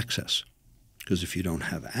 Second, access. Because if you don't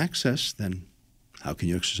have access, then how can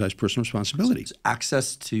you exercise personal responsibility? So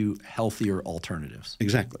access to healthier alternatives.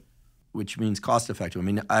 Exactly. Which means cost effective. I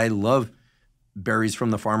mean, I love berries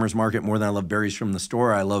from the farmer's market more than I love berries from the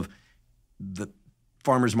store. I love the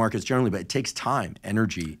farmer's markets generally, but it takes time,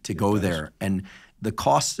 energy to go there. And the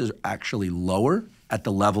cost is actually lower at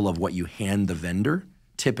the level of what you hand the vendor,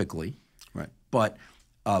 typically. Right. But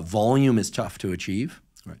volume is tough to achieve.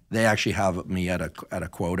 Right. They actually have me at a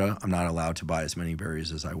quota. I'm not allowed to buy as many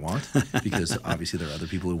berries as I want because obviously there are other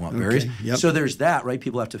people who want berries. Yep. So there's that, right?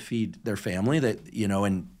 People have to feed their family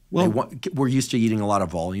and we're used to eating a lot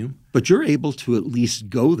of volume. But you're able to at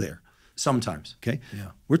least go there. Sometimes. Okay?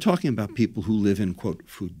 Yeah. We're talking about people who live in, quote,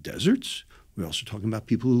 food deserts. We're also talking about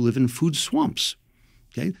people who live in food swamps.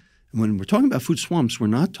 Okay? And when we're talking about food swamps, we're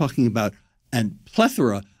not talking about a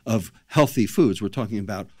plethora of healthy foods. We're talking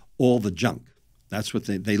about all the junk. That's what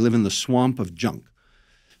they live in the swamp of junk.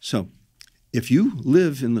 So if you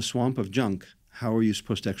live in the swamp of junk, how are you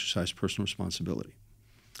supposed to exercise personal responsibility?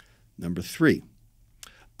 Number 3,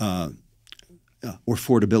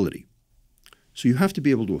 affordability. So you have to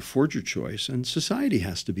be able to afford your choice, and society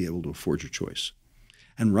has to be able to afford your choice.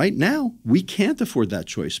 And right now, we can't afford that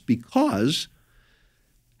choice because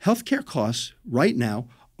healthcare costs right now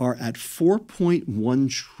are at $4.1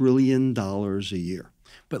 trillion a year.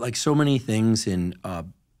 But like so many things in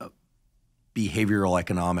behavioral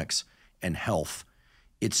economics and health,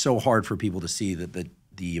 it's so hard for people to see that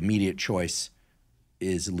the immediate choice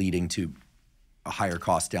is leading to a higher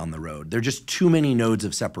cost down the road. There are just too many nodes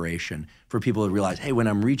of separation for people to realize, hey, when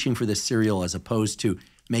I'm reaching for this cereal as opposed to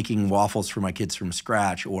making waffles for my kids from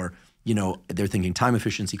scratch, or they're thinking time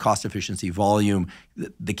efficiency, cost efficiency, volume,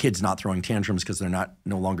 the kid's not throwing tantrums because they're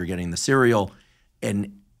no longer getting the cereal.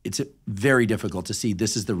 And it's very difficult to see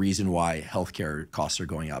this is the reason why healthcare costs are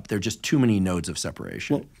going up. There are just too many nodes of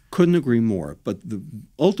separation. Well, couldn't agree more. But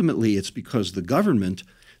ultimately, it's because the government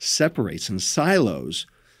separates and silos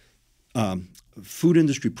food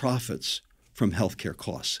industry profits from healthcare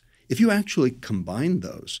costs. If you actually combine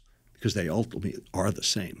those, because they ultimately are the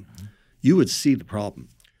same, you would see the problem.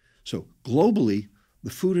 So globally, the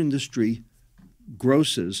food industry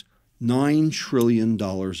grosses $9 trillion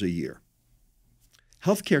a year.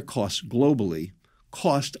 Healthcare costs globally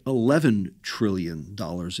cost $11 trillion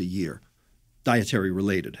a year,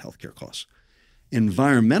 dietary-related healthcare costs.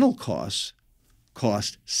 Environmental costs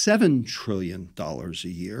cost $7 trillion a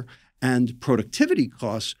year, and productivity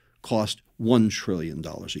costs cost $1 trillion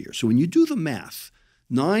a year. So when you do the math,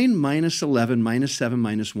 9 minus 11 minus 7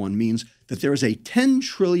 minus 1 means that there is a $10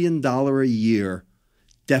 trillion a year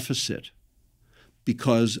deficit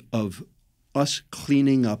because of us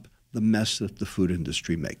cleaning up the mess that the food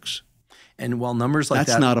industry makes. And while numbers like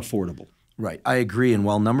that's not affordable. Right. I agree. And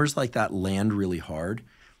while numbers like that land really hard,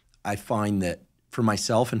 I find that for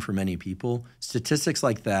myself and for many people, statistics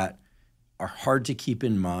like that are hard to keep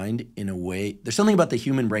in mind in a way. There's something about the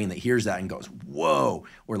human brain that hears that and goes, whoa,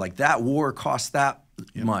 or like that war costs that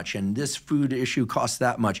much and this food issue costs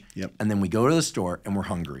that much. Yep. And then we go to the store and we're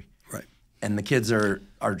hungry. Right. And the kids are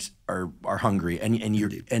hungry.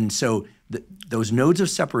 And so those nodes of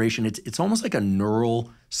separation, it's almost like a neural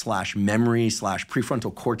 / memory /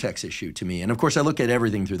 prefrontal cortex issue to me. And of course, I look at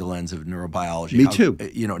everything through the lens of neurobiology. Me too.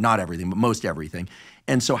 Not everything, but most everything.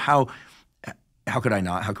 And so how could I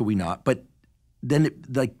not? How could we not? But then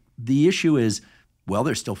the issue is, well,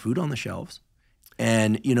 there's still food on the shelves.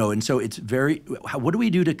 And so it's what do we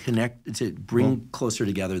do to connect, to bring closer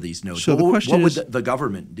together these nodes? So what would the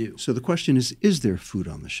government do? So the question is there food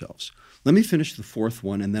on the shelves? Let me finish the 4th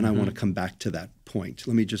one, and then I want to come back to that point.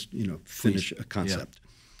 Let me just finish a concept. Yeah.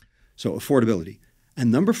 So affordability.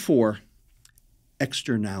 And number 4,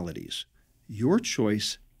 externalities. your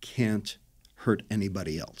choice can't hurt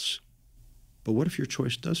anybody else. But what if your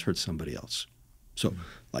choice does hurt somebody else? So,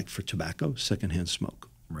 like for tobacco, secondhand smoke.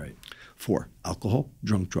 Right. For alcohol,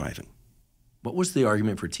 drunk driving. What was the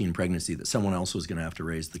argument for teen pregnancy, that someone else was going to have to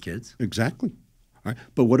raise the kids? Exactly. All right.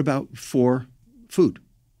 But what about for food?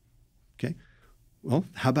 Okay. Well,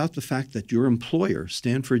 how about the fact that your employer,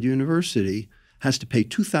 Stanford University, has to pay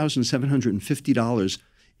 $2,750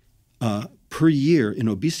 per year in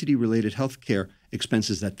obesity-related health care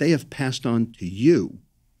expenses that they have passed on to you,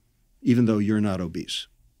 even though you're not obese?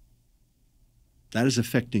 That is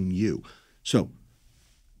affecting you. So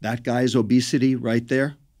that guy's obesity right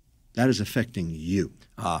there, that is affecting you.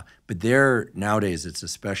 But there, nowadays, it's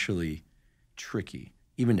especially tricky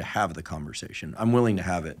even to have the conversation. I'm willing to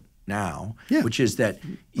have it now, which is that,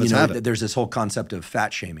 there's this whole concept of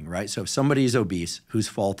fat shaming, right? So if somebody's obese, whose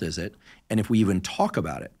fault is it? And if we even talk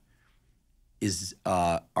about it,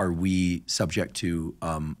 are we subject to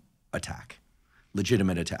attack,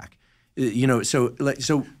 legitimate attack?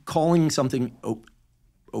 So calling something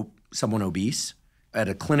someone obese at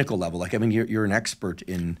a clinical level, like, I mean, you're an expert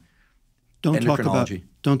in endocrinology.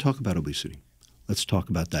 Don't talk about obesity. Let's talk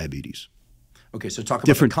about diabetes. Okay, so talk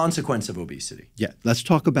about the consequence of obesity. Yeah, let's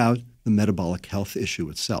talk about the metabolic health issue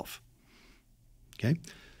itself. Okay?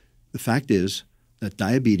 The fact is that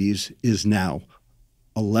diabetes is now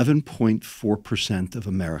 11.4% of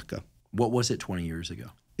America. What was it 20 years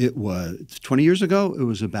ago? It was 20 years ago, it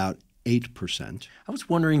was about 8%. I was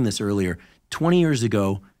wondering this earlier. 20 years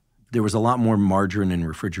ago, there was a lot more margarine in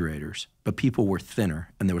refrigerators, but people were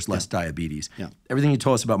thinner and there was less diabetes. Yeah. Everything you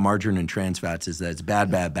told us about margarine and trans fats is that it's bad,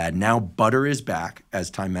 bad, bad. Now butter is back, as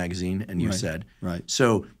Time Magazine and you said. Right.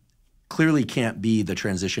 So clearly can't be the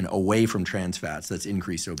transition away from trans fats that's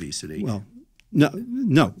increased obesity. Well,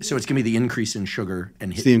 no. So it's going to be the increase in sugar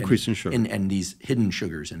and the increase in sugar and these hidden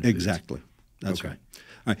sugars in foods. Exactly. That's okay.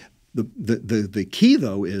 Right. All right. The key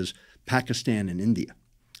though is Pakistan and India,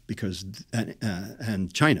 because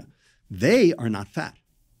and China. They are not fat,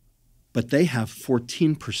 but they have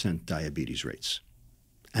 14% diabetes rates,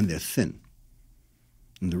 and they're thin.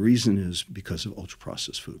 And the reason is because of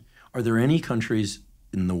ultra-processed food. Are there any countries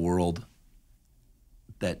in the world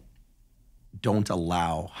that don't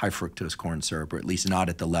allow high fructose corn syrup, or at least not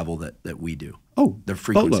at the level that we do? Oh, the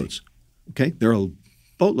frequency. Boatloads. Okay, there are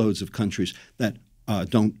boatloads of countries that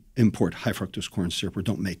don't import high fructose corn syrup or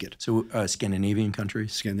don't make it. So Scandinavian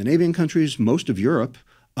countries? Scandinavian countries, most of Europe.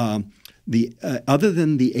 Other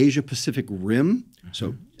than the Asia-Pacific Rim,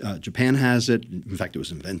 so Japan has it. In fact, it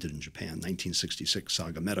was invented in Japan, 1966,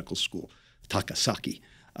 Saga Medical School, Takasaki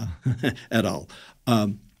et al.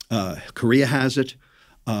 Korea has it,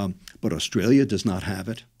 but Australia does not have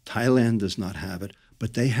it. Thailand does not have it,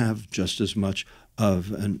 but they have just as much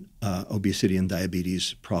of an obesity and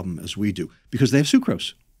diabetes problem as we do because they have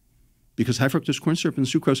sucrose. Because high fructose corn syrup and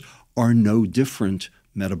sucrose are no different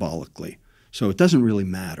metabolically. So it doesn't really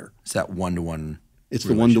matter. It's that one-to-one. It's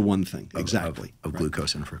the one-to-one thing, exactly. Of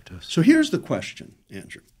glucose and fructose. So here's the question,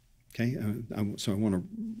 Andrew. Okay, so I want to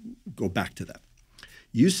go back to that.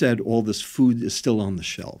 You said all this food is still on the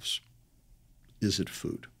shelves. Is it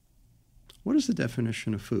food? What is the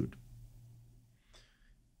definition of food?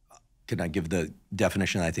 Can I give the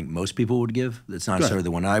definition that I think most people would give? That's not necessarily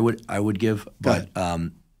the one I would give, but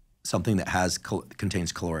something that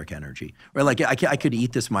contains caloric energy. Right? Like I could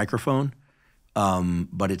eat this microphone.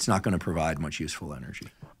 But it's not going to provide much useful energy.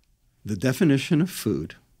 The definition of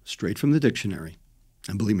food, straight from the dictionary,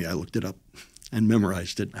 and believe me, I looked it up and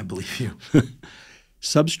memorized it. I believe you.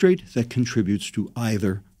 Substrate that contributes to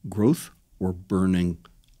either growth or burning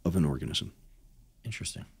of an organism.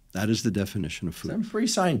 Interesting. That is the definition of food. I'm pretty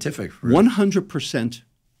scientific. 100%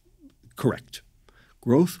 correct.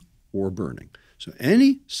 Growth or burning. So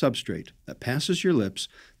any substrate that passes your lips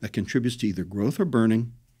that contributes to either growth or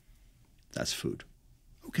burning, that's food.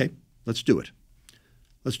 Okay, let's do it.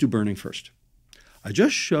 Let's do burning first. I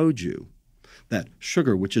just showed you that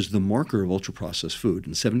sugar, which is the marker of ultra-processed food,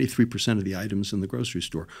 and 73% of the items in the grocery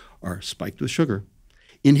store are spiked with sugar,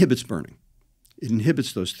 inhibits burning. It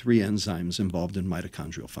inhibits those 3 enzymes involved in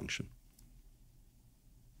mitochondrial function.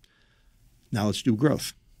 Now let's do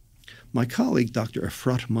growth. My colleague, Dr.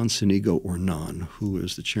 Efrat Monsenigo Ornan, who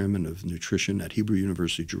is the chairman of nutrition at Hebrew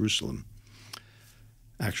University, Jerusalem,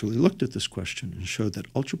 actually looked at this question and showed that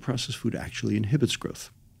ultra-processed food actually inhibits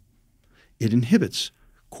growth. It inhibits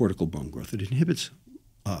cortical bone growth. It inhibits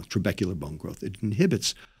trabecular bone growth. It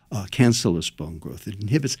inhibits cancellous bone growth. It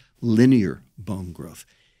inhibits linear bone growth.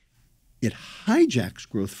 It hijacks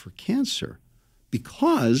growth for cancer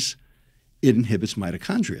because it inhibits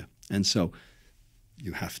mitochondria. And so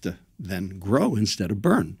you have to then grow instead of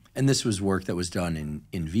burn. And this was work that was done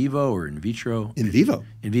in vivo or in vitro? In vivo.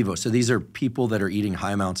 In vivo. So these are people that are eating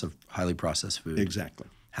high amounts of highly processed food. Exactly.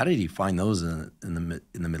 How did he find those in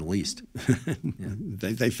the Middle East?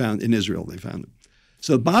 They found in Israel. They found them.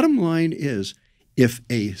 So the bottom line is, if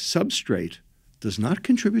a substrate does not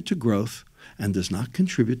contribute to growth and does not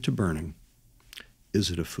contribute to burning, is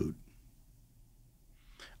it a food?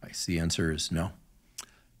 I guess the answer is no.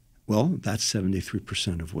 Well, that's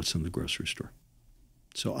 73% of what's in the grocery store.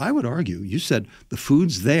 So I would argue, you said the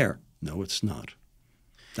food's there. No, it's not.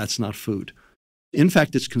 That's not food. In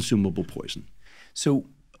fact, it's consumable poison. So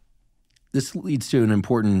this leads to an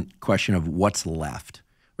important question of what's left,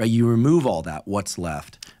 right? You remove all that, what's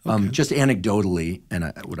left? Okay. Just anecdotally,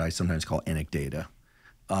 and what I sometimes call anecdata.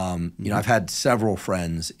 I've had several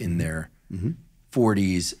friends in their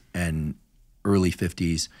 40s and early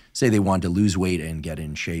 50s say they wanted to lose weight and get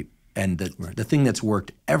in shape. And the thing that's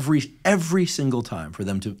worked every single time for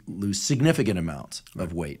them to lose significant amounts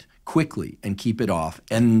of weight quickly and keep it off,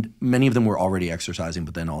 and many of them were already exercising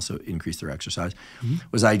but then also increase their exercise,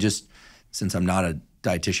 was I just, since I'm not a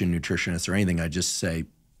dietitian, nutritionist or anything, I just say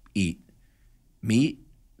eat meat,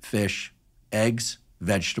 fish, eggs,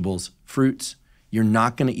 vegetables, fruits. You're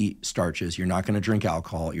not going to eat starches. You're not going to drink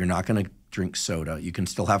alcohol. You're not going to drink soda. You can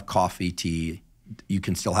still have coffee, tea. You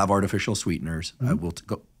can still have artificial sweeteners. I will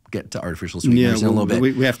get to artificial sweeteners in a little bit.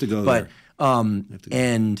 We have to go there.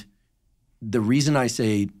 And the reason I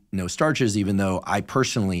say no starches, even though I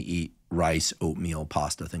personally eat rice, oatmeal,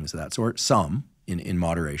 pasta, things of that sort, some in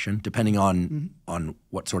moderation, depending on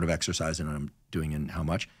what sort of exercise and I'm doing and how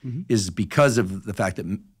much, is because of the fact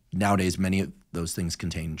that nowadays many of those things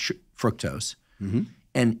contain fructose.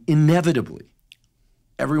 And inevitably,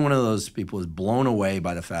 every one of those people is blown away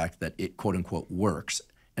by the fact that it, quote unquote, works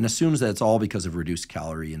and assumes that it's all because of reduced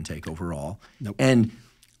calorie intake overall. Nope. And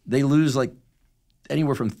they lose like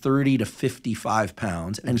anywhere from 30 to 55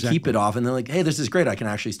 pounds and keep it off. And they're like, hey, this is great. I can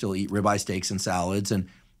actually still eat ribeye steaks and salads. And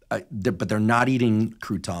but they're not eating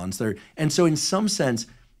croutons. And so in some sense,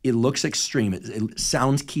 it looks extreme. It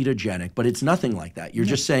sounds ketogenic, but it's nothing like that. You're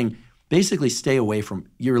just saying, basically stay away from,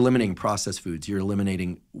 you're eliminating processed foods, you're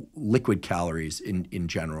eliminating liquid calories in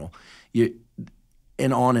general,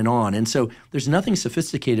 and on and on. And so there's nothing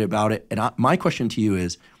sophisticated about it. And my question to you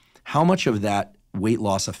is, how much of that weight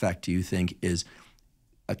loss effect do you think is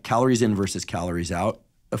a calories in versus calories out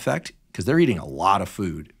effect? Because they're eating a lot of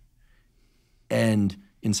food, and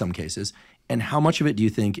in some cases. And how much of it do you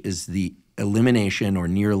think is the elimination or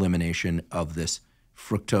near elimination of this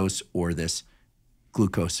fructose or this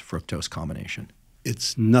glucose-fructose combination?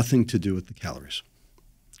 It's nothing to do with the calories.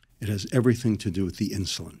 It has everything to do with the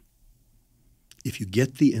insulin. If you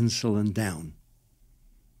get the insulin down,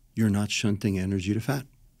 you're not shunting energy to fat.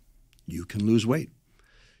 You can lose weight.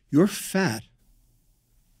 Your fat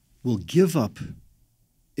will give up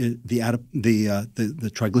the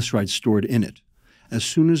triglycerides stored in it as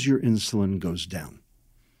soon as your insulin goes down.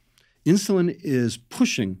 Insulin is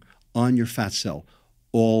pushing on your fat cell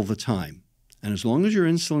all the time. And as long as your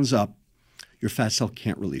insulin's up, your fat cell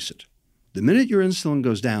can't release it. The minute your insulin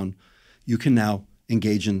goes down, you can now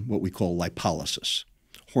engage in what we call lipolysis.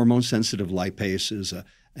 Hormone-sensitive lipase is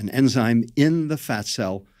an enzyme in the fat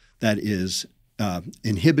cell that is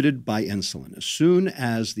inhibited by insulin. As soon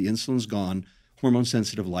as the insulin's gone,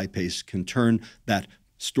 hormone-sensitive lipase can turn that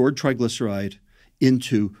stored triglyceride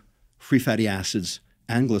into free fatty acids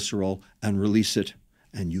and glycerol and release it,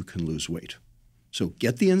 and you can lose weight. So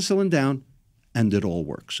get the insulin down, and it all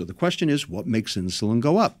works. So the question is, what makes insulin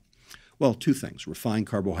go up? Well, two things: refined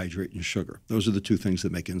carbohydrate and sugar. Those are the two things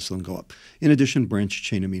that make insulin go up. In addition,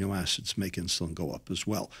 branched-chain amino acids make insulin go up as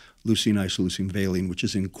well. Leucine, isoleucine, valine, which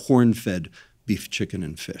is in corn-fed beef, chicken,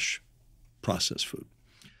 and fish, processed food.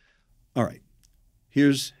 All right,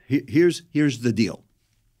 here's the deal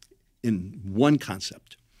in one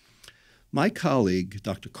concept. My colleague,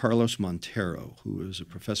 Dr. Carlos Montero, who is a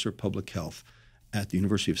professor of public health at the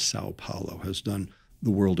University of Sao Paulo, has done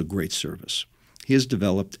the world a great service. He has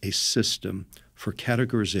developed a system for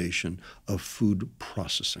categorization of food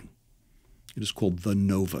processing. It is called the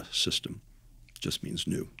NOVA system. It just means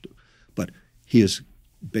new. But he has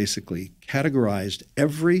basically categorized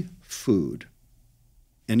every food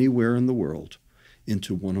anywhere in the world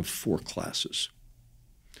into one of four classes.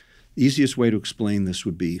 The easiest way to explain this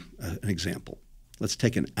would be an example. Let's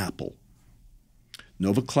take an apple.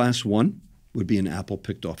 NOVA Class 1 would be an apple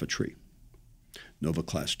picked off a tree. NOVA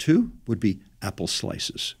Class 2 would be apple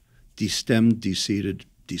slices, destemmed, deseeded,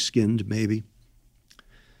 deskinned maybe.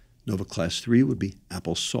 NOVA Class 3 would be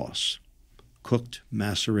apple sauce, cooked,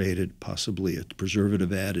 macerated, possibly a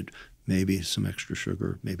preservative added, maybe some extra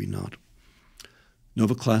sugar, maybe not.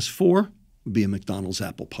 Nova Class 4 would be a McDonald's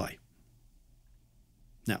apple pie.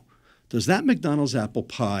 Now, does that McDonald's apple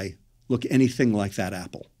pie look anything like that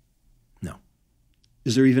apple? No.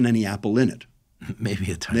 Is there even any apple in it?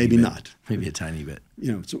 Maybe a tiny Maybe bit. not. Maybe a tiny bit.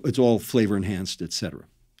 You know, it's all flavor enhanced, et cetera.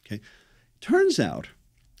 Okay. Turns out,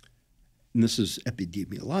 and this is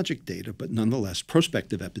epidemiologic data, but nonetheless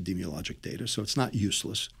prospective epidemiologic data, so it's not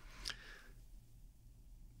useless.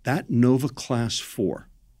 That Nova Class 4,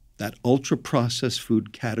 that ultra-processed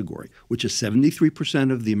food category, which is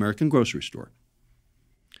 73% of the American grocery store,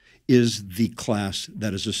 is the class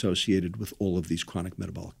that is associated with all of these chronic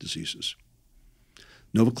metabolic diseases.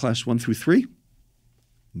 Nova Class 1 through 3,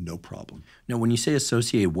 no problem. Now, when you say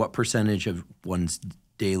associated, what percentage of one's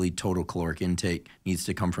daily total caloric intake needs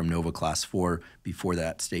to come from Nova Class 4 before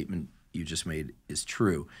that statement you just made is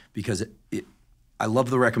true? Because I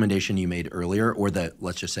love the recommendation you made earlier, or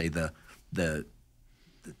let's just say the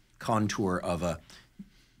contour of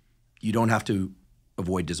you don't have to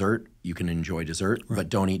avoid dessert. You can enjoy dessert, right, but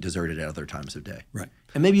don't eat dessert at other times of day. Right.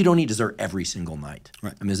 And maybe you don't eat dessert every single night.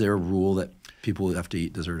 Right. I mean, is there a rule that people have to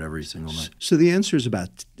eat dessert every single night? So the answer is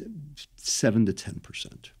about 7 to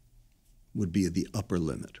 10% would be the upper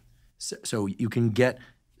limit. So you can get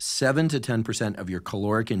 7 to 10% of your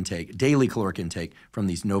caloric intake, daily caloric intake, from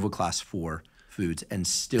these Nova Class 4 foods and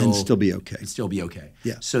still be okay. And still be okay.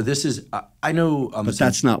 Yeah. So this is I know but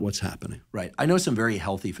that's not what's happening. Right. I know some very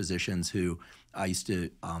healthy physicians who I used to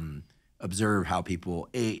observe how people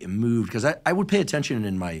ate and moved, because I would pay attention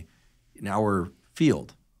in our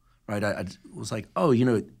field, right? I was like, oh, you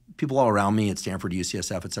know, people all around me at Stanford,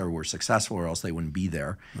 UCSF, et cetera, were successful, or else they wouldn't be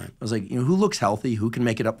there. Right. I was like, you know, who looks healthy? Who can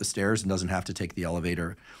make it up the stairs and doesn't have to take the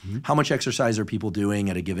elevator? Mm-hmm. How much exercise are people doing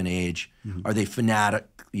at a given age? Mm-hmm. Are they fanatic,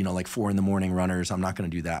 you know, like 4 a.m. runners? I'm not going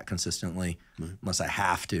to do that consistently unless I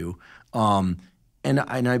have to. And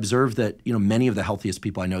I observed that, you know, many of the healthiest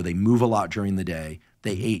people I know, they move a lot during the day.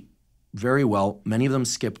 They ate very well. Many of them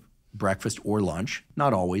skip breakfast or lunch,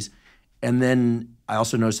 not always. And then I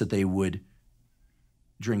also noticed that they would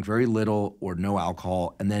drink very little or no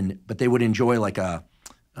alcohol, but they would enjoy like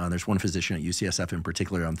there's one physician at UCSF in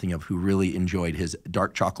particular I'm thinking of who really enjoyed his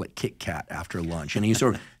dark chocolate Kit Kat after lunch. And he's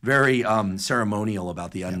sort of very ceremonial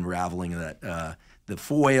about the unraveling of that, the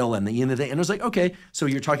foil and the end of the day. And I was like, okay, so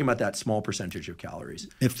you're talking about that small percentage of calories.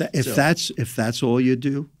 If that's all you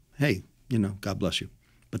do, hey, you know, God bless you.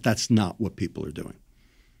 But that's not what people are doing.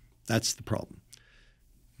 That's the problem.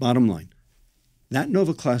 Bottom line, that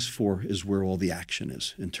Nova Class 4 is where all the action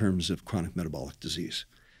is in terms of chronic metabolic disease.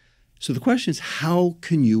 So the question is, how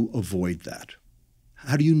can you avoid that?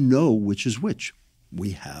 How do you know which is which?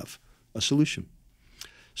 We have a solution.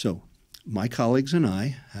 So my colleagues and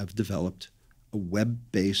I have developed a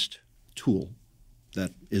web-based tool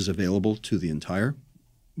that is available to the entire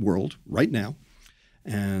world right now,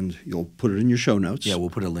 and you'll put it in your show notes. Yeah, we'll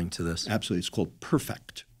put a link to this. Absolutely. It's called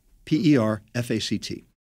Perfect, Perfect.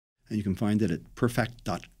 And you can find it at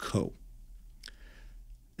perfect.co.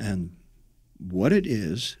 And what it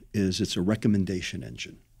is it's a recommendation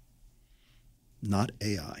engine, not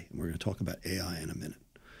AI. And we're going to talk about AI in a minute.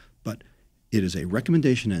 But it is a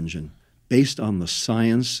recommendation engine based on the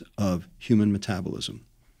science of human metabolism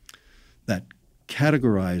that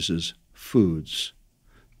categorizes foods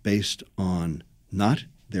based on not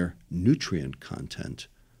their nutrient content,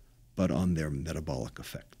 but on their metabolic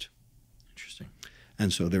effect. Interesting.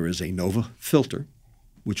 And so there is a Nova filter,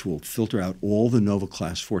 which will filter out all the Nova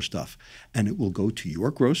Class 4 stuff, and it will go to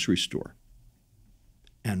your grocery store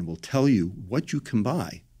and will tell you what you can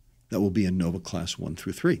buy that will be in Nova Class 1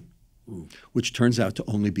 through 3, which turns out to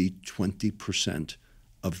only be 20%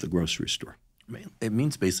 of the grocery store. It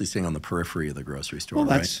means basically staying on the periphery of the grocery store, well,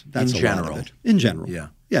 that's in a general. lot of it. In general. Yeah.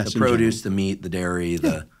 Yes, the produce, the meat, the dairy,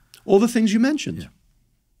 all the things you mentioned,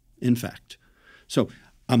 in fact. So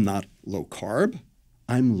I'm not low carb.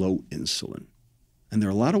 I'm low insulin. And there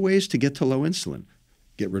are a lot of ways to get to low insulin.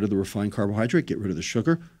 Get rid of the refined carbohydrate, get rid of the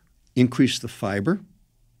sugar, increase the fiber,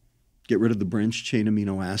 get rid of the branched chain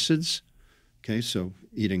amino acids. Okay, so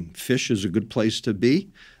eating fish is a good place to be.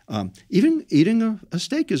 Even eating a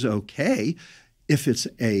steak is okay if it's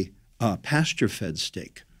a pasture-fed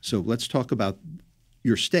steak. So let's talk about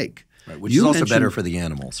your steak. Right, which is also better for the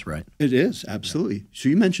animals, right? It is, absolutely. Yeah. So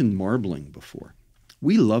you mentioned marbling before.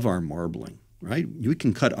 We love our marbling, right? We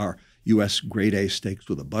can cut our U.S. grade A steaks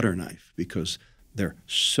with a butter knife because they're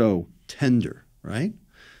so tender, right?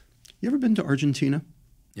 You ever been to Argentina?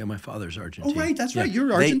 Yeah, my father's Argentine. Oh, right, that's right. You're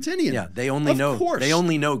Argentinian. They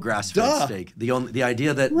only know grass-fed steak. The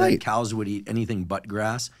idea that cows would eat anything but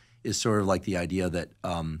grass is sort of like the idea that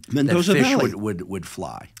Mendoza fish Valley. would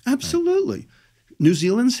fly. Absolutely. Right. New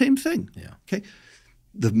Zealand, same thing. Yeah. Okay.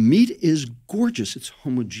 The meat is gorgeous. It's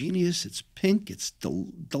homogeneous. It's pink. It's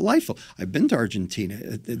delightful. I've been to Argentina.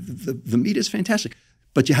 The meat is fantastic.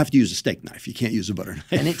 But you have to use a steak knife. You can't use a butter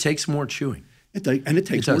knife. And it takes more chewing. It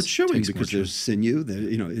takes more chewing because there's sinew.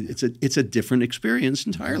 It's a different experience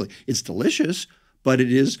entirely. Mm-hmm. It's delicious, but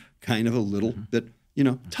it is kind of a little bit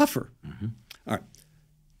tougher. Mm-hmm. All right.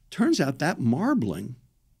 Turns out that marbling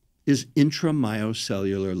is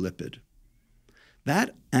intramyocellular lipid.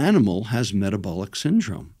 That animal has metabolic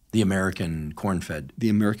syndrome. The American corn-fed. The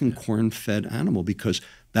American corn-fed animal, because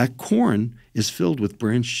that corn is filled with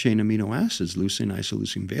branched-chain amino acids, leucine,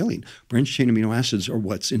 isoleucine, valine. Branched-chain amino acids are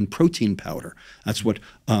what's in protein powder. That's what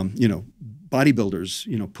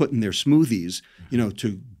bodybuilders put in their smoothies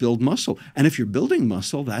to build muscle. And if you're building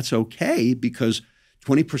muscle, that's okay because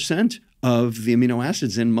 20% of the amino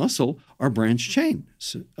acids in muscle are branched-chain.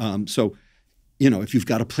 So if you've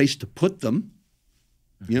got a place to put them,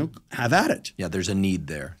 have at it. Yeah, there's a need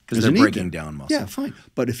there because they're breaking down muscle. Yeah, fine.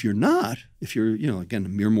 But if you're not, if you're, again, a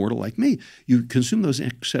mere mortal like me, you consume those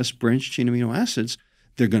excess branched-chain amino acids,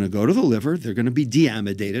 they're going to go to the liver, they're going to be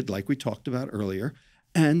deamidated like we talked about earlier,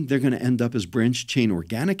 and they're going to end up as branched-chain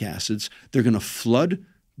organic acids. They're going to flood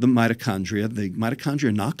the mitochondria. The mitochondria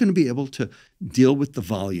are not going to be able to deal with the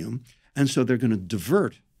volume, and so they're going to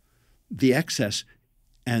divert the excess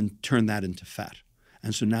and turn that into fat.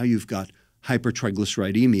 And so now you've got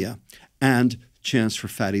hypertriglyceridemia and chance for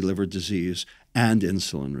fatty liver disease and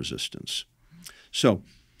insulin resistance. So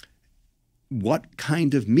what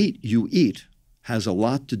kind of meat you eat has a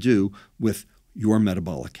lot to do with your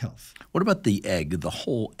metabolic health. What about the egg, the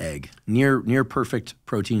whole egg? Near perfect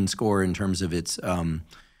protein score in terms of its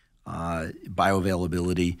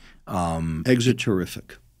bioavailability. Eggs are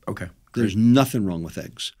terrific. Okay. There's nothing wrong with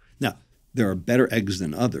eggs. Now, there are better eggs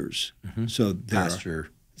than others. Mm-hmm. So there's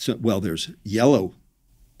yellow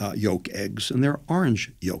yolk eggs and there are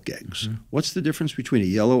orange yolk eggs. Mm-hmm. What's the difference between a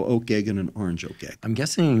yellow yolk egg and an orange yolk egg? I'm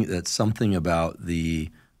guessing that's something about the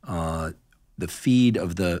feed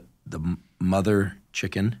of the mother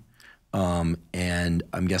chicken, and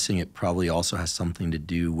I'm guessing it probably also has something to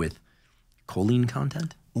do with choline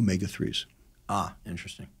content? Omega-3s. Ah,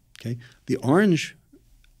 interesting. Okay. The orange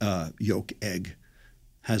yolk egg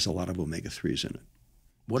has a lot of omega-3s in it.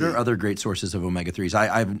 What are other great sources of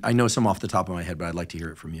omega-3s? I know some off the top of my head, but I'd like to hear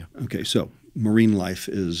it from you. Okay, so marine life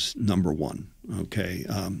is number one. Okay,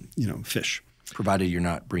 fish. Provided you're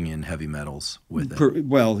not bringing in heavy metals with it.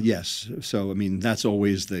 Well, yes. So I mean, that's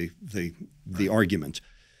always the argument.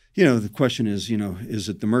 The question is, is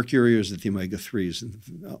it the mercury or is it the omega-3s?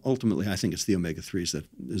 And ultimately, I think it's the omega-3s that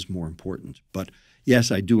is more important. But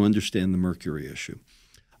yes, I do understand the mercury issue.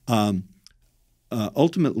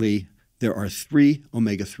 Ultimately, there are 3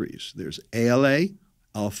 omega-3s. There's ALA,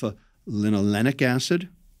 alpha-linolenic acid,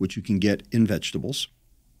 which you can get in vegetables.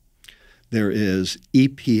 There is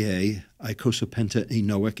EPA,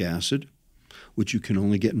 eicosapentaenoic acid, which you can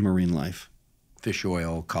only get in marine life. Fish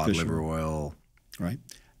oil, cod liver oil. Right.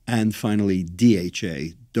 And finally,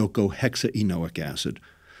 DHA, docosahexaenoic acid,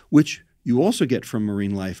 which you also get from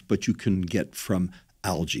marine life, but you can get from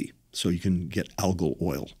algae. So you can get algal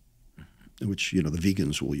oil, which, the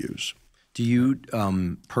vegans will use. Do you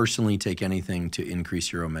personally take anything to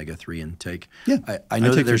increase your omega-3 intake? Yeah. I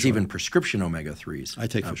know that there's even prescription omega-3s. I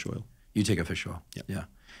take fish oil. You take a fish oil? Yeah.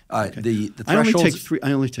 Okay. The I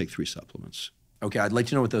only take 3 supplements. Okay. I'd like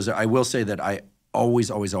to know what those are. I will say that I always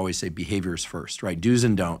say behaviors first, right? Do's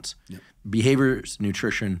and don'ts. Yep. Behaviors,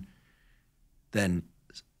 nutrition, then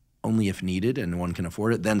only if needed and one can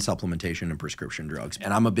afford it, then supplementation and prescription drugs.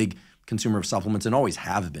 And I'm a big consumer of supplements and always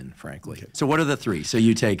have been, frankly. Okay. So what are the 3? So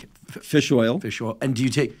you take fish oil. And do you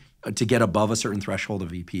take to get above a certain threshold of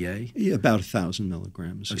EPA? Yeah, about 1,000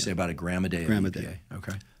 milligrams. Okay, say about a gram a day of EPA.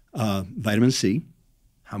 Okay. Vitamin C.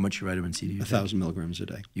 How much vitamin C do you take? 1,000 milligrams a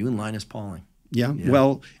day. You and Linus Pauling. Yeah.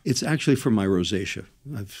 Well, it's actually for my rosacea.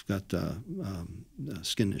 I've got a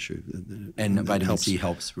skin issue. And vitamin C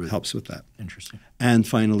helps with that. Interesting. And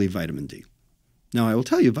finally, vitamin D. Now, I will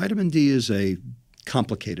tell you, vitamin D is a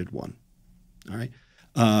complicated one. All right?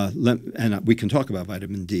 And we can talk about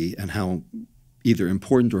vitamin D and how either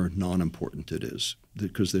important or non-important it is,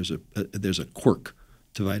 because there's a quirk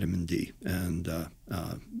to vitamin D, and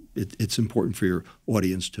it's important for your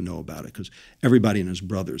audience to know about it, because everybody and his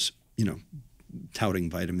brothers, touting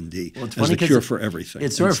vitamin D as the cure for everything.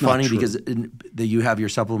 It's sort of funny because you have your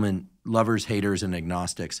supplement lovers, haters, and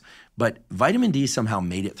agnostics, but vitamin D somehow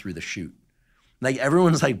made it through the chute. Like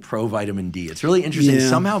everyone's like pro vitamin D. It's really interesting. Yeah.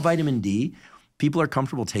 Somehow vitamin D, people are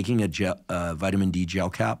comfortable taking a vitamin D gel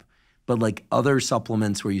cap but like other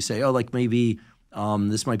supplements where you say, oh, like maybe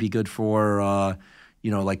this might be good for,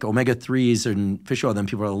 like omega-3s and fish oil, then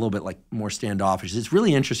people are a little bit like more standoffish. It's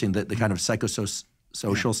really interesting that the kind of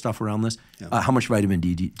psychosocial stuff around this. Yeah. How much vitamin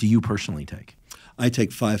D do you personally take? I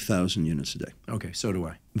take 5,000 units a day. Okay, so do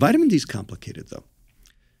I. Vitamin D is complicated, though.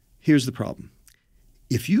 Here's the problem.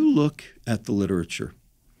 If you look at the literature,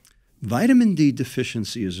 vitamin D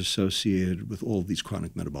deficiency is associated with all of these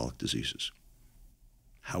chronic metabolic diseases.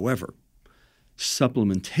 However,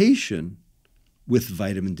 supplementation with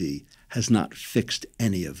vitamin D has not fixed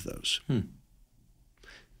any of those.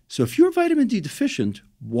 So if you're vitamin D deficient,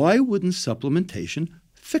 why wouldn't supplementation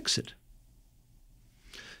fix it?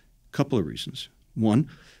 A couple of reasons. One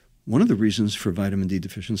of the reasons for vitamin D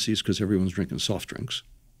deficiency is because everyone's drinking soft drinks.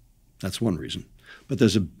 That's one reason. But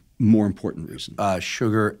there's a more important reason.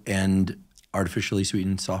 Sugar and artificially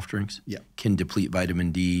sweetened soft drinks can deplete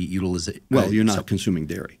vitamin D utilization. Well, you're not consuming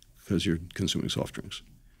dairy because you're consuming soft drinks.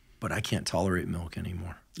 But I can't tolerate milk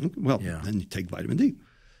anymore. Well, then you take vitamin D.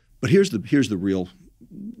 But here's the real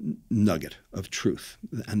nugget of truth.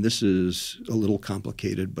 And this is a little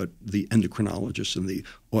complicated, but the endocrinologists in the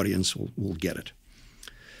audience will get it.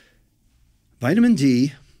 Vitamin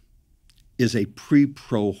D is a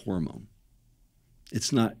pre-pro hormone.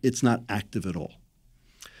 It's not active at all.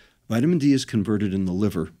 Vitamin D is converted in the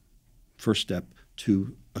liver, first step,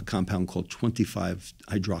 to a compound called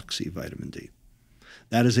 25-hydroxy vitamin D.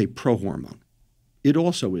 That is a prohormone. It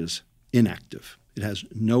also is inactive. It has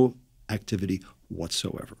no activity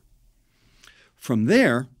whatsoever. From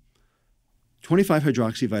there,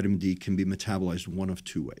 25-hydroxy vitamin D can be metabolized one of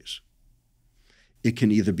two ways. It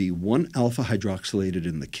can either be 1-alpha hydroxylated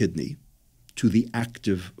in the kidney to the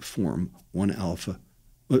active form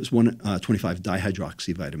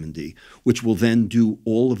 25-dihydroxy vitamin D, which will then do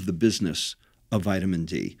all of the business of vitamin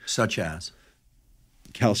D. Such as?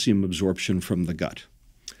 Calcium absorption from the gut,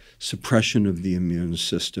 suppression of the immune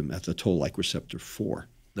system at the toll-like receptor 4.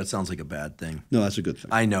 That sounds like a bad thing. No, that's a good thing.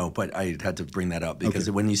 I know, but I had to bring that up because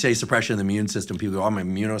when you say suppression of the immune system, people go, I'm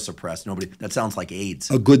immunosuppressed. That sounds like AIDS.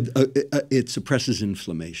 It suppresses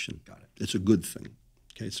inflammation. Got it. It's a good thing.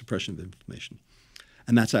 Okay, suppression of inflammation.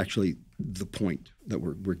 And that's actually the point that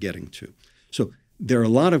we're getting to. So there are a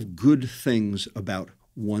lot of good things about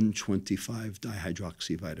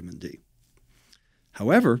 1,25-dihydroxy vitamin D.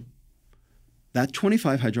 However, that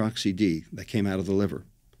 25-hydroxy D that came out of the liver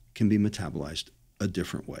can be metabolized a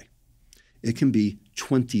different way. It can be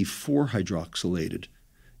 24-hydroxylated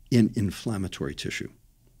in inflammatory tissue,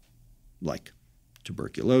 like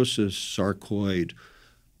tuberculosis, sarcoid,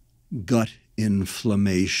 gut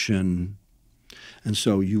inflammation. And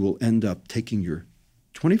so you will end up taking your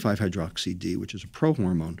 25-hydroxy D, which is a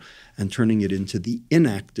prohormone, and turning it into the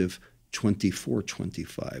inactive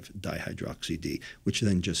 24-25-dihydroxy D, which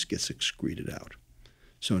then just gets excreted out.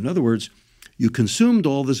 So in other words, you consumed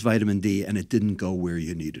all this vitamin D and it didn't go where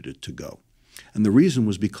you needed it to go. And the reason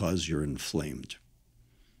was because you're inflamed.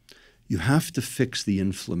 You have to fix the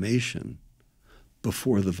inflammation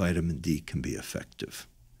before the vitamin D can be effective.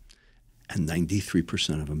 And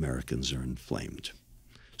 93% of Americans are inflamed.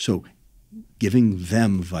 So giving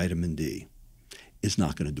them vitamin D is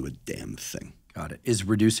not going to do a damn thing. Got it. Is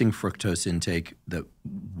reducing fructose intake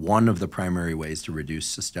one of the primary ways to reduce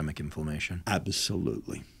systemic inflammation?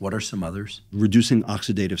 Absolutely. What are some others? Reducing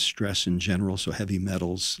oxidative stress in general, so heavy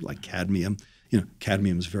metals like cadmium.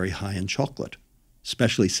 Cadmium is very high in chocolate,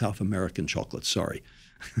 especially South American chocolate, sorry.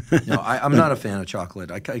 No, I'm not a fan of chocolate.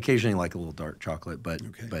 I occasionally like a little dark chocolate, but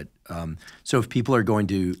so if people are going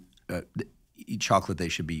to eat chocolate, they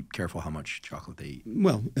should be careful how much chocolate they eat.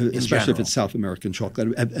 Well, especially if it's South American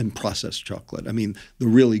chocolate and processed chocolate. I mean, the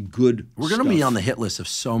really good We're going to be on the hit list of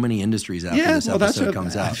so many industries after this episode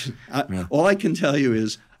comes out. All I can tell you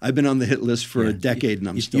is I've been on the hit list for a decade and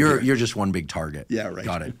I'm still here. You're just one big target. Yeah, right.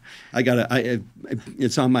 Got it.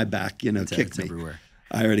 It's on my back, kick me. It's everywhere.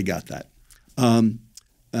 I already got that.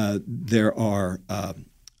 There are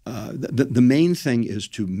the main thing is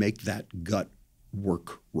to make that gut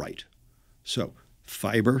work right. So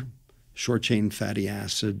fiber, short-chain fatty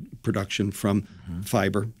acid production from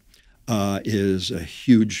fiber is a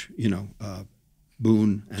huge,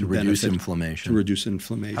 boon and to reduce benefit inflammation. To reduce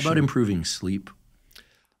inflammation. How about improving sleep?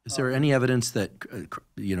 Is there any evidence that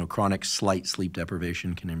chronic slight sleep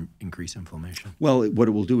deprivation can increase inflammation? Well, what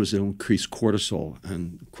it will do is it will increase cortisol,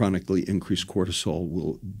 and chronically increased cortisol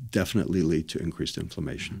will definitely lead to increased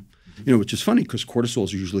inflammation. Which is funny because cortisol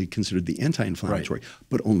is usually considered the anti-inflammatory,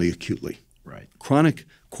 but only acutely. Right. Chronic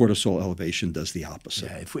cortisol elevation does the opposite.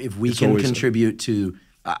 Yeah, if we can contribute to,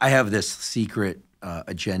 I have this secret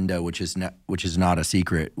agenda, which is not a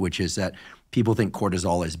secret, which is that people think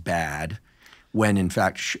cortisol is bad, when in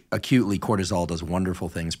fact acutely cortisol does wonderful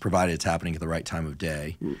things, provided it's happening at the right time of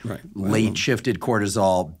day. Right. Late shifted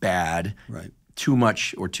cortisol, bad. Right. Too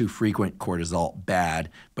much or too frequent cortisol, bad.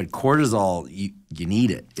 But cortisol, you need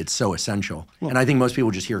it. It's so essential. Well, and I think most people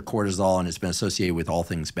just hear cortisol and it's been associated with all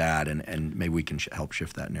things bad, and maybe we can help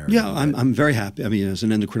shift that narrative. Yeah, I'm very happy. I mean, as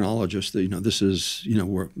an endocrinologist, this is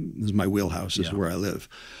this is my wheelhouse. This is where I live.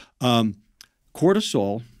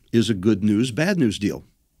 Cortisol is a good news, bad news deal,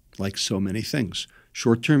 like so many things.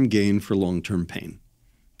 Short-term gain for long-term pain.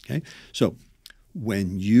 Okay, so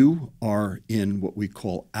when you are in what we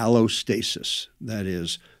call allostasis, that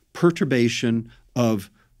is perturbation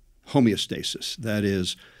of homeostasis, that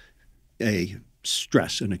is a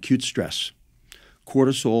stress, an acute stress,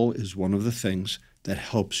 cortisol is one of the things that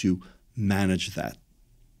helps you manage that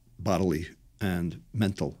bodily and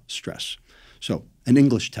mental stress. So an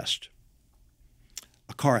English test,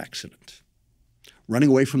 a car accident, running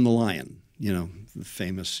away from the lion, the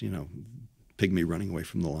famous, pygmy running away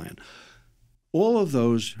from the lion. All of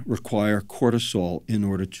those require cortisol in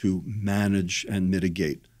order to manage and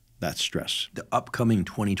mitigate that stress. The upcoming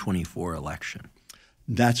 2024 election.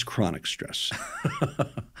 That's chronic stress.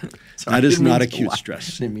 That is not acute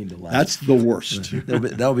stress. I didn't mean to laugh. That's the worst.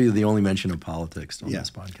 That'll be the only mention of politics on this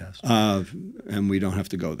podcast. And we don't have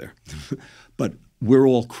to go there. But we're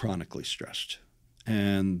all chronically stressed.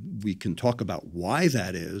 And we can talk about why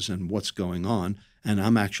that is and what's going on. And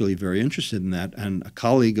I'm actually very interested in that. And a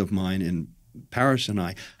colleague of mine in Paris and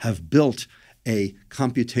I have built a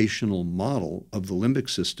computational model of the limbic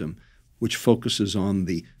system which focuses on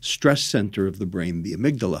the stress center of the brain, the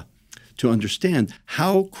amygdala, to understand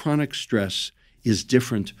how chronic stress is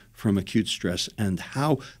different from acute stress and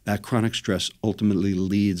how that chronic stress ultimately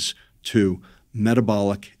leads to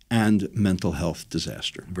metabolic and mental health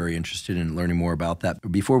disaster. Very interested in learning more about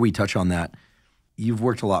that. Before we touch on that, you've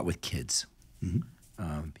worked a lot with kids.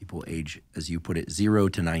 Mm-hmm. People age, as you put it, 0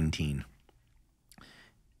 to 19.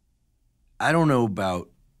 I don't know about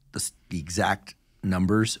the exact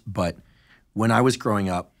numbers, but when I was growing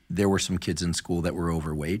up, there were some kids in school that were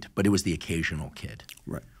overweight, but it was the occasional kid.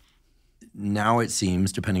 Right. Now it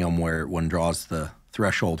seems, depending on where one draws the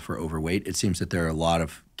threshold for overweight, it seems that there are a lot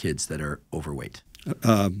of kids that are overweight.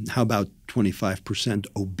 How about 25%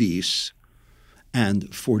 obese and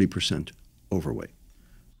 40% overweight?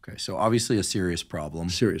 Okay, so obviously a serious problem.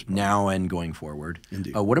 Serious problem. Now and going forward.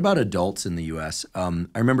 Indeed. What about adults in the U.S.? I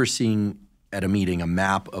remember seeing at a meeting a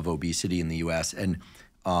map of obesity in the U.S. and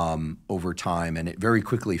over time, and it very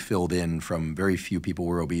quickly filled in from very few people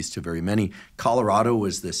were obese to very many. Colorado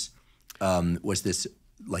was this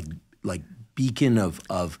like beacon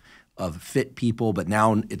of fit people, but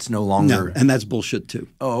now it's no longer. No, and that's bullshit too.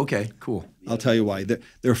 Oh, okay, cool. I'll tell you why. There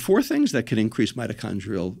are 4 things that can increase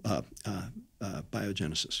mitochondrial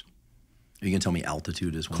biogenesis. Are you going to tell me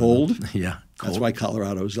altitude is one Cold. of them? Yeah. Cold. That's why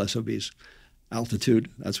Colorado is less obese. Altitude.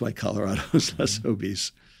 That's why Colorado is less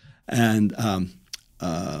obese. And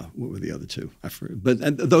what were the other 2? I forget.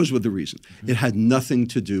 But those were the reasons. Mm-hmm. It had nothing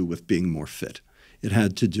to do with being more fit. It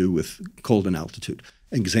had to do with cold and altitude.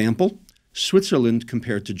 Example, Switzerland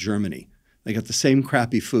compared to Germany. They got the same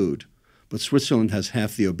crappy food, but Switzerland has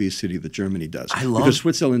half the obesity that Germany does. Because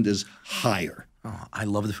Switzerland is higher. Oh, I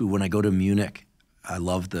love the food. When I go to Munich, I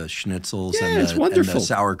love the schnitzels it's wonderful. And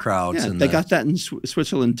the sauerkrauts. Yeah, and they got that in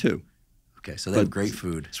Switzerland too. Okay, so they have great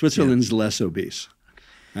food. Switzerland's less obese.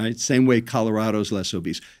 Right? Same way Colorado's less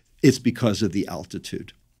obese. It's because of the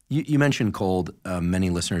altitude. You mentioned cold. Many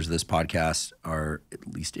listeners of this podcast are at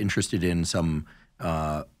least interested in some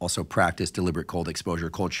also practice deliberate cold exposure,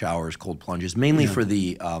 cold showers, cold plunges, mainly for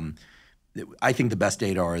the I think the best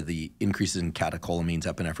data are the increases in catecholamines,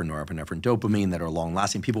 epinephrine, norepinephrine, dopamine that are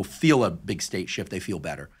long-lasting. People feel a big state shift. They feel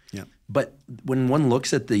better. Yeah. But when one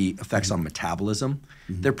looks at the effects on metabolism,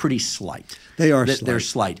 they're pretty slight. They are slight. They're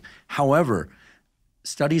slight. However,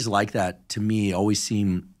 studies like that, to me, always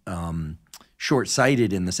seem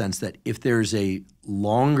short-sighted in the sense that if there's a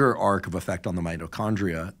longer arc of effect on the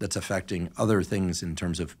mitochondria that's affecting other things in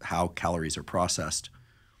terms of how calories are processed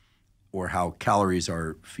or how calories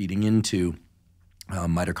are feeding into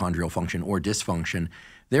mitochondrial function or dysfunction,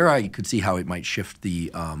 there I could see how it might shift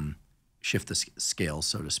the scales,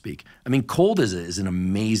 so to speak. I mean, cold is an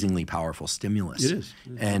amazingly powerful stimulus. It is.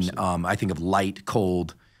 And I think of light,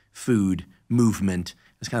 cold, food, movement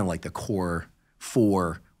as kind of like the core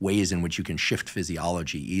 4 ways in which you can shift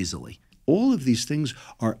physiology easily. All of these things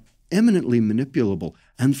are eminently manipulable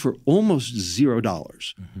and for almost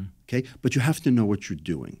 $0. Okay, but you have to know what you're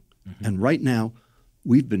doing. And right now,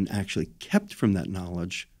 we've been actually kept from that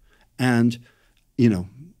knowledge. And,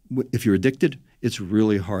 if you're addicted, it's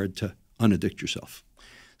really hard to unaddict yourself.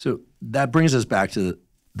 So that brings us back to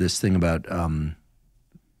this thing about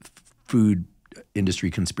food industry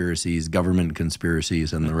conspiracies, government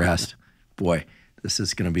conspiracies, and the rest. Boy, this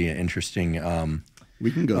is going to be an interesting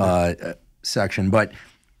we can go section. But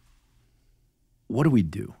what do we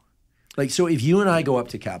do? Like, so if you and I go up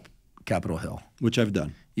to Capitol Hill, which I've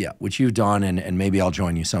done, yeah, which you've done, and maybe I'll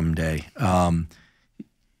join you someday.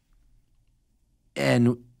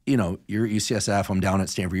 And you know, you're at UCSF, I'm down at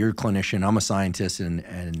Stanford, you're a clinician, I'm a scientist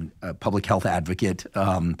and a public health advocate,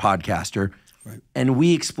 podcaster. Right. And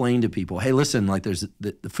we explain to people, hey, listen, like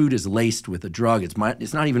the food is laced with a drug. It's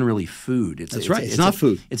not even really food. That's right. It's not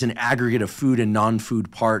food. It's an aggregate of food and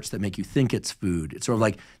non-food parts that make you think it's food. It's sort of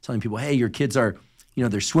like telling people, hey, your kids are, you know,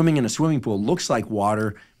 they're swimming in a swimming pool. It looks like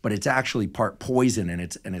water, but it's actually part poison and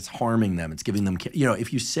it's harming them. It's giving them, you know,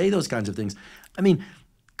 if you say those kinds of things, I mean,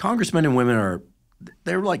 congressmen and women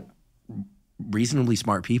they're like reasonably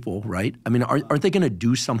smart people, right? I mean, aren't they going to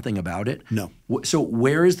do something about it? No. So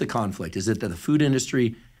where is the conflict? Is it that the food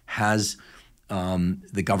industry has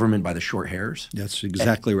the government by the short hairs? That's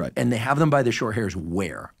exactly right. And they have them by the short hairs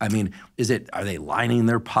where? I mean, are they lining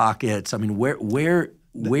their pockets? I mean, where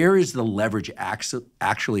is the leverage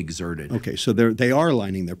actually exerted? Okay, so they are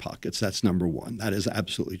lining their pockets. That's number one. That is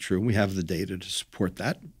absolutely true. We have the data to support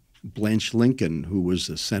that. Blanche Lincoln, who was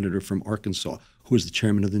a senator from Arkansas, who was the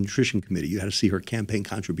chairman of the Nutrition Committee. You had to see her campaign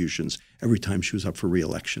contributions every time she was up for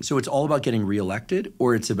re-election. So it's all about getting reelected,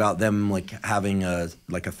 or it's about them like having a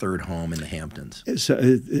third home in the Hamptons?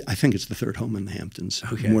 I think it's the third home in the Hamptons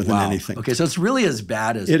more than anything. Okay, so it's really as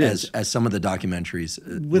bad as some of the documentaries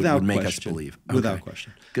would make us believe. Okay. Without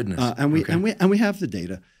question. Goodness. And we have the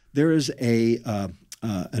data. There is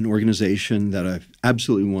an organization that I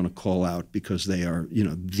absolutely want to call out because they are, you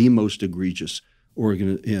know, the most egregious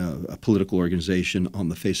political organization on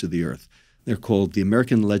the face of the earth. They're called the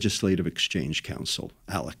American Legislative Exchange Council,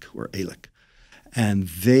 ALEC or ALEC, and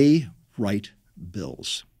they write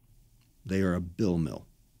bills. They are a bill mill,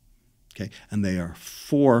 okay, and they are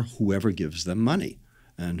for whoever gives them money.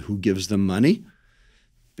 And who gives them money?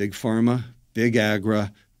 Big pharma, big agri,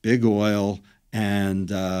 big oil, and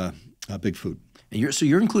big food. And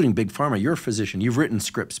you're including big pharma. You're a physician. You've written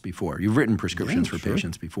scripts before. You've written prescriptions for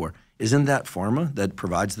patients before. Isn't that pharma that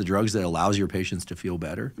provides the drugs that allows your patients to feel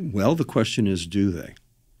better? Well, the question is, do they?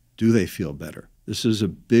 Do they feel better? This is a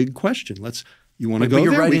big question. You want to go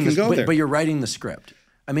there? We can go there. But you're writing the script.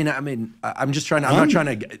 I'm just trying. I'm not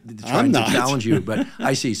trying to challenge you, but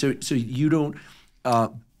I see. So you don't.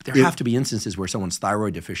 There have to be instances where someone's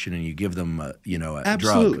thyroid deficient and you give them a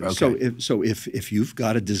absolutely. drug. Okay. So if you've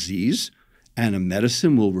got a disease and a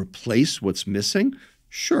medicine will replace what's missing,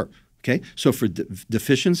 sure. Okay. So for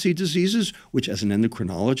deficiency diseases, which as an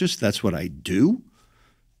endocrinologist, that's what I do,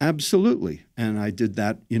 absolutely. And I did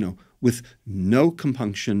that, with no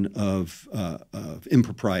compunction of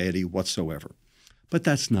impropriety whatsoever. But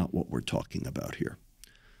that's not what we're talking about here.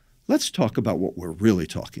 Let's talk about what we're really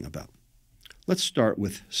talking about. Let's start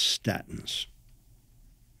with statins.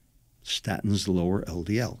 Statins lower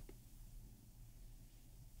LDL.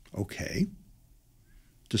 Okay.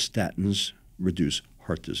 Do statins reduce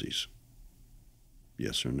heart disease?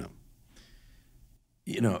 Yes or no?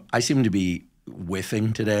 I seem to be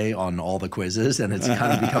whiffing today on all the quizzes, and it's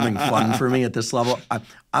kind of becoming fun for me at this level.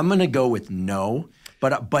 I'm going to go with no,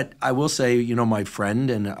 but I will say, my friend,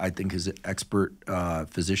 and I think his expert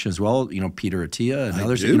physician as well, Peter Attia and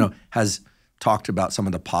others, has talked about some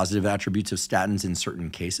of the positive attributes of statins in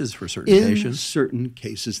certain cases for certain patients. In certain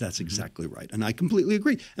cases, that's exactly right, and I completely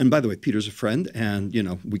agree. And by the way, Peter's a friend, and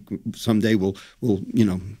we someday we'll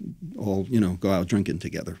all go out drinking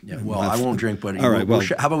together. Yeah, well, I won't drink, but all right.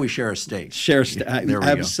 How about we share a steak? Share a steak.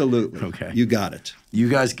 Absolutely. Go. Okay, you got it. You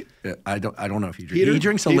guys, I don't know if you drink. Peter, he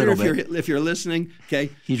drinks a little bit. If you're listening, okay.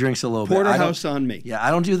 He drinks a little bit. Porterhouse on me. Yeah,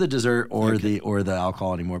 I don't do the dessert or the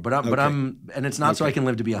alcohol anymore. But I'm, and it's not so I can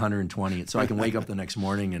live to be 120. It's so I can wake up the next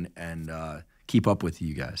morning and keep up with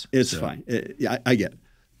you guys. It's fine. I get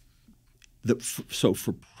it. So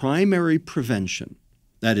for primary prevention,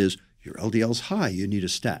 that is, your LDL's high, you need a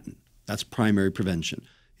statin. That's primary prevention.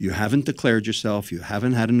 You haven't declared yourself. You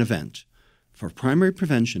haven't had an event. For primary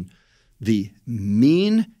prevention, the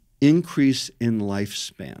mean increase in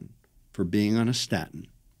lifespan for being on a statin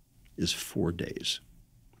is 4 days.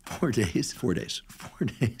 4 days? 4 days. 4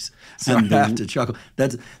 days. So I have to chuckle.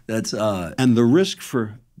 That's and the risk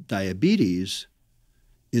for diabetes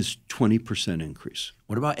is 20% increase.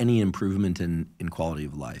 What about any improvement in quality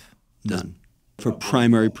of life? None. For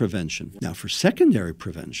primary prevention. Now, for secondary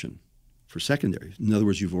prevention, in other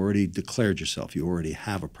words, you've already declared yourself. You already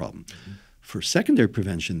have a problem. Mm-hmm. For secondary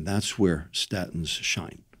prevention, that's where statins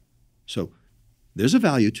shine. So there's a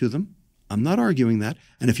value to them. I'm not arguing that.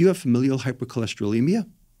 And if you have familial hypercholesterolemia,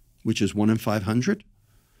 which is 1 in 500,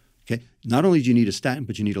 okay, not only do you need a statin,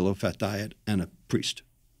 but you need a low-fat diet and a priest.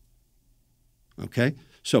 Okay?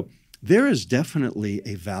 So there is definitely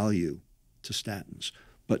a value to statins,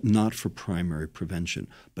 but not for primary prevention.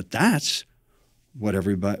 But that's what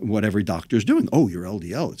every doctor is doing. Oh, your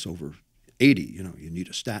LDL, it's over 80. You need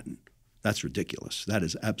a statin. That's ridiculous. That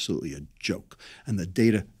is absolutely a joke. And the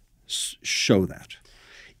data show that.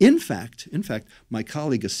 In fact, my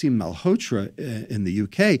colleague Asim Malhotra in the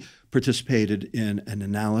UK participated in an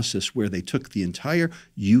analysis where they took the entire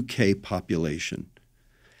UK population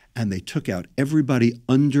and they took out everybody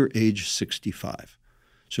under age 65.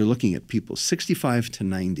 So you're looking at people 65 to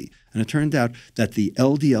 90. And it turned out that the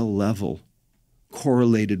LDL level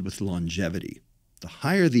correlated with longevity. The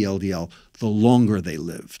higher the LDL, the longer they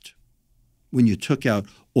lived when you took out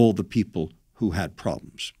all the people who had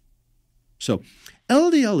problems. So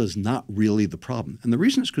LDL is not really the problem. And the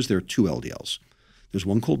reason is because there are two LDLs. There's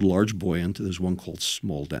one called large buoyant, and there's one called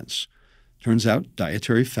small dense. Turns out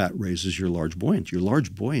dietary fat raises your large buoyant. Your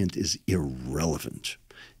large buoyant is irrelevant.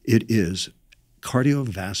 It is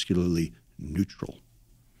cardiovascularly neutral.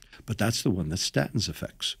 But that's the one that statins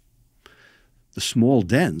affects. The small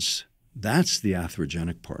dense, that's the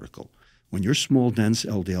atherogenic particle. When your small dense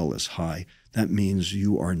LDL is high, that means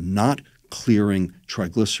you are not clearing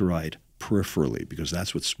triglyceride peripherally, because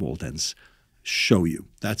that's what small dense show you.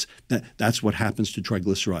 That's what happens to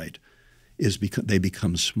triglyceride, is they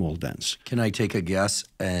become small dense. Can I take a guess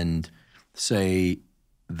and say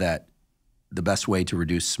that the best way to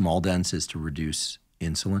reduce small dense is to reduce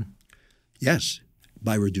insulin? Yes,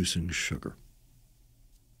 by reducing sugar.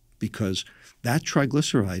 Because that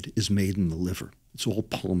triglyceride is made in the liver. It's all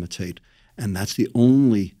palmitate, and that's the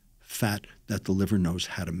only fat that the liver knows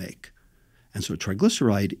how to make. And so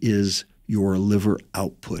triglyceride is your liver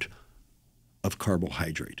output of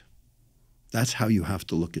carbohydrate. That's how you have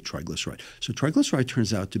to look at triglyceride. So triglyceride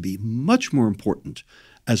turns out to be much more important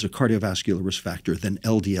as a cardiovascular risk factor than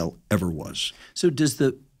LDL ever was. So does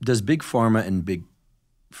Big Pharma and Big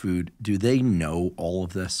Food, do they know all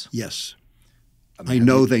of this? Yes. I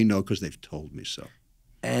know they know because they've told me so.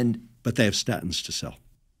 But they have statins to sell.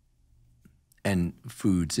 And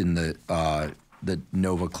foods in the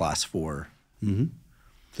Nova Class 4. Mm-hmm.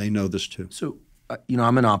 They know this too. So,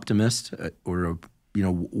 I'm an optimist,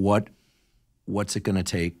 what's it going to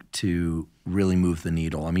take to really move the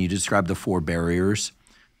needle? I mean, you described the 4 barriers.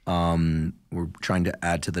 We're trying to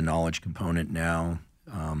add to the knowledge component now.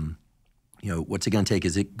 What's it going to take?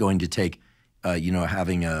 Is it going to take,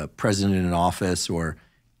 having a president in office or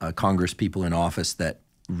Congress people in office that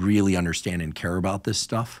really understand and care about this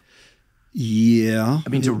stuff? Yeah. I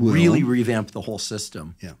mean, to really revamp the whole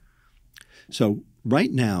system. Yeah. So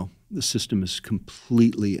right now, the system is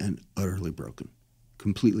completely and utterly broken.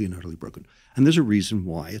 Completely and utterly broken. And there's a reason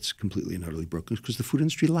why it's completely and utterly broken, because the food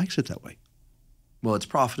industry likes it that way. Well, it's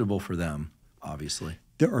profitable for them, obviously.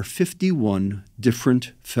 There are 51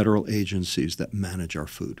 different federal agencies that manage our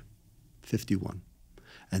food. 51.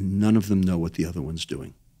 And none of them know what the other one's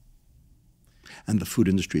doing. And the food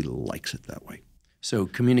industry likes it that way. So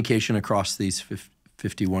communication across these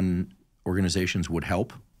 51 organizations would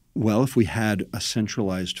help? Well, if we had a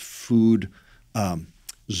centralized food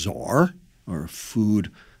czar or a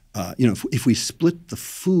food, if we split the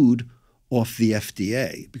food off the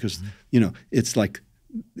FDA, because, it's like,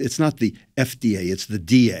 it's not the FDA, it's the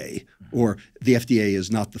DA, or the FDA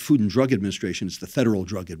is not the Food and Drug Administration, it's the Federal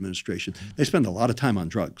Drug Administration. They spend a lot of time on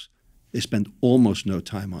drugs. They spend almost no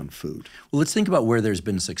time on food. Well, let's think about where there's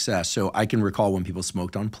been success. So I can recall when people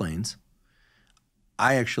smoked on planes.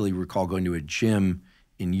 I actually recall going to a gym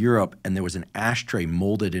in Europe and there was an ashtray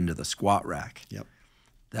molded into the squat rack. Yep.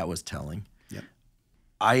 That was telling. Yep.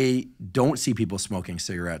 I don't see people smoking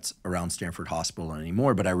cigarettes around Stanford Hospital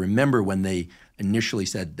anymore, but I remember when they initially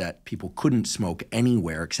said that people couldn't smoke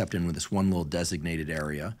anywhere except in this one little designated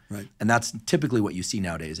area. Right. And that's typically what you see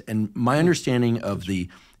nowadays. And my understanding of the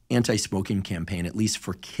anti-smoking campaign, at least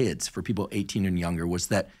for kids, for people 18 and younger, was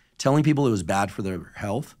that telling people it was bad for their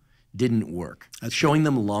health didn't work. Showing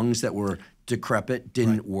them lungs that were decrepit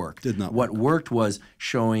didn't work. Did not What work. worked was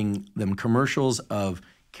showing them commercials of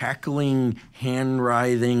cackling,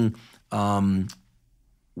 hand-writhing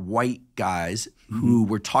white guys who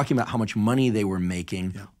were talking about how much money they were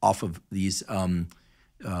making off of these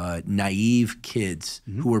naive kids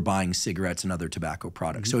who were buying cigarettes and other tobacco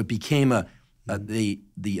products. So it became the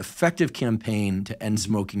effective campaign to end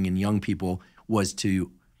smoking in young people was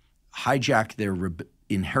to hijack their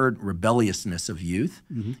inherent rebelliousness of youth,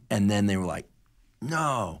 and then they were like,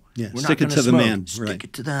 no, Yeah, we're stick not it to the smoke. man. Stick Right.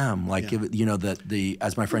 it to them. Like, Yeah. the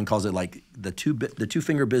as my friend calls it, like the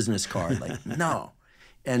two-finger business card. Like, no.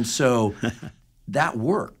 And so that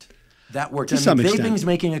worked. That worked. To some extent. Vaping's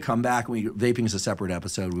making a comeback. Vaping is a separate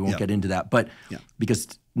episode. We won't Yep. get into that. But Yep. because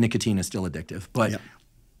nicotine is still addictive. But Yep.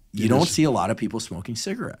 you It don't is. see a lot of people smoking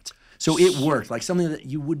cigarettes. So it worked. Like something that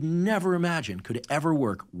you would never imagine could ever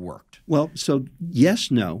worked. Well, so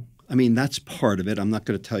yes, no. I mean, that's part of it. I'm not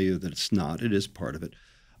going to tell you that it's not. It is part of it.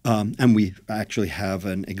 And we actually have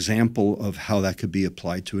an example of how that could be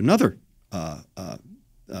applied to another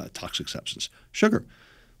toxic substance, sugar.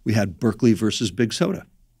 We had Berkeley versus Big Soda.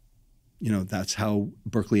 That's how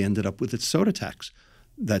Berkeley ended up with its soda tax.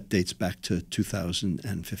 That dates back to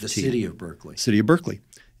 2015. The city of Berkeley. City of Berkeley.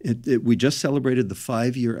 We just celebrated the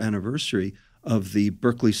 5-year anniversary of the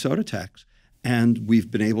Berkeley soda tax, and we've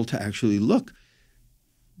been able to actually look.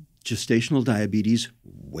 Gestational diabetes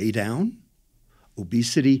way down,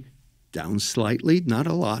 obesity down slightly, not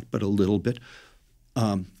a lot, but a little bit.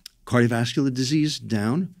 Cardiovascular disease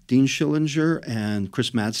down. Dean Schillinger and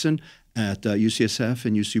Chris Madsen at UCSF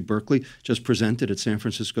and UC Berkeley just presented at San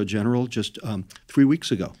Francisco General just 3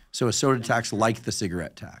 weeks ago. So a soda tax like the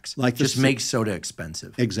cigarette tax. Like just makes soda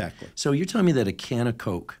expensive. Exactly. So you're telling me that a can of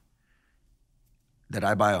Coke that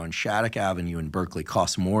I buy on Shattuck Avenue in Berkeley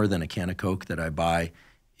costs more than a can of Coke that I buy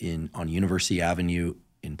on University Avenue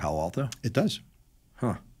in Palo Alto? It does.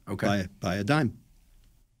 Huh. Okay. By a dime.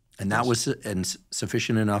 And that was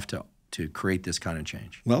sufficient enough to create this kind of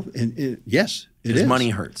change? Well, yes, it is. Because money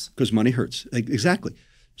hurts. Because money hurts. Exactly.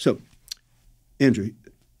 So, Andrew,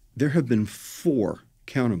 there have been 4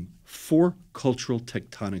 cultural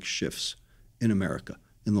tectonic shifts in America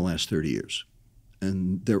in the last 30 years.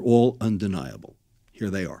 And they're all undeniable. Here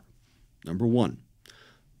they are. Number 1,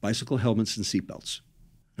 bicycle helmets and seatbelts.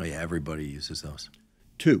 Oh, yeah, everybody uses those.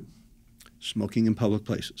 2, smoking in public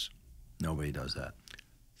places. Nobody does that.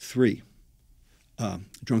 3,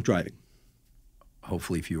 drunk driving.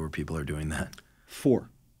 Hopefully fewer people are doing that. 4,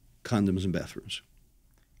 condoms in bathrooms.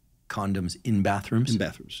 Condoms in bathrooms? In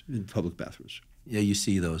bathrooms, in public bathrooms. Yeah, you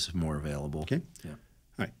see those more available. Okay? Yeah. All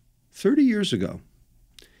right. 30 years ago,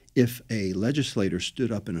 if a legislator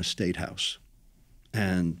stood up in a state house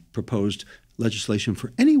and proposed legislation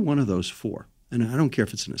for any one of those 4, and I don't care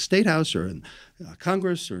if it's in a state house or in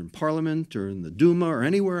Congress or in Parliament or in the Duma or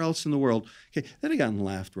anywhere else in the world, okay, they'd have gotten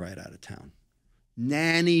laughed right out of town.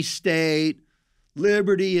 Nanny state,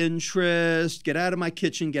 liberty interest, get out of my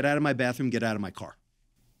kitchen, get out of my bathroom, get out of my car.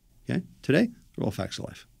 Okay? Today, they're all facts of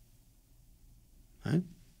life. Right?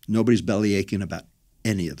 Nobody's belly aching about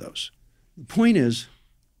any of those. The point is,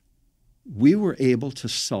 we were able to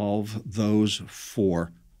solve those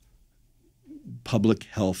 4 public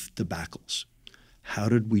health debacles. How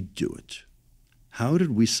did we do it? How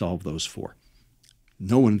did we solve those 4?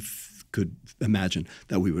 No one could imagine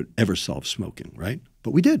that we would ever solve smoking, right?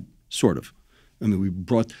 But we did, sort of. I mean, we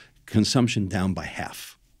brought consumption down by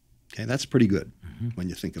half. Okay, that's pretty good when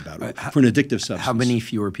you think about it. For an addictive substance. How many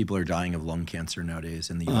fewer people are dying of lung cancer nowadays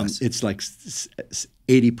in the U.S.? It's like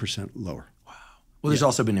 80% lower. Well, there's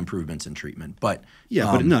also been improvements in treatment, but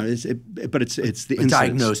but no, it's the incidence.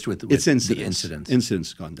 Diagnosed with it's the incidence. incidence.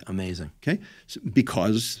 Incidence gone down. Amazing. Okay,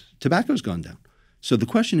 because tobacco's gone down. So the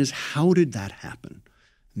question is, how did that happen?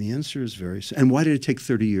 And the answer is and why did it take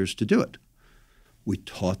 30 years to do it? We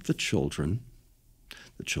taught the children.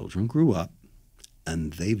 The children grew up,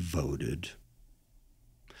 and they voted.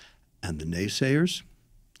 And the naysayers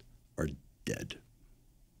are dead.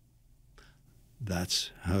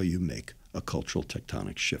 That's how you make a cultural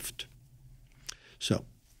tectonic shift. So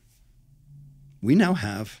we now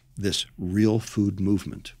have this real food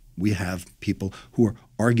movement. We have people who are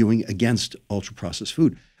arguing against ultra-processed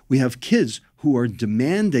food. We have kids who are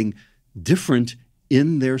demanding different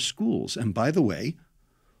in their schools. And by the way,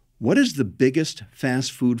 what is the biggest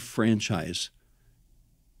fast food franchise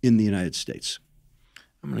in the United States?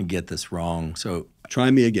 I'm going to get this wrong. So try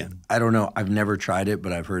me again. I don't know. I've never tried it,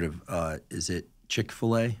 but I've heard of, is it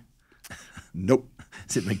Chick-fil-A? Nope.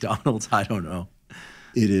 Is it McDonald's? I don't know.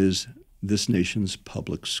 It is this nation's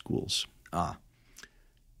public schools. Ah.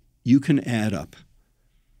 You can add up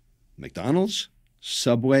McDonald's,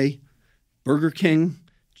 Subway, Burger King,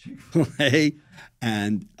 Chick-fil-A,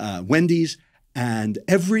 and Wendy's, and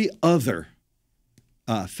every other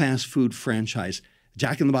fast food franchise,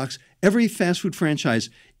 Jack in the Box, every fast food franchise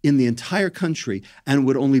in the entire country, and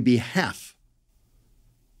would only be half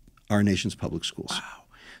our nation's public schools. Wow.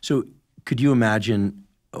 So could you imagine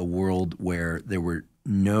a world where there were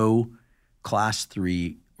no class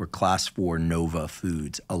 3 or class 4 NOVA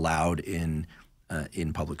foods allowed in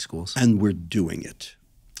public schools? And we're doing it.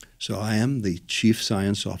 So I am the chief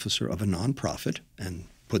science officer of a nonprofit, and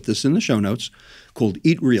put this in the show notes, called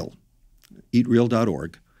Eat Real,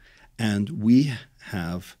 eatreal.org. And we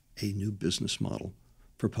have a new business model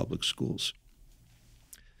for public schools.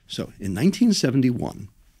 So in 1971,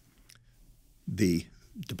 the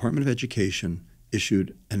Department of Education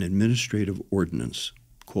issued an administrative ordinance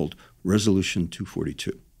called Resolution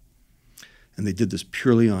 242. And they did this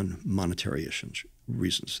purely on monetary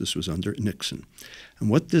reasons. This was under Nixon. And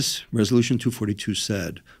what this Resolution 242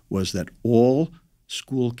 said was that all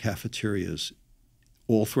school cafeterias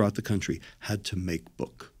all throughout the country had to make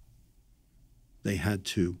book. They had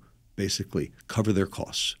to basically cover their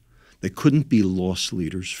costs. They couldn't be loss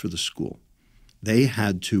leaders for the school. They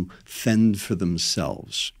had to fend for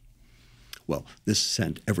themselves. Well, this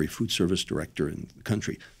sent every food service director in the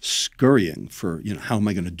country scurrying for, how am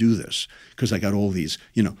I going to do this? Because I got all these,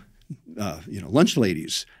 lunch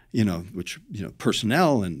ladies, which,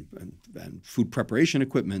 personnel and food preparation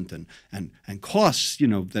equipment and costs,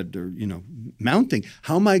 that are, mounting.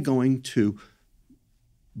 How am I going to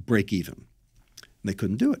break even? And they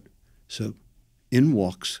couldn't do it. So in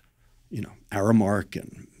walks, Aramark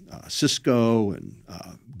and CICO and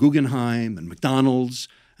Guggenheim and McDonald's,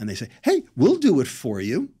 and they say, hey, we'll do it for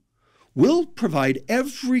you. We'll provide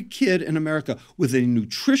every kid in America with a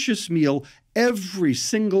nutritious meal every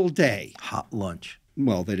single day. Hot lunch.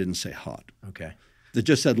 Well, they didn't say hot. Okay. They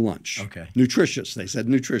just said lunch. Okay. Nutritious. They said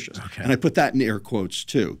nutritious. Okay. And I put that in air quotes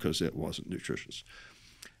too because it wasn't nutritious.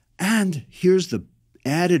 And here's the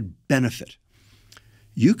added benefit.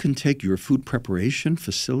 You can take your food preparation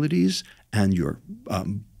facilities and your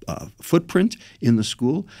footprint in the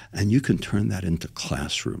school, and you can turn that into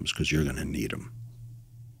classrooms because you're going to need them.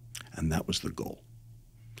 And that was the goal.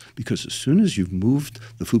 Because as soon as you've moved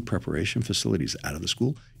the food preparation facilities out of the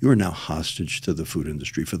school, you are now hostage to the food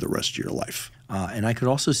industry for the rest of your life. And I could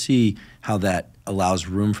also see how that allows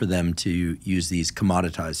room for them to use these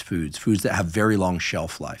commoditized foods that have very long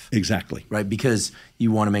shelf life. Exactly. Right? Because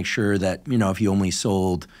you want to make sure that, if you only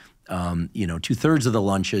sold, 2/3 of the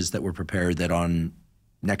lunches that were prepared, that on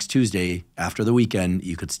next Tuesday after the weekend,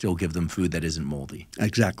 you could still give them food that isn't moldy.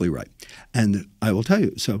 Exactly right. And I will tell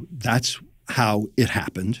you, so that's how it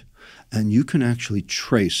happened. And you can actually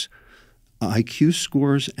trace IQ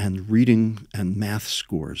scores and reading and math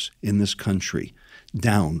scores in this country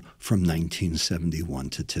down from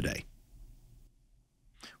 1971 to today.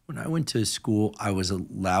 When I went to school, I was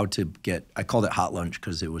allowed to I called it hot lunch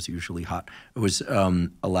because it was usually hot. I was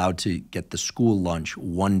allowed to get the school lunch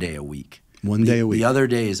one day a week. One day a week. The other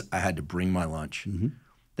days, I had to bring my lunch. Mm-hmm.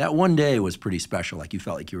 That one day was pretty special. Like you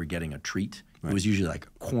felt like you were getting a treat. Right. It was usually like a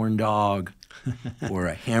corn dog or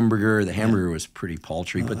a hamburger. The hamburger was pretty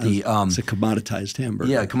paltry, but it's a commoditized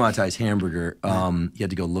hamburger. Yeah, a commoditized hamburger. You had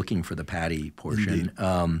to go looking for the patty portion,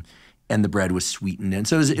 and the bread was sweetened, and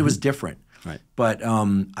so it was different. Right. But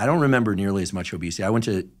I don't remember nearly as much obesity. I went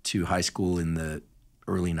to high school in the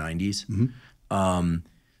early 90s. Mm-hmm.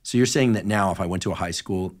 So you're saying that now if I went to a high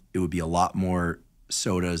school, it would be a lot more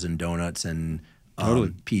sodas and donuts and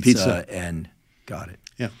pizza and got it.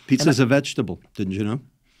 Yeah, pizza's a vegetable. Didn't you know?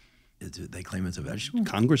 They claim it's a vegetable?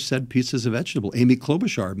 Congress said pizza's a vegetable. Amy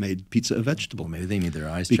Klobuchar made pizza a vegetable. Well, maybe they need their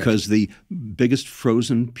eyes because checked. The biggest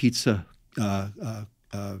frozen pizza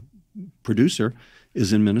producer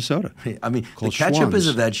is in Minnesota. I mean, the ketchup as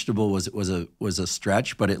a vegetable was a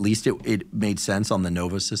stretch, but at least it made sense on the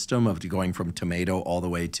Nova system of going from tomato all the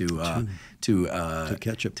way to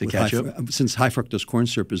ketchup. To ketchup, since high fructose corn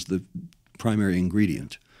syrup is the primary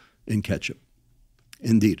ingredient in ketchup.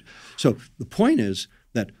 Indeed. So the point is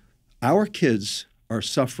that our kids are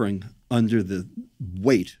suffering under the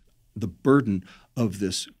weight, the burden of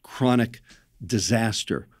this chronic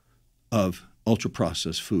disaster of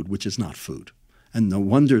ultra-processed food, which is not food. And no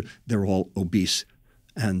wonder they're all obese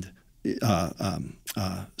and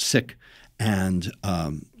sick and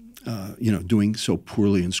doing so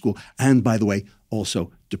poorly in school. And by the way,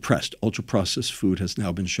 also depressed. Ultra-processed food has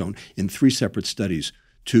now been shown in 3 separate studies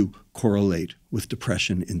to correlate with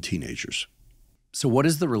depression in teenagers. So what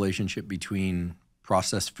is the relationship between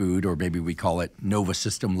processed food, or maybe we call it Nova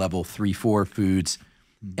System level 3-4 foods,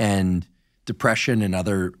 and depression and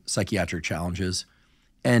other psychiatric challenges?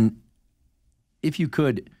 And if you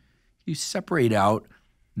could, you separate out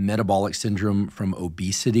metabolic syndrome from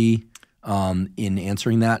obesity in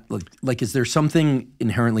answering that? Like, is there something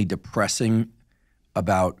inherently depressing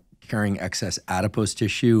about carrying excess adipose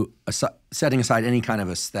tissue, setting aside any kind of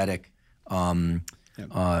aesthetic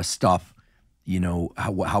stuff,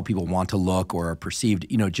 how people want to look or are perceived,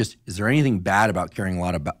 just is there anything bad about carrying a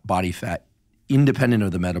lot of body fat independent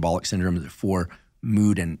of the metabolic syndrome for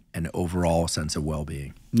mood and overall sense of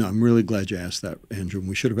well-being? No, I'm really glad you asked that, Andrew.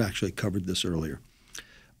 We should have actually covered this earlier.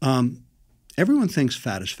 Everyone thinks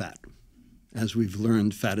fat is fat. As we've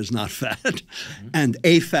learned, fat is not fat. Mm-hmm. And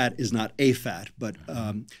a fat is not a fat, but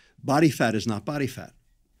body fat is not body fat.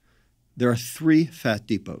 There are 3 fat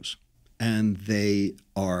depots, and they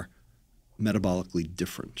are metabolically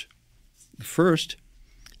different. The first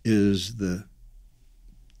is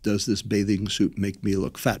does this bathing suit make me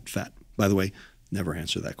look fat? By the way, never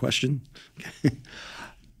answer that question.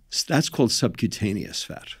 That's called subcutaneous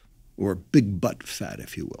fat, or big butt fat,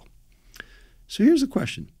 if you will. So here's the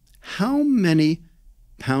question. How many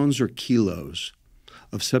pounds or kilos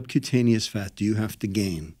of subcutaneous fat do you have to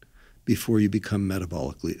gain before you become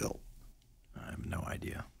metabolically ill? I have no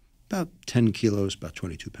idea. About 10 kilos, about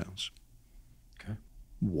 22 pounds. Okay.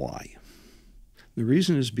 Why? The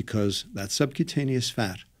reason is because that subcutaneous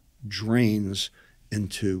fat drains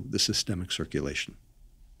into the systemic circulation.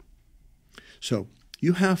 So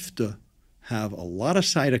you have to have a lot of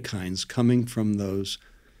cytokines coming from those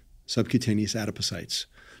subcutaneous adipocytes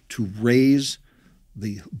to raise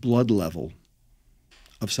the blood level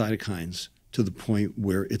of cytokines to the point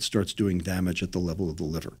where it starts doing damage at the level of the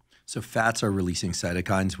liver. So fats are releasing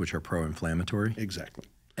cytokines, which are pro-inflammatory? Exactly.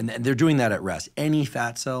 And they're doing that at rest. Any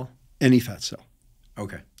fat cell? Any fat cell.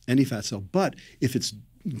 Okay. Any fat cell. But if it's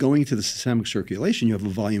going to the systemic circulation, you have a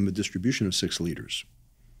volume of distribution of 6 liters.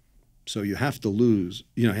 So you have to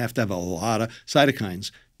you have to have a lot of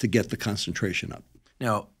cytokines to get the concentration up.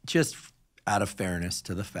 Now, just out of fairness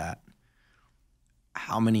to the fat,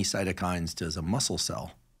 how many cytokines does a muscle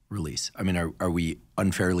cell release? I mean, are we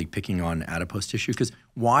unfairly picking on adipose tissue? Because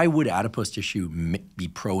why would adipose tissue be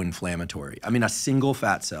pro-inflammatory? I mean, a single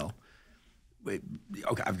fat cell.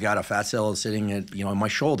 Okay, I've got a fat cell sitting at on my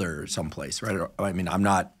shoulder someplace, right? I mean, I'm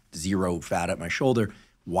not zero fat at my shoulder.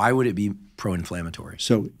 Why would it be pro-inflammatory?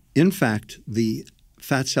 So, in fact, the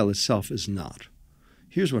fat cell itself is not.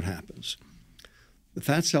 Here's what happens. The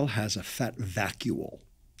fat cell has a fat vacuole.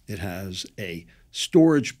 It has a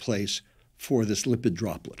storage place for this lipid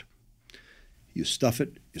droplet. You stuff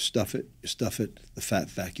it, you stuff it, you stuff it. The fat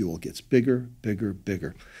vacuole gets bigger, bigger,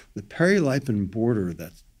 bigger. The perilipin border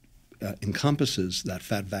that encompasses that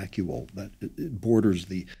fat vacuole, that it borders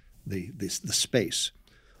the space,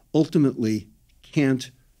 ultimately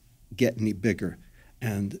can't get any bigger,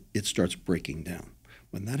 and it starts breaking down.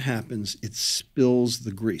 When that happens, it spills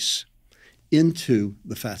the grease into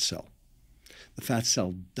the fat cell. The fat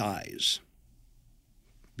cell dies,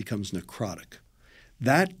 becomes necrotic.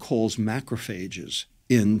 That calls macrophages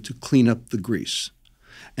in to clean up the grease.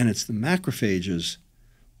 And it's the macrophages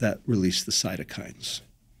that release the cytokines.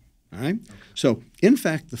 All right? Okay. So, in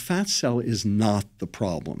fact, the fat cell is not the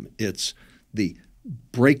problem. It's the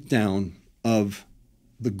breakdown of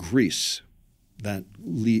the grease that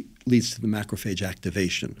leads to the macrophage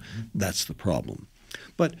activation. Mm-hmm. That's the problem.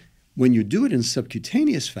 But when you do it in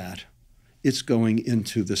subcutaneous fat, it's going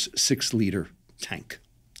into this 6-liter tank.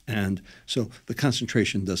 And so the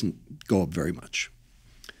concentration doesn't go up very much.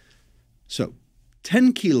 So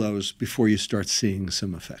 10 kilos before you start seeing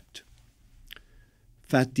some effect.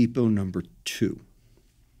 Fat depot number 2,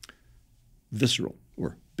 visceral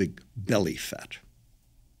or big belly fat.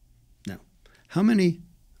 Now, how many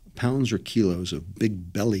pounds or kilos of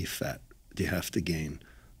big belly fat do you have to gain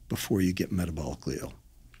before you get metabolically ill?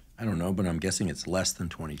 I don't know, but I'm guessing it's less than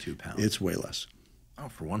 22 pounds. It's way less. Oh,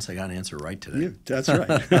 for once I got an answer right today. Yeah, that's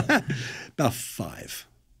right. About 5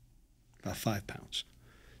 pounds.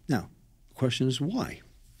 Now, the question is why?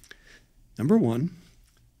 Number 1,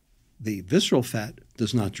 the visceral fat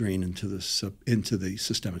does not drain into the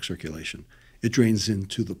systemic circulation. It drains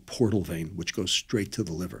into the portal vein, which goes straight to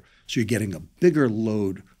the liver. So you're getting a bigger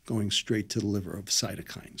load going straight to the liver of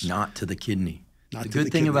cytokines. Not to the kidney. Not the to good the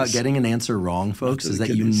thing kidneys. about getting an answer wrong, folks, is that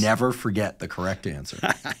kidneys. you never forget the correct answer.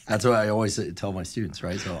 That's what I always tell my students,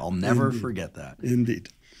 right? So I'll never forget that. Indeed.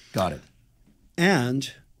 Got it.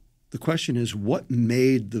 And the question is, what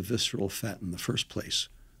made the visceral fat in the first place?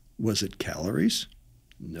 Was it calories?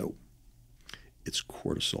 No. It's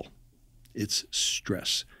cortisol. It's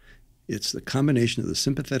stress. It's the combination of the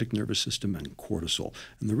sympathetic nervous system and cortisol.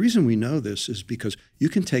 And the reason we know this is because you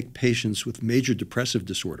can take patients with major depressive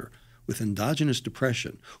disorder, with endogenous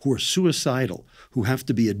depression, who are suicidal, who have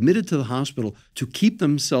to be admitted to the hospital to keep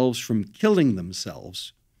themselves from killing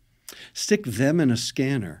themselves, stick them in a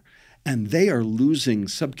scanner, and they are losing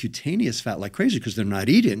subcutaneous fat like crazy because they're not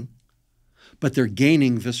eating, but they're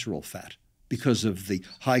gaining visceral fat because of the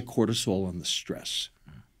high cortisol and the stress.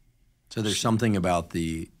 So there's something about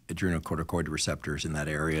the adrenocorticoid receptors in that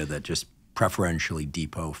area that just preferentially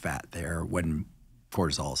depot fat there when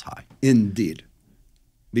cortisol is high. Indeed.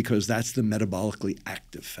 because that's the metabolically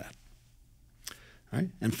active fat. Right?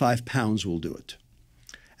 And 5 pounds will do it.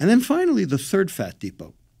 And then finally, the third fat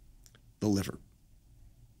depot, the liver.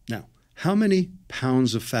 Now, how many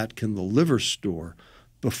pounds of fat can the liver store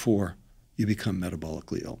before you become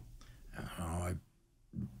metabolically ill? I've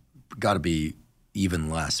got to be even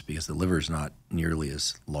less because the liver is not nearly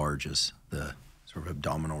as large as the sort of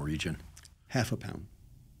abdominal region. Half a pound,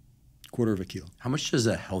 quarter of a kilo. How much does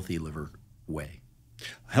a healthy liver weigh?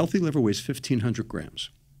 A healthy liver weighs 1,500 grams.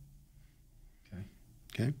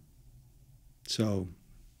 Okay? So,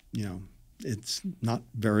 it's not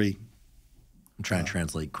very... I'm trying to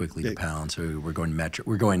translate quickly to pounds. So we're going metric.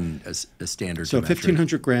 We're going as a standard. So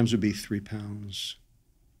 1,500 grams would be 3 pounds.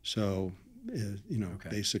 So,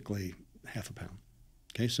 basically half a pound.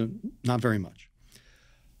 Okay, so not very much.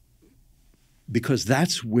 Because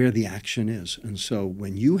that's where the action is. And so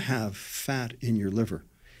when you have fat in your liver,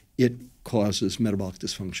 it causes metabolic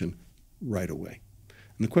dysfunction right away.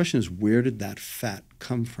 And the question is, where did that fat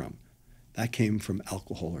come from? That came from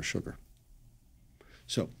alcohol or sugar.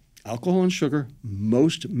 So alcohol and sugar,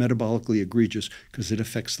 most metabolically egregious because it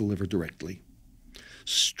affects the liver directly.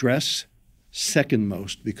 Stress, second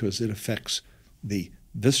most because it affects the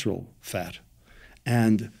visceral fat.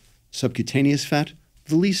 And subcutaneous fat,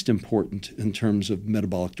 the least important in terms of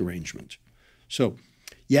metabolic derangement. So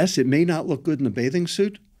yes, it may not look good in a bathing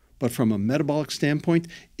suit, but from a metabolic standpoint,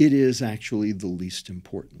 it is actually the least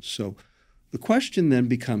important. So the question then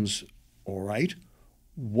becomes, all right,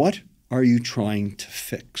 what are you trying to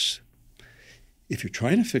fix? If you're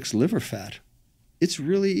trying to fix liver fat, it's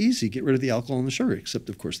really easy. Get rid of the alcohol and the sugar, except,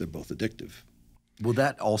 of course, they're both addictive. Will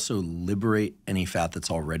that also liberate any fat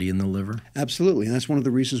that's already in the liver? Absolutely. And that's one of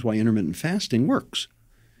the reasons why intermittent fasting works,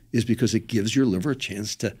 is because it gives your liver a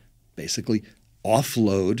chance to basically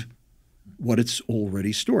offload what it's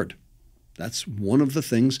already stored. That's one of the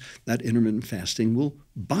things that intermittent fasting will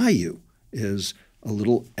buy you, is a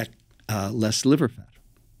little less liver fat.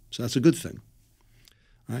 So that's a good thing.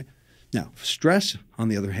 All right? Now, stress, on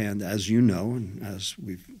the other hand, as you know, and as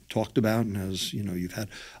we've talked about, and as you've had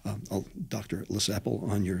Dr. Lustig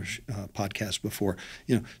on your podcast before,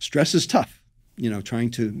 stress is tough.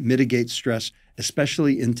 Trying to mitigate stress,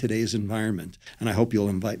 especially in today's environment. And I hope you'll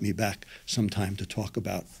invite me back sometime to talk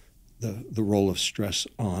about the role of stress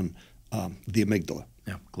on the amygdala.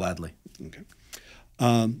 Yeah, gladly. Okay.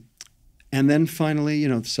 And then finally,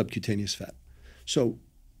 the subcutaneous fat. So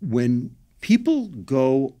when people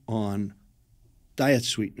go on diet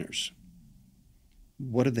sweeteners,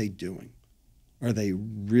 what are they doing? Are they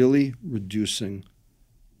really reducing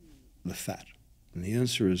the fat? And the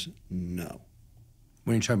answer is no.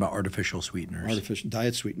 When you're talking about artificial sweeteners. Artificial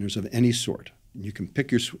diet sweeteners of any sort. You can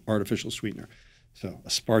pick your artificial sweetener. So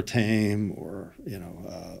aspartame or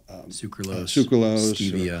sucralose,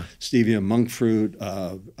 stevia, monk fruit,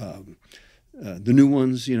 the new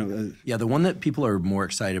ones. Yeah, the one that people are more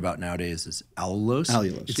excited about nowadays is allulose.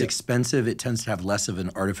 Allulose. It's expensive. It tends to have less of an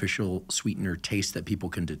artificial sweetener taste that people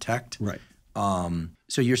can detect. Right.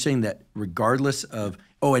 So you're saying that regardless of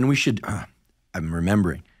and we should. I'm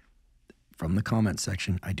remembering from the comments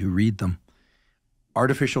section. I do read them.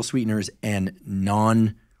 Artificial sweeteners and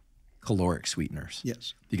non-caloric sweeteners.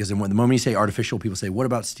 Yes. Because the moment you say artificial, people say, what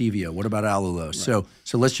about stevia? What about allulose? Right.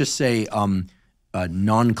 So let's just say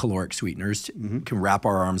non-caloric sweeteners can wrap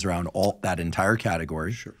our arms around that entire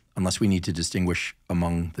category, sure, unless we need to distinguish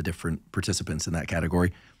among the different participants in that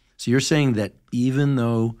category. So you're saying that even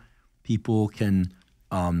though people can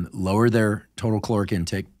lower their total caloric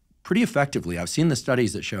intake pretty effectively, I've seen the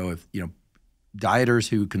studies that show if dieters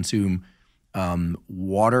who consume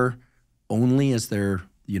water only as their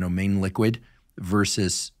main liquid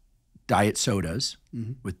versus diet sodas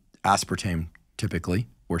with aspartame typically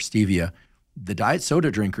or stevia, the diet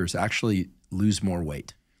soda drinkers actually lose more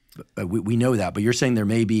weight. We know that, but you're saying there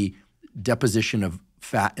may be deposition of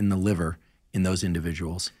fat in the liver in those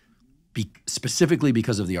individuals specifically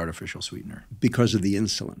because of the artificial sweetener. Because of the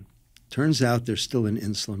insulin. Turns out there's still an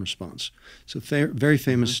insulin response. So very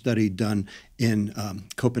famous study done in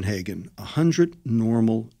Copenhagen, 100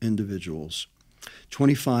 normal individuals,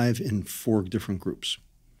 25 in 4 different groups.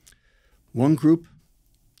 One group,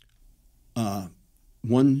 1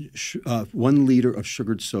 liter of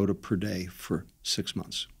sugared soda per day for 6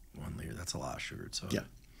 months. 1 liter, that's a lot of sugared soda. Yeah.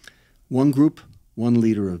 One group, 1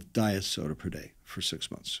 liter of diet soda per day for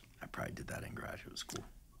 6 months. I probably did that in graduate school.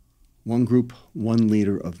 One group, 1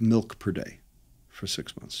 liter of milk per day for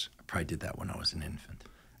 6 months. I probably did that when I was an infant.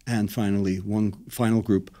 And finally, one final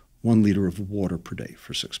group, 1 liter of water per day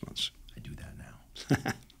for 6 months. I do that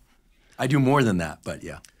now. I do more than that, but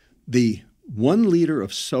yeah. The 1 liter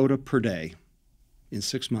of soda per day in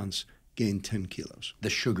 6 months gained 10 kilos. The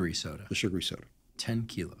sugary soda. The sugary soda. 10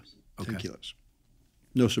 kilos. Okay. 10 kilos.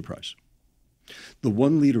 No surprise. The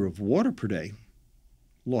 1 liter of water per day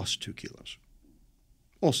lost 2 kilos.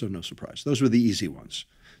 Also no surprise. Those were the easy ones.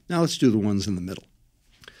 Now let's do the ones in the middle.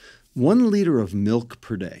 1 liter of milk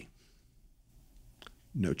per day.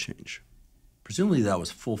 No change. Presumably that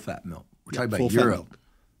was full-fat milk. We're talking about full-fat Europe. milk.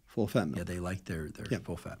 Full-fat milk. Yeah, they like their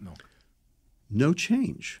full-fat milk. No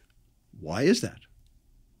change. Why is that?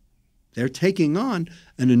 They're taking on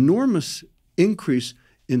an enormous increase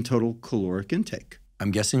in total caloric intake.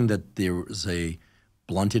 I'm guessing that there was a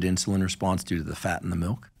blunted insulin response due to the fat in the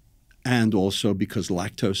milk? And also because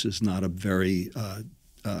lactose is not a very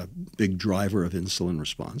big driver of insulin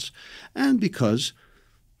response. And because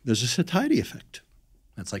there's a satiety effect.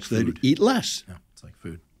 That's like So food. they'd eat less. Yeah, it's like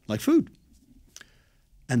food. Like food.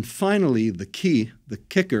 And finally, the key, the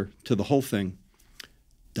kicker to the whole thing,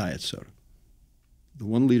 diet soda. The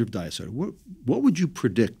 1 liter of diet soda. What would you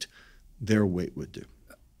predict their weight would do?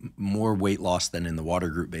 More weight loss than in the water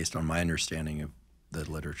group based on my understanding of the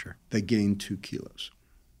literature. They gained 2 kilos.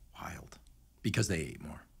 Wild. Because they ate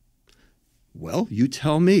more. Well, you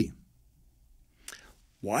tell me.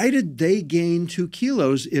 Why did they gain 2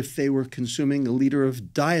 kilos if they were consuming a liter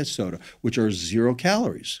of diet soda, which are 0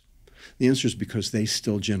 calories? The answer is because they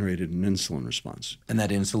still generated an insulin response. And that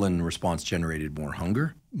insulin response generated more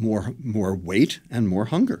hunger? More weight and more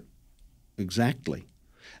hunger. Exactly.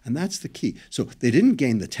 And that's the key. So they didn't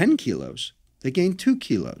gain the 10 kilos, they gained 2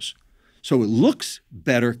 kilos. So it looks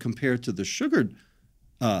better compared to the sugared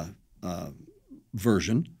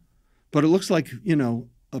version, but it looks like,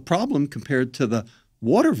 a problem compared to the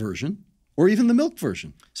water version or even the milk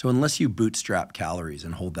version. So unless you bootstrap calories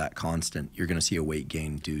and hold that constant, you're going to see a weight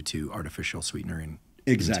gain due to artificial sweetener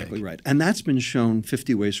Exactly intake. right. And that's been shown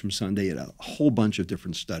 50 ways from Sunday in a whole bunch of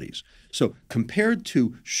different studies. So compared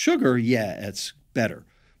to sugar, yeah, it's better.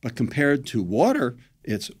 But compared to water,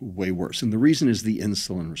 it's way worse. And the reason is the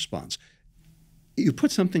insulin response. You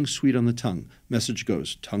put something sweet on the tongue, message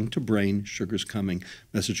goes tongue to brain, sugar's coming.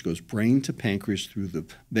 Message goes brain to pancreas through the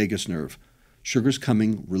vagus nerve. Sugar's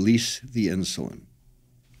coming, release the insulin.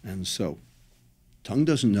 And so tongue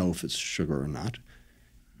doesn't know if it's sugar or not.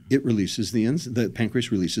 It releases the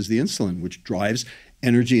pancreas releases the insulin, which drives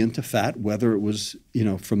energy into fat, whether it was,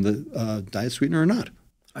 from the diet sweetener or not.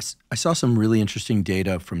 I saw some really interesting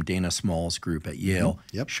data from Dana Small's group at Yale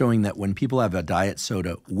showing that when people have a diet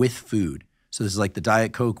soda with food, so this is like the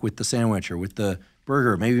Diet Coke with the sandwich or with the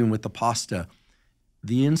burger, maybe even with the pasta,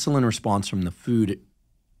 the insulin response from the food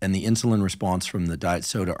and the insulin response from the diet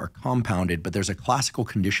soda are compounded, but there's a classical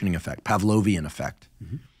conditioning effect, Pavlovian effect,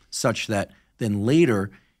 such that then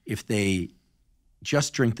later, if they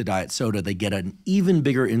just drink the diet soda, they get an even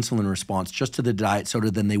bigger insulin response just to the diet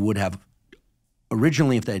soda than they would have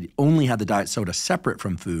originally if they only had the diet soda separate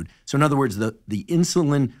from food. So in other words, the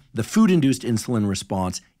food-induced insulin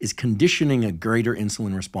response is conditioning a greater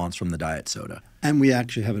insulin response from the diet soda. And we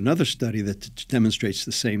actually have another study that demonstrates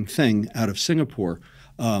the same thing out of Singapore,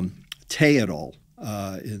 Tay et al.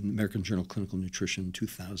 In American Journal of Clinical Nutrition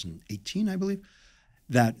 2018, I believe,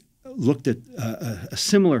 that looked at a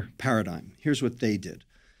similar paradigm. Here's what they did.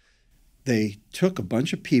 They took a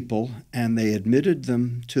bunch of people and they admitted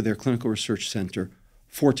them to their clinical research center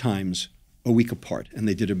 4 times a week apart, and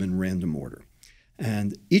they did them in random order.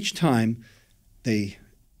 And each time they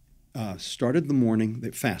started the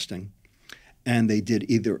morning fasting, and they did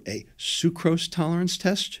either a sucrose tolerance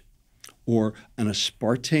test or an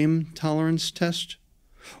aspartame tolerance test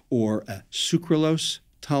or a sucralose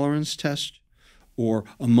tolerance test or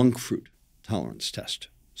a monk fruit tolerance test.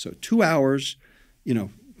 So 2 hours,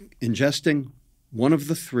 ingesting one of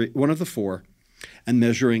the 4 and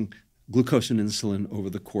measuring glucose and insulin over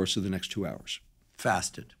the course of the next 2 hours.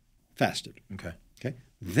 Fasted. Okay.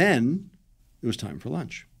 Then it was time for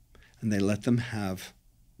lunch. And they let them have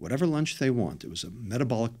whatever lunch they want. It was a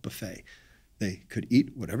metabolic buffet. They could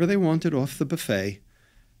eat whatever they wanted off the buffet,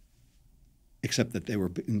 except that they were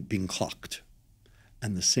being clocked.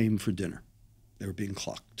 And the same for dinner. They were being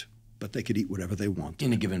clocked. But they could eat whatever they wanted.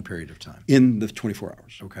 In a given period of time. In the 24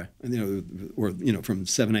 hours. Okay. And, or from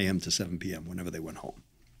 7 a.m. to 7 p.m. whenever they went home.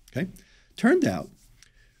 Okay? Turned out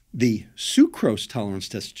the sucrose tolerance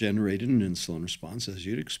test generated an insulin response, as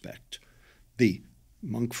you'd expect. The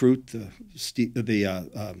monk fruit, the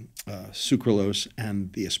sucralose,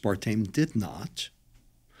 and the aspartame did not.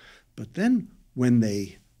 But then when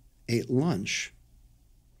they ate lunch,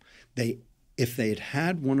 if they had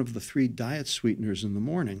had one of the 3 diet sweeteners in the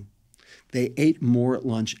morning, They ate more at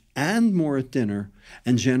lunch and more at dinner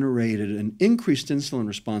and generated an increased insulin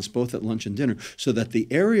response both at lunch and dinner so that the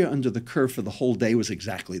area under the curve for the whole day was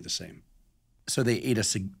exactly the same. So they ate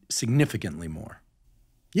significantly more.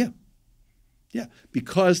 Yeah. Yeah,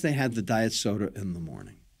 because they had the diet soda in the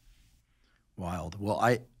morning. Wild. Well,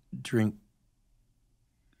 I drink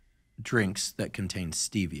drinks that contain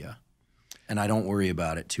stevia, and I don't worry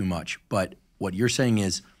about it too much. But what you're saying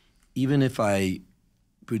is, even if I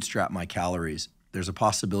bootstrap my calories, there's a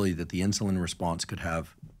possibility that the insulin response could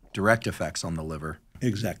have direct effects on the liver.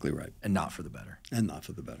 Exactly right. And not for the better. And not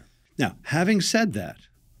for the better. Now, having said that,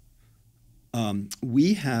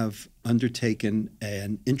 we have undertaken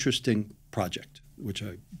an interesting project, which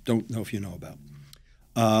I don't know if you know about.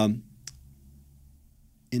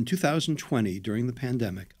 In 2020, during the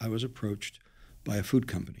pandemic, I was approached by a food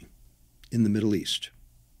company in the Middle East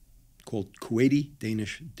called Kuwaiti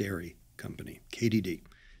Danish Dairy Company, KDD.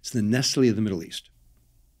 It's the Nestle of the Middle East.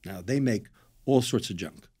 Now, they make all sorts of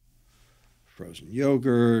junk. Frozen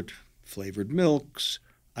yogurt, flavored milks,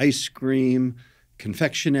 ice cream,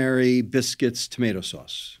 confectionery, biscuits, tomato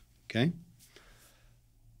sauce, okay?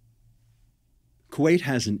 Kuwait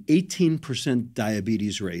has an 18%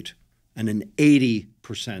 diabetes rate and an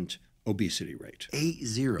 80% obesity rate.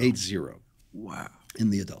 80? 80. Wow. In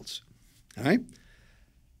the adults, all right?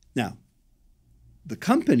 Now, the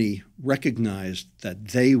company recognized that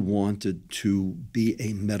they wanted to be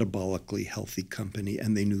a metabolically healthy company,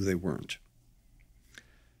 and they knew they weren't.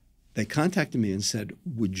 They contacted me and said,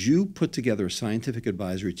 would you put together a scientific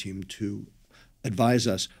advisory team to advise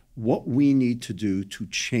us what we need to do to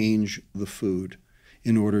change the food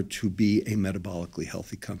in order to be a metabolically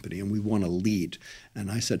healthy company, and we want to lead.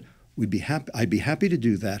 And I said, I'd be happy to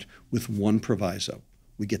do that with one proviso.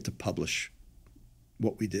 We get to publish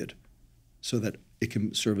what we did so that it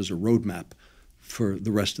can serve as a roadmap for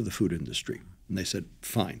the rest of the food industry. And they said,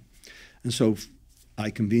 fine. And so I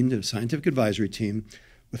convened a scientific advisory team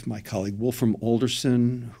with my colleague Wolfram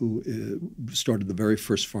Alderson, who started the very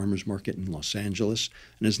first farmers market in Los Angeles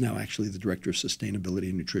and is now actually the director of sustainability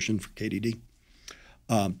and nutrition for KDD.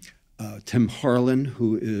 Tim Harlan,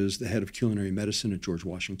 who is the head of culinary medicine at George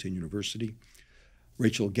Washington University.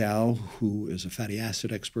 Rachel Gao, who is a fatty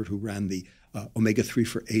acid expert who ran the omega-3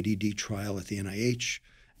 for ADD trial at the NIH,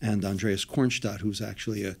 and Andreas Kornstadt, who's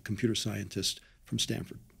actually a computer scientist from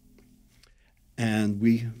Stanford. And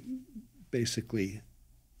we basically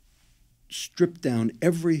stripped down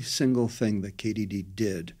every single thing that KDD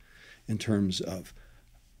did in terms of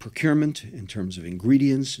procurement, in terms of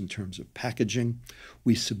ingredients, in terms of packaging.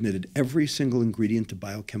 We submitted every single ingredient to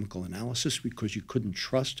biochemical analysis because you couldn't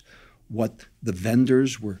trust what the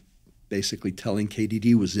vendors were basically telling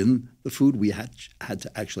KDD was in the food. We had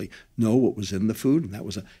to actually know what was in the food, and that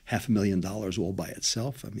was $500,000 all by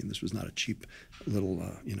itself. I mean, this was not a cheap little,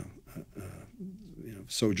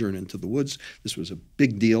 sojourn into the woods. This was a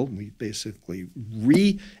big deal. We basically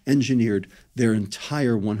re-engineered their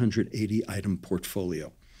entire 180-item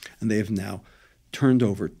portfolio. And they have now turned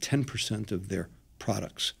over 10% of their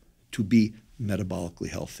products to be metabolically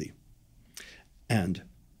healthy. And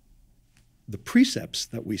the precepts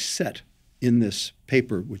that we set in this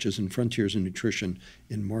paper, which is in Frontiers in Nutrition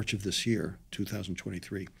in March of this year,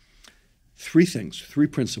 2023, three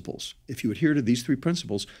principles. If you adhere to these three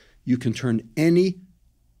principles, you can turn any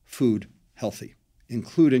food healthy,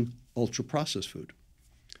 including ultra-processed food.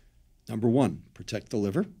 Number one, protect the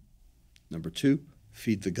liver. Number two,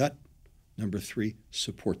 feed the gut. Number three,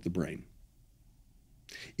 support the brain.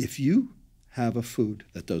 If you have a food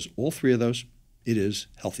that does all three of those, it is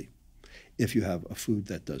healthy. If you have a food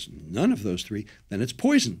that does none of those three, then it's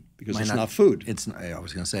poison because it's not food. I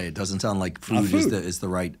was going to say, it doesn't sound like food. Is the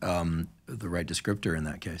right descriptor in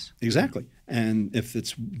that case. Exactly. And if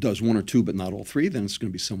it does one or two but not all three, then it's going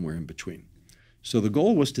to be somewhere in between. So the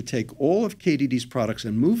goal was to take all of KDD's products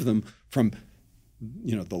and move them from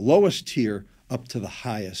the lowest tier up to the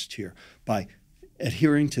highest tier by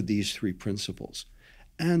adhering to these three principles.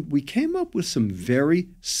 And we came up with some very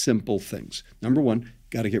simple things. Number one,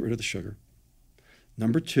 got to get rid of the sugar.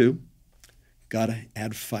 Number two, got to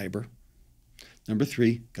add fiber. Number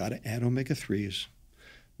three, got to add omega-3s.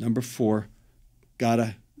 Number four, got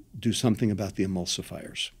to do something about the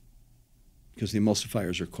emulsifiers, because the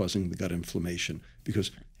emulsifiers are causing the gut inflammation.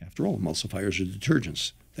 Because, after all, emulsifiers are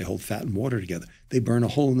detergents. They hold fat and water together. They burn a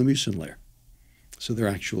hole in the mucin layer. So they're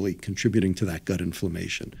actually contributing to that gut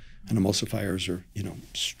inflammation. And emulsifiers are,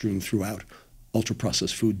 strewn throughout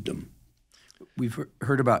ultra-processed fooddom. We've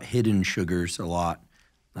heard about hidden sugars a lot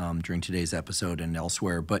during today's episode and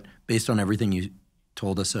elsewhere, but based on everything you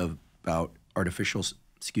told us about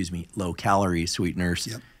low-calorie sweeteners,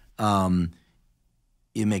 yep.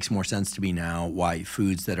 it makes more sense to me now why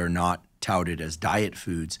foods that are not touted as diet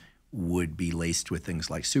foods would be laced with things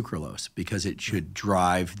like sucralose, because it should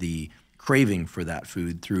drive the craving for that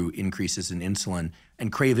food through increases in insulin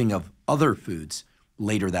and craving of other foods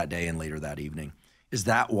later that day and later that evening. Is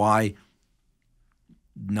that why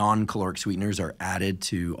non-caloric sweeteners are added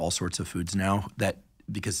to all sorts of foods now?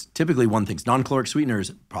 Because typically one thinks non-caloric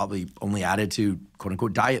sweeteners probably only added to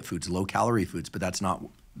quote-unquote diet foods, low-calorie foods, but that's not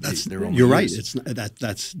their only You're right. use.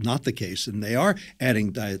 That's not the case, and they are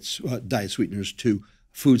adding diet sweeteners to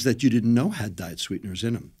foods that you didn't know had diet sweeteners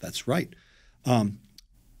in them. That's right.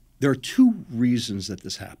 There are two reasons that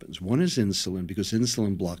this happens. One is insulin, because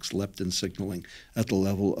insulin blocks leptin signaling at the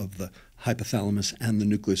level of the hypothalamus and the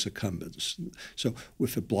nucleus accumbens. So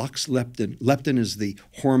if it blocks leptin is the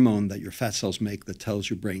hormone that your fat cells make that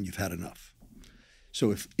tells your brain you've had enough.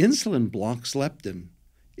 So if insulin blocks leptin,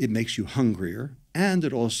 it makes you hungrier, and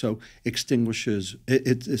it also extinguishes,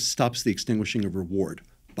 it stops the extinguishing of reward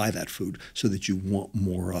by that food so that you want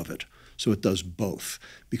more of it. So it does both,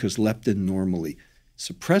 because leptin normally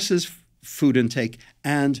suppresses food intake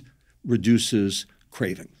and reduces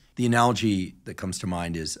craving. The analogy that comes to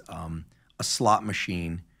mind is a slot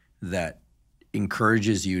machine that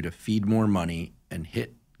encourages you to feed more money and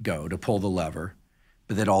hit go to pull the lever,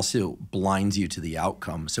 but that also blinds you to the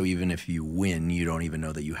outcome. So even if you win, you don't even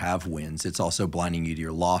know that you have wins. It's also blinding you to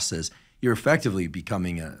your losses. You're effectively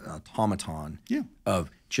becoming an automaton of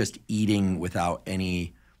just eating without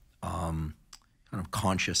any kind of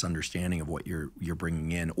conscious understanding of what you're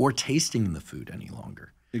bringing in or tasting the food any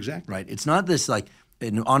longer. Exactly. Right? It's not this like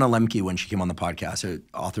Anna Lemke, when she came on the podcast,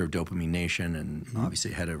 author of Dopamine Nation and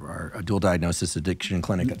obviously head of our dual diagnosis addiction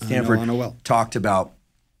clinic at Stanford, I know well. Talked about,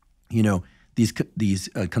 these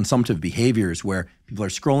consumptive behaviors where people are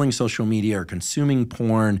scrolling social media or consuming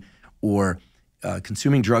porn or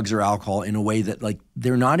consuming drugs or alcohol in a way that like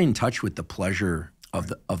they're not in touch with the pleasure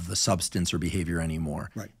of the substance or behavior anymore.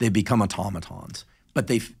 Right. They become automatons. But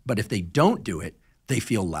if they don't do it, they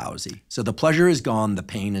feel lousy. So the pleasure is gone. The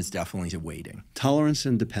pain is definitely waiting. Tolerance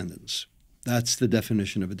and dependence. That's the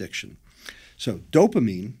definition of addiction. So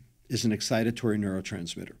dopamine is an excitatory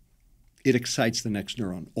neurotransmitter. It excites the next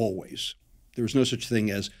neuron always. There is no such thing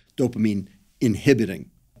as dopamine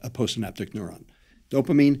inhibiting a postsynaptic neuron.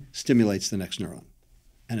 Dopamine stimulates the next neuron.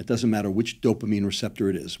 And it doesn't matter which dopamine receptor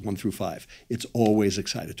it is, 1 through 5. It's always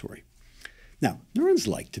excitatory. Now, neurons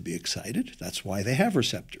like to be excited. That's why they have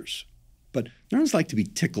receptors. But neurons like to be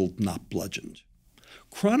tickled, not bludgeoned.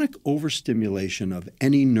 Chronic overstimulation of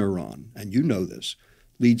any neuron, and you know this,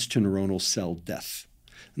 leads to neuronal cell death.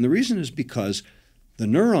 And the reason is because the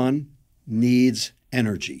neuron needs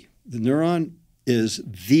energy. The neuron is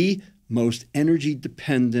the most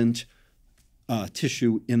energy-dependent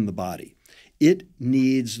tissue in the body. It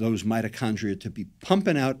needs those mitochondria to be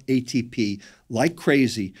pumping out ATP like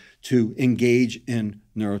crazy to engage in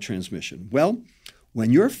neurotransmission. Well,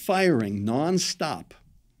 when you're firing nonstop,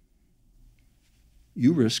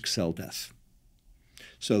 you risk cell death.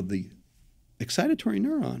 So the excitatory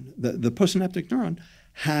neuron, the postsynaptic neuron,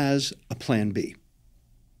 has a plan B.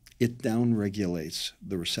 It downregulates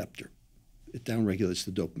the receptor. It downregulates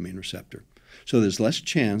the dopamine receptor. So there's less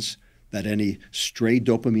chance that any stray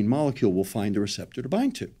dopamine molecule will find a receptor to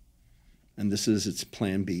bind to. And this is its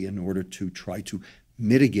plan B in order to try to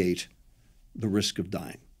mitigate the risk of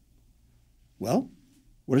dying. Well,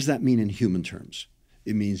 what does that mean in human terms?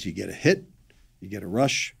 It means you get a hit, you get a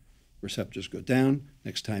rush, receptors go down.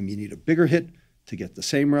 Next time you need a bigger hit to get the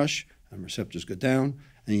same rush, and receptors go down.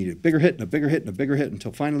 And you need a bigger hit and a bigger hit and a bigger hit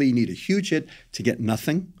until finally you need a huge hit to get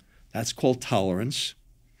nothing. That's called tolerance.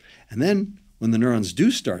 And then when the neurons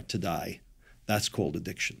do start to die, that's called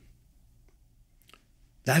addiction.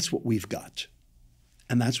 That's what we've got.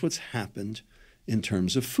 And that's what's happened in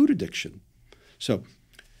terms of food addiction. So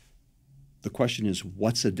the question is,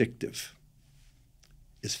 what's addictive?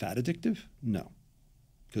 Is fat addictive? No.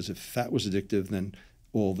 Because if fat was addictive, then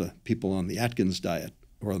all the people on the Atkins diet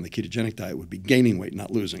or on the ketogenic diet would be gaining weight,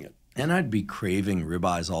 not losing it. And I'd be craving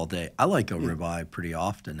ribeyes all day. I like a ribeye pretty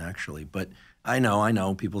often, actually. But I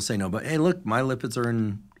know people say no. But hey, look, my lipids are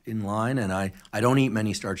in line, and I don't eat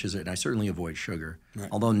many starches, and I certainly avoid sugar. Right.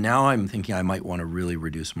 Although now I'm thinking I might want to really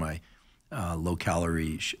reduce my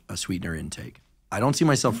low-calorie sweetener intake. I don't see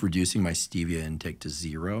myself reducing my stevia intake to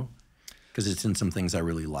 0 because it's in some things I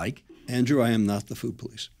really like. Andrew, I am not the food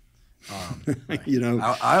police. Right.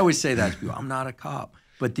 I always say that to people. I'm not a cop.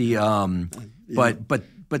 But the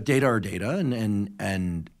but data are data,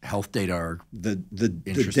 and health data are the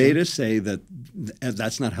data say that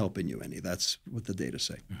that's not helping you any. That's what the data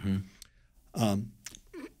say. Mm-hmm.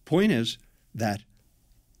 Point is that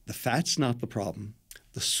The fat's not the problem.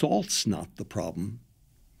 The salt's not the problem.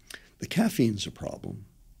 The caffeine's a problem.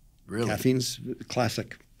 Really? Caffeine's a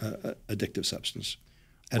classic addictive substance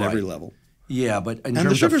at every level. Yeah, but in and terms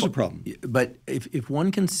the sugar's of, a problem. But if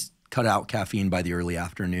one can cut out caffeine by the early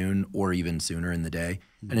afternoon or even sooner in the day,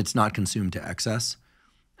 and it's not consumed to excess,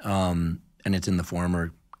 and it's in the form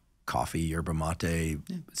of coffee, yerba mate,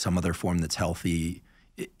 some other form that's healthy,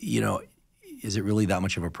 is it really that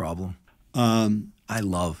much of a problem? I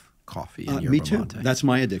love coffee and yerba me too. mate. That's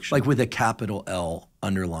my addiction. Like with a capital L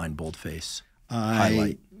underlined boldface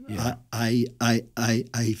highlight. Yeah.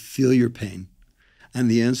 I feel your pain. And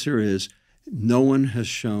the answer is no one has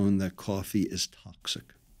shown that coffee is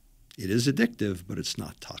toxic. It is addictive, but it's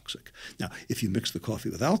not toxic. Now, if you mix the coffee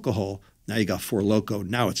with alcohol, now you got Four Loko,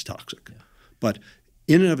 now it's toxic. Yeah. But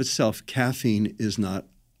in and of itself, caffeine is not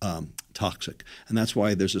toxic. And that's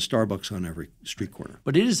why there's a Starbucks on every street corner.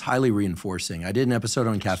 But it is highly reinforcing. I did an episode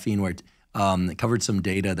on caffeine where it covered some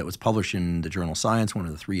data that was published in the journal Science, one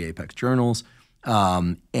of the 3 apex journals.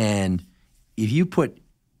 And if you put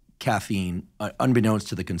caffeine, unbeknownst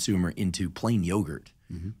to the consumer, into plain yogurt,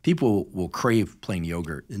 people will crave plain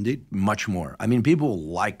yogurt. Indeed. Much more. I mean, people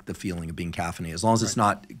like the feeling of being caffeinated as long as it's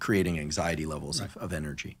not creating anxiety levels of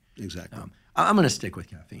energy. Exactly. I'm going to stick with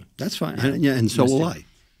caffeine. That's fine. And so will I.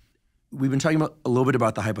 We've been talking a little bit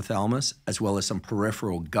about the hypothalamus as well as some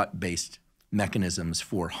peripheral gut-based mechanisms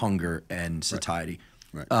for hunger and satiety.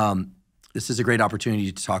 Right. This is a great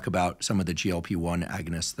opportunity to talk about some of the GLP-1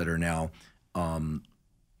 agonists that are now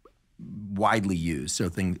widely used. So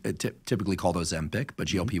typically called Ozempic, but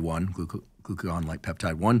GLP-1, glucagon-like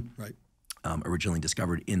peptide 1, originally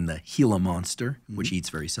discovered in the Gila monster, which eats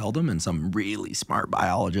very seldom. And some really smart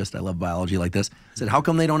biologist, I love biology like this, said, how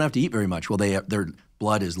come they don't have to eat very much? Well, their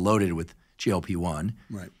blood is loaded with GLP-1.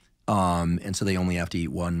 Right. And so they only have to eat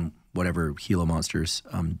one, whatever Gila monsters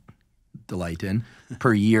delight in,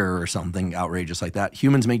 per year or something outrageous like that.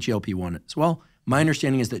 Humans make GLP-1 as well. My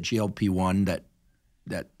understanding is that GLP-1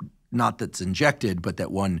 that not that's injected, but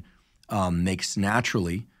that one makes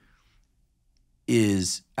naturally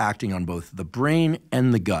is acting on both the brain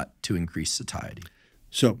and the gut to increase satiety.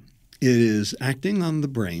 So it is acting on the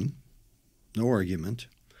brain, no argument,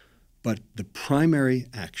 but the primary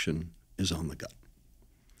action is on the gut.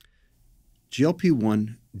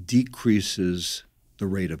 GLP-1 decreases the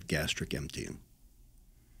rate of gastric emptying.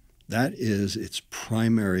 That is its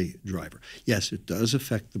primary driver. Yes, it does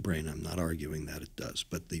affect the brain. I'm not arguing that it does.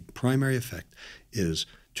 But the primary effect is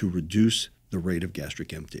to reduce the rate of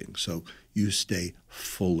gastric emptying. So you stay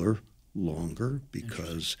fuller longer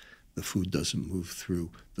because the food doesn't move through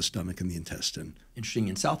the stomach and the intestine. Interesting.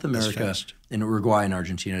 In South America, in Uruguay and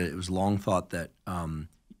Argentina, it was long thought that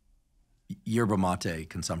yerba mate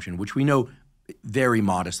consumption, which we know very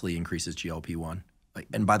modestly increases GLP-1,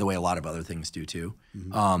 and by the way, a lot of other things do too,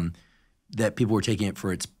 that people were taking it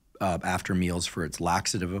for its after meals for its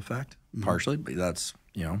laxative effect, partially, but that's,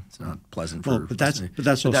 it's not pleasant for. But that's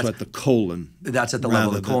also at the colon. That's at the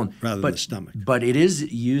level of the colon, rather than the stomach. But it is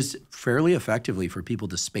used fairly effectively for people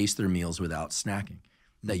to space their meals without snacking.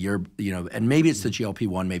 That and maybe it's the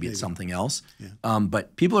GLP-1, maybe it's something else. Yeah.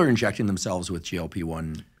 But people are injecting themselves with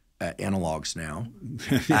GLP-1 analogs now.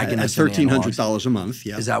 At $1,300 a month.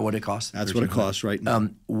 Yeah, is that what it costs? That's what it costs right now.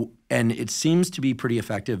 And it seems to be pretty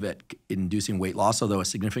effective at inducing weight loss, although a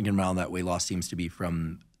significant amount of that weight loss seems to be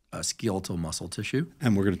from skeletal muscle tissue.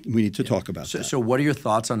 And we need to talk about that. So what are your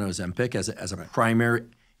thoughts on Ozempic as a primary?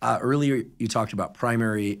 Earlier you talked about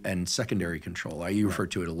primary and secondary control. You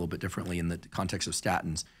referred to it a little bit differently in the context of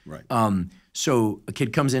statins. Right. So a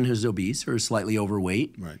kid comes in who's obese or is slightly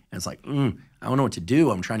overweight, and it's like, I don't know what to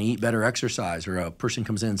do. I'm trying to eat better exercise. Or a person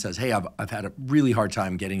comes in and says, hey, I've had a really hard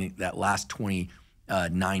time getting that last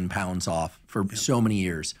 29 pounds off for so many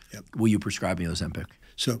years. Yep. Will you prescribe me Ozempic?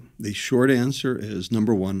 So the short answer is,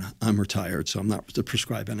 number one, I'm retired, so I'm not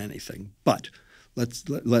prescribing anything. But let's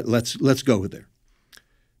go there.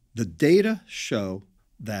 The data show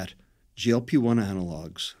that GLP-1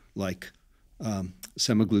 analogs like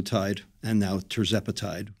semaglutide and now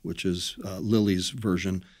tirzepatide, which is Lilly's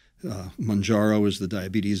version, Mounjaro is the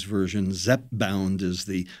diabetes version, Zepbound is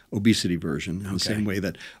the obesity version, in the same way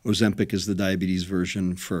that Ozempic is the diabetes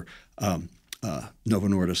version for Novo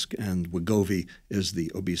Nordisk, and Wegovy is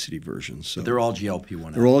the obesity version. So they're all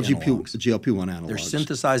GLP-1. They're all GLP-1 analogs. They're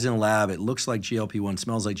synthesized in a lab. It looks like GLP-1,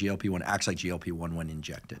 smells like GLP-1, acts like GLP-1 when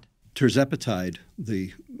injected. Tirzepatide,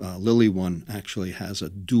 the Lilly one, actually has a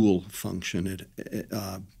dual function. It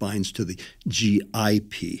binds to the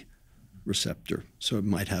GIP receptor. So it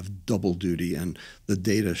might have double duty, and the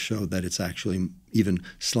data show that it's actually even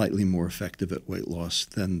slightly more effective at weight loss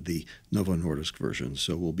than the Novo Nordisk version.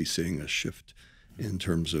 So we'll be seeing a shift in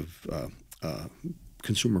terms of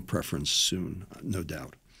consumer preference soon, no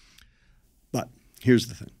doubt. But here's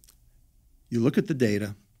the thing. You look at the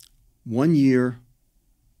data, 1 year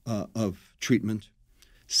of treatment,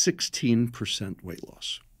 16% weight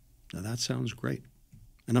loss. Now that sounds great.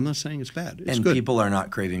 And I'm not saying it's bad. It's and good. People are not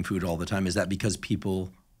craving food all the time. Is that because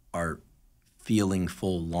people are feeling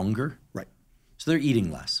full longer? Right. So they're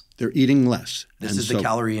eating less. They're eating less. This is the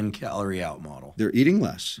calorie in, calorie out model. They're eating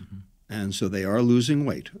less. Mm-hmm. And so they are losing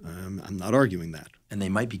weight. I'm not arguing that. And they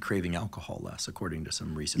might be craving alcohol less, according to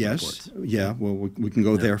some recent reports. Yeah. Well, we can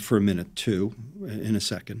go there for a minute, too, in a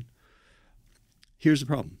second. Here's the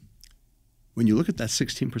problem. When you look at that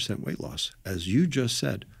 16% weight loss, as you just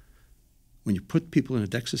said, when you put people in a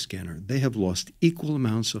DEXA scanner, they have lost equal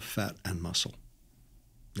amounts of fat and muscle.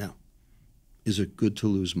 Now, is it good to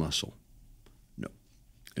lose muscle? No,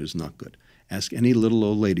 it is not good. Ask any little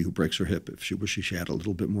old lady who breaks her hip if she wishes she had a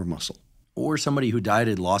little bit more muscle. Or somebody who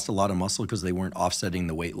dieted lost a lot of muscle because they weren't offsetting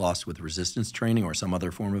the weight loss with resistance training or some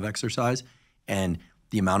other form of exercise. And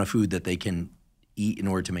the amount of food that they can eat in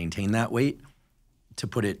order to maintain that weight, to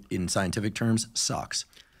put it in scientific terms, sucks.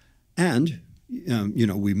 And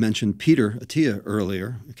we mentioned Peter Attia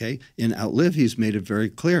earlier, okay? In Outlive, he's made it very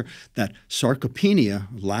clear that sarcopenia,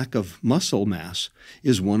 lack of muscle mass,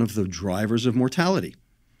 is one of the drivers of mortality.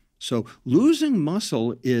 So losing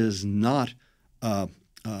muscle is not a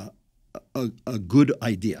good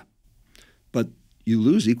idea, but you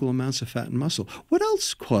lose equal amounts of fat and muscle. What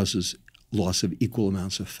else causes loss of equal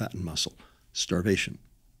amounts of fat and muscle? Starvation.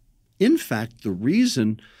 In fact, the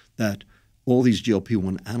reason that all these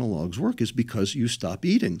GLP-1 analogs work is because you stop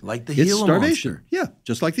eating. Like the Gila starvation. Monster. Yeah,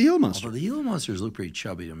 just like the Gila Monster. Although the Gila Monsters look pretty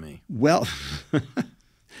chubby to me. Well,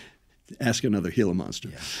 ask another Gila Monster.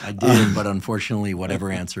 Yeah, I did, but unfortunately,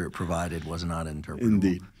 whatever answer it provided was not interpretable.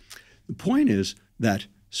 Indeed. The point is that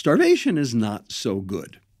starvation is not so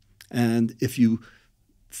good. And if you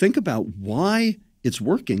think about why it's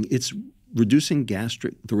working, it's reducing the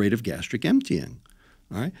rate of gastric emptying.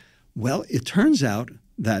 All right. Well, it turns out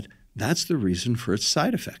that that's the reason for its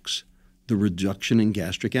side effects, the reduction in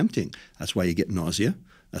gastric emptying. That's why you get nausea.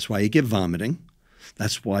 That's why you get vomiting.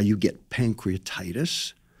 That's why you get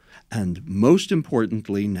pancreatitis. And most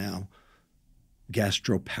importantly now,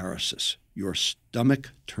 gastroparesis. Your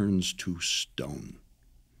stomach turns to stone.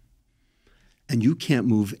 And you can't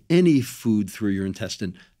move any food through your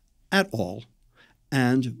intestine at all.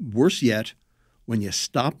 And worse yet, when you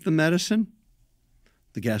stop the medicine,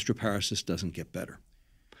 the gastroparesis doesn't get better.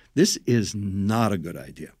 This is not a good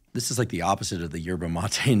idea. This is like the opposite of the yerba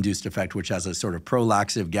mate-induced effect, which has a sort of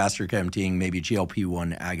prolaxive gastric emptying, maybe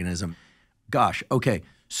GLP-1 agonism. Gosh, okay.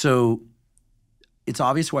 So it's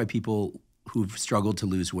obvious why people who've struggled to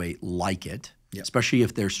lose weight like it, especially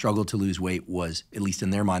if their struggle to lose weight was, at least in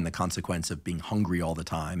their mind, the consequence of being hungry all the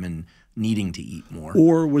time and needing to eat more.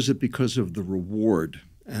 Or was it because of the reward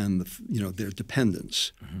and their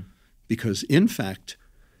dependence? Mm-hmm. Because in fact,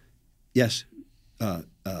 yes,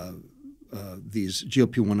 these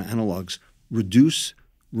GLP-1 analogs reduce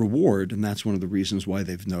reward, and that's one of the reasons why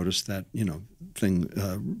they've noticed that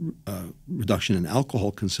reduction in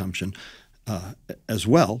alcohol consumption as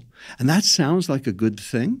well. And that sounds like a good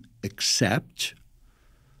thing, except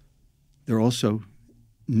there are also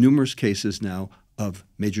numerous cases now of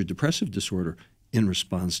major depressive disorder in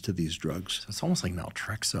response to these drugs. So it's almost like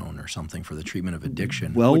naltrexone or something for the treatment of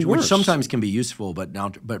addiction, well, which sometimes can be useful, but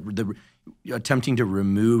attempting to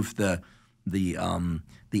remove the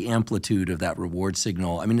amplitude of that reward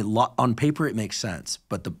signal. I mean, on paper it makes sense,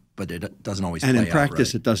 but it doesn't always play out. And in practice,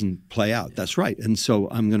 right? It doesn't play out. Yeah. That's right. And so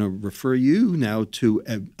I'm going to refer you now to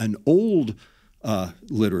an old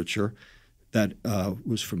literature that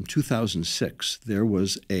was from 2006. There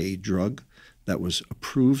was a drug that was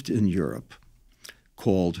approved in Europe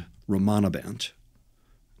called Rimonabant,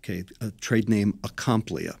 a trade name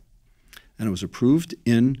Acomplia. And it was approved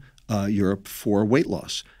in Europe for weight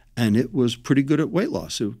loss. And it was pretty good at weight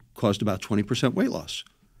loss. It caused about 20% weight loss.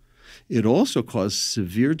 It also caused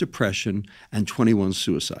severe depression and 21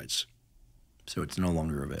 suicides. So it's no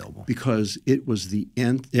longer available. Because it was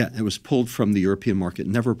it was pulled from the European market,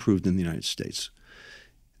 never approved in the United States.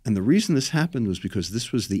 And the reason this happened was because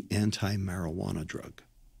this was the anti-marijuana drug.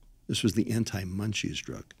 This was the anti-munchies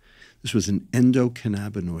drug. This was an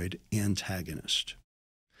endocannabinoid antagonist.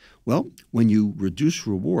 Well, when you reduce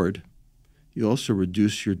reward, you also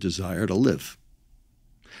reduce your desire to live.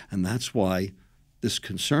 And that's why this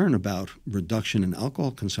concern about reduction in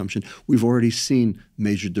alcohol consumption, we've already seen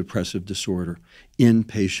major depressive disorder in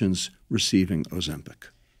patients receiving Ozempic.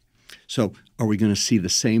 So are we going to see the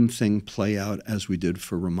same thing play out as we did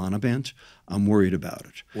for Rimonabant? I'm worried about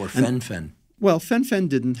it. Or fen-phen. Well, fen-phen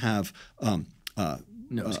didn't have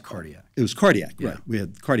no, it was cardiac. It was cardiac, Yeah. right. We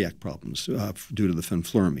had cardiac problems due to the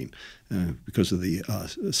fenfluramine because of the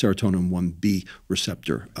serotonin 1B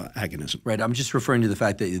receptor agonism. Right. I'm just referring to the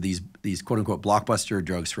fact that these quote-unquote blockbuster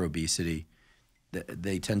drugs for obesity,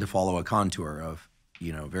 they tend to follow a contour of,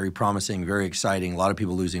 very promising, very exciting, a lot of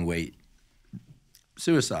people losing weight,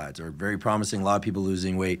 suicides, or very promising, a lot of people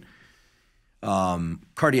losing weight,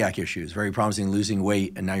 cardiac issues, very promising, losing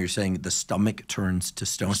weight, and now you're saying the stomach turns to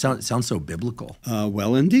stone. It sounds so biblical.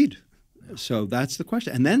 Well, indeed. So that's the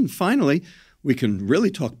question. And then finally, we can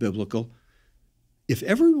really talk biblical. If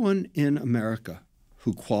everyone in America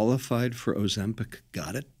who qualified for Ozempic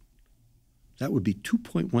got it, that would be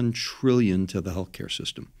 $2.1 trillion to the healthcare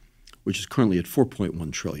system, which is currently at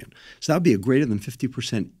 $4.1 trillion. So that would be a greater than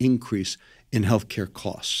 50% increase in healthcare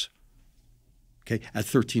costs. Okay, at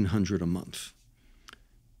 $1,300 a month.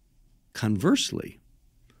 Conversely,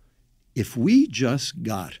 if we just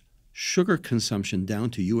got sugar consumption down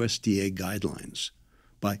to USDA guidelines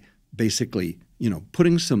by basically,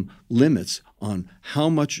 putting some limits on how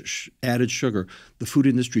much added sugar the food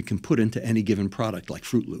industry can put into any given product, like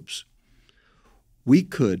Fruit Loops, we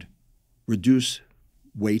could reduce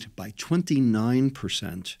weight by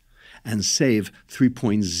 29% and save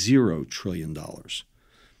 $3.0 trillion.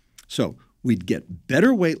 So we'd get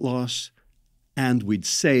better weight loss and we'd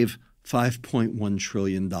save $5.1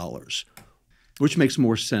 trillion, which makes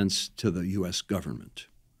more sense to the U.S. government.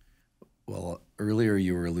 Well, earlier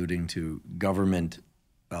you were alluding to government,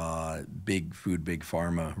 big food, big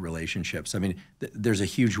pharma relationships. I mean, there's a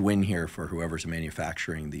huge win here for whoever's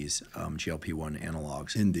manufacturing these GLP-1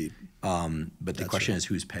 analogs. Indeed. But the question is,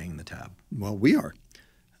 who's paying the tab? Well, we are.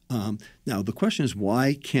 Now, the question is,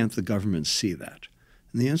 why can't the government see that?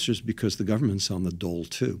 And the answer is because the government's on the dole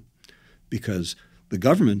too. Because the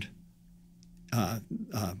government,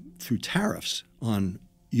 through tariffs on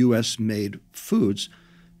U.S.-made foods,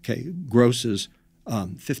 grosses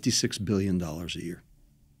 $56 billion a year.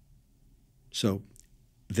 So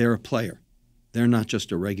they're a player. They're not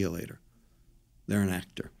just a regulator. They're an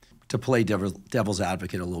actor. To play devil's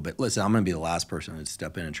advocate a little bit, listen, I'm going to be the last person to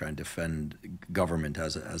step in and try and defend government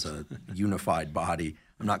as a unified body.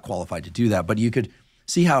 I'm not qualified to do that. But you could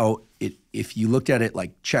see how if you looked at it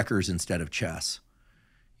like checkers instead of chess,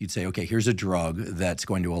 you'd say, okay, here's a drug that's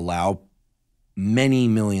going to allow many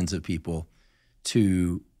millions of people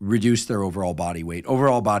to reduce their overall body weight.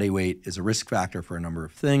 Overall body weight is a risk factor for a number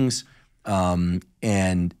of things,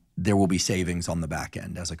 and there will be savings on the back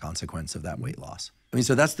end as a consequence of that weight loss. I mean,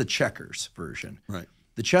 so that's the checkers version. Right.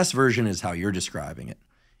 The chess version is how you're describing it.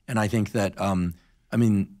 And I think that,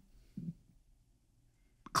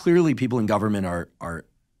 clearly people in government are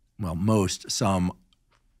some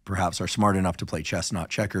perhaps are smart enough to play chess, not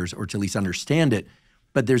checkers, or to at least understand it.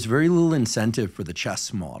 But there's very little incentive for the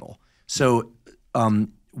chess model. So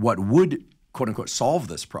what would, quote unquote, solve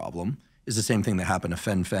this problem is the same thing that happened to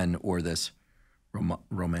fen-phen or this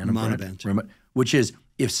Rimonabant, which is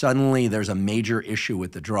if suddenly there's a major issue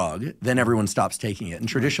with the drug, then everyone stops taking it. And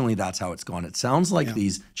traditionally, that's how it's gone. It sounds like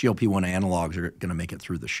these GLP-1 analogs are going to make it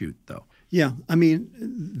through the chute, though. Yeah, I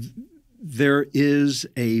mean, there is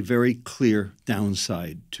a very clear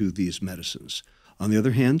downside to these medicines. On the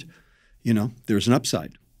other hand, there's an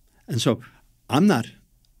upside. And so I'm not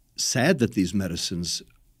sad that these medicines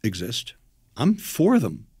exist. I'm for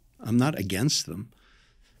them. I'm not against them.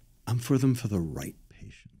 I'm for them for the right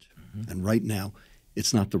patient. Mm-hmm. And right now,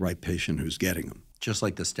 it's not the right patient who's getting them. Just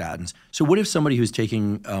like the statins. So what if somebody who's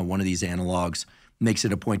taking one of these analogs makes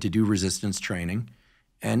it a point to do resistance training?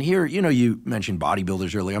 And here, you mentioned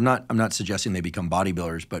bodybuilders earlier. I'm not suggesting they become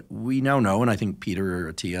bodybuilders, but we now know, and I think Peter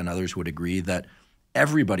or Atia and others would agree, that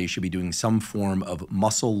everybody should be doing some form of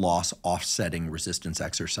muscle loss offsetting resistance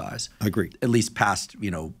exercise. Agreed. At least past,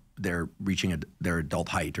 they're reaching their adult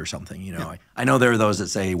height or something. I know there are those that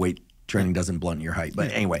say weight training doesn't blunt your height,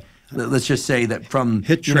 but anyway, let's just say that from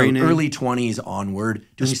HIIT training, early 20s onward,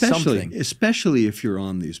 doing something. Especially if you're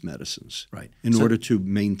on these medicines, right? In order to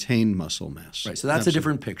maintain muscle mass. Right. So that's a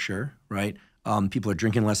different picture, right? People are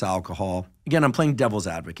drinking less alcohol. Again, I'm playing devil's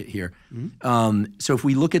advocate here. Mm-hmm. So if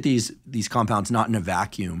we look at these compounds not in a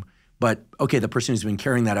vacuum, but okay, the person who's been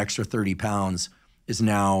carrying that extra 30 pounds is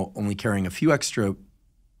now only carrying a few extra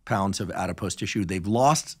pounds of adipose tissue. They've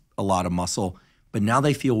lost a lot of muscle, but now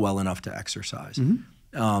they feel well enough to exercise.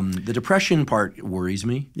 Mm-hmm. The depression part worries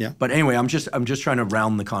me. Yeah. But anyway, I'm just trying to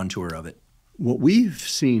round the contour of it. What we've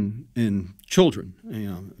seen in children,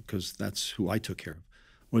 because that's who I took care of,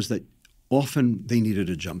 was that often they needed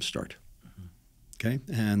a jump start. Okay,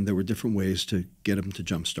 and there were different ways to get them to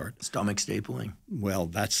jumpstart. Stomach stapling. Well,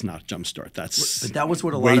 that's not jumpstart. But that was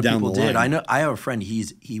what a lot of people did. I know. I have a friend.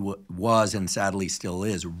 He was and sadly still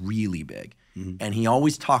is really big, and he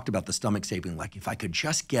always talked about the stomach stapling. Like if I could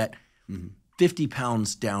just get 50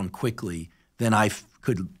 pounds down quickly, then I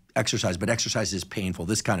could exercise. But exercise is painful.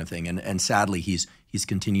 This kind of thing, and sadly he's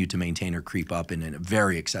continued to maintain or creep up in a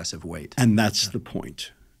very excessive weight. And that's the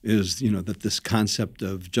point. Is that this concept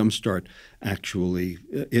of jumpstart actually,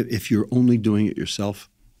 if you're only doing it yourself,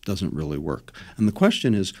 doesn't really work. And the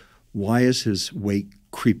question is, why is his weight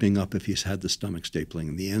creeping up if he's had the stomach stapling?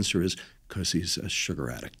 And the answer is because he's a sugar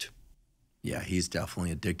addict. Yeah, he's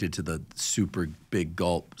definitely addicted to the super big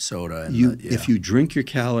gulp soda. If you drink your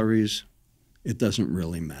calories, it doesn't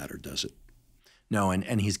really matter, does it? No,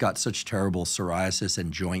 and he's got such terrible psoriasis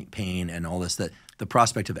and joint pain and all this that the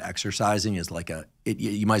prospect of exercising is like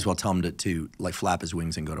you might as well tell him to like flap his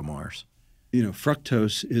wings and go to Mars.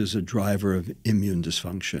 Fructose is a driver of immune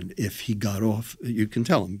dysfunction. If he got off, you can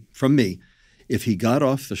tell him from me, if he got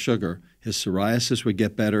off the sugar, his psoriasis would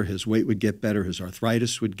get better, his weight would get better, his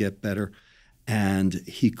arthritis would get better, and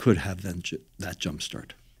he could have that jump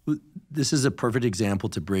start. This is a perfect example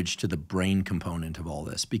to bridge to the brain component of all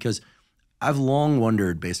this, because I've long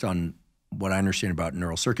wondered, based on what I understand about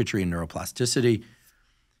neural circuitry and neuroplasticity,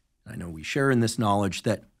 I know we share in this knowledge,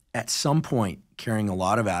 that at some point carrying a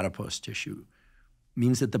lot of adipose tissue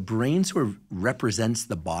means that the brain sort of represents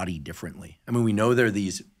the body differently. I mean, we know there are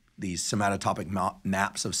these somatotopic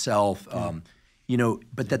maps of self,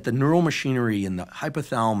 but that the neural machinery in the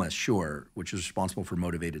hypothalamus, sure, which is responsible for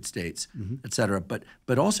motivated states, et cetera,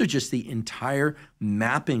 but also just the entire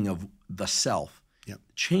mapping of the self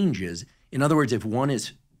changes. In other words, if one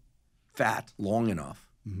is fat long enough,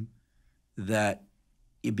 that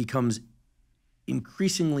it becomes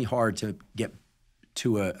increasingly hard to get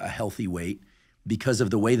to a healthy weight because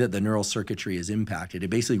of the way that the neural circuitry is impacted. It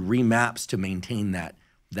basically remaps to maintain that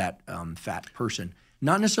fat person,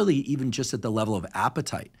 not necessarily even just at the level of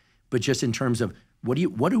appetite, but just in terms of what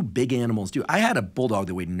do big animals do? I had a bulldog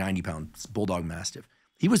that weighed 90 pounds, bulldog mastiff.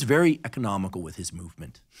 He was very economical with his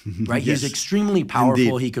movement, right? Yes. He was extremely powerful.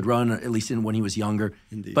 Indeed. He could run, at least when he was younger.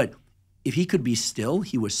 Indeed. But if he could be still,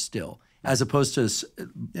 he was still, as opposed to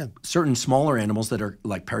certain smaller animals that are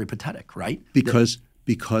like peripatetic, right? Because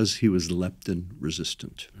he was leptin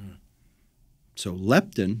resistant. So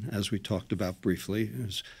leptin, as we talked about briefly,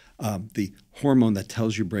 is the hormone that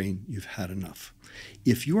tells your brain you've had enough.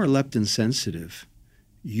 If you are leptin sensitive,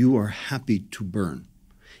 you are happy to burn.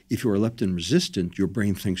 If you are leptin resistant, your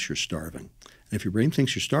brain thinks you're starving. And if your brain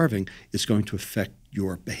thinks you're starving, it's going to affect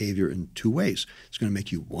your behavior in two ways. It's going to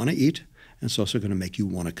make you want to eat, and it's also going to make you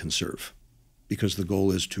want to conserve, because the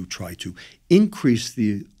goal is to try to increase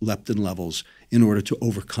the leptin levels in order to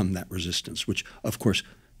overcome that resistance, which, of course,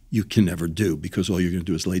 you can never do, because all you're going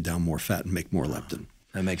to do is lay down more fat and make more leptin.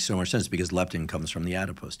 That makes so much sense, because leptin comes from the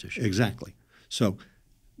adipose tissue. Exactly. So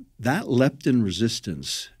that leptin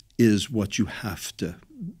resistance is what you have to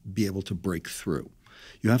be able to break through.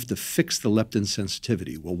 You have to fix the leptin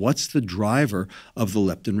sensitivity. Well, what's the driver of the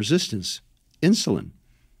leptin resistance? Insulin.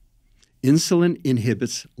 Insulin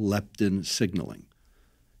inhibits leptin signaling,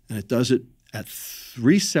 and it does it at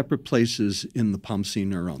 3 separate places in the POMC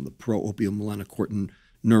neuron, the pro-opiomelanocortin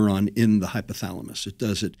neuron in the hypothalamus. It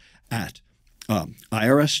does it at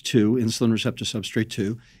IRS2, insulin receptor substrate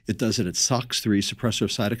 2. It does it at SOX3, suppressor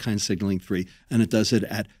of cytokine signaling 3, and it does it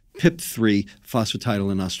at PIP3,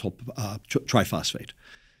 phosphatidylinositol triphosphate.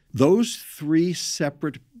 Those 3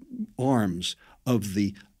 separate arms of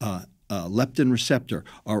the leptin receptor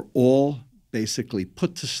are all basically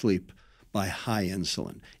put to sleep by high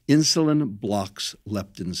insulin. Insulin blocks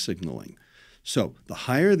leptin signaling. So the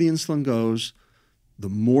higher the insulin goes, the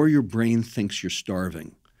more your brain thinks you're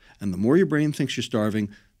starving. And the more your brain thinks you're starving,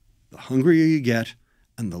 the hungrier you get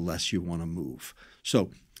and the less you want to move.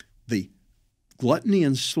 So the gluttony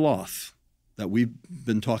and sloth that we've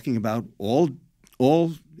been talking about all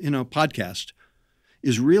podcast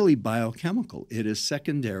is really biochemical. It is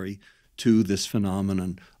secondary to this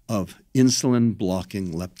phenomenon of insulin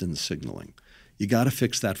blocking leptin signaling. You got to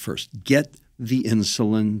fix that first. Get the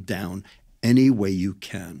insulin down any way you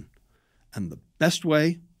can. And the best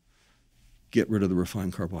way, get rid of the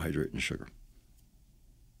refined carbohydrate and sugar.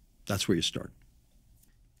 That's where you start.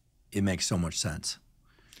 It makes so much sense.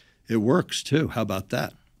 It works too. How about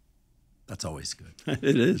that? That's always good.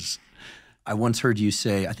 It is. I once heard you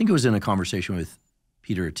say, I think it was in a conversation with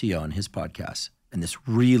Peter Attia on his podcast, and this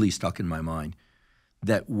really stuck in my mind,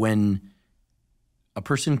 that when a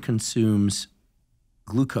person consumes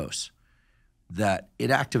glucose, that it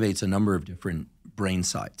activates a number of different brain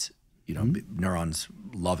sites, neurons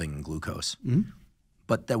loving glucose.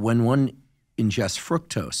 But that when one ingests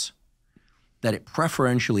fructose, that it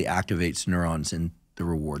preferentially activates neurons in the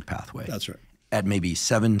reward pathway. That's right. At maybe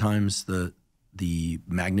 7 times the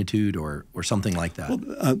magnitude or something like that.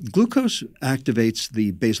 Well, glucose activates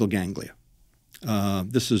the basal ganglia.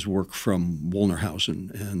 This is work from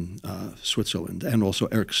Wollnerhausen in Switzerland, and also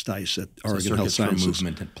Eric Steiss at Oregon Health Sciences. For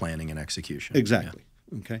movement and planning and execution. Exactly.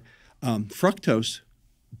 Yeah. Okay. Fructose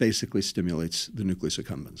basically stimulates the nucleus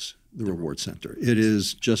accumbens, the reward center. It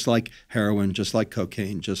is just like heroin, just like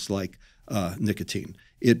cocaine, just like nicotine.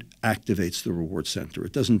 It activates the reward center.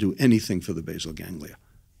 It doesn't do anything for the basal ganglia.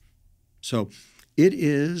 So it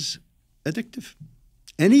is addictive.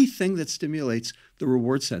 Anything that stimulates the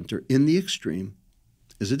reward center in the extreme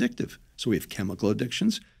is addictive. So we have chemical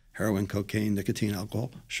addictions, heroin, cocaine, nicotine,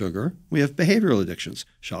 alcohol, sugar. We have behavioral addictions,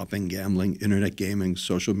 shopping, gambling, internet gaming,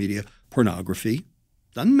 social media, pornography.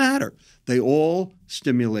 Doesn't matter. They all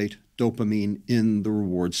stimulate dopamine in the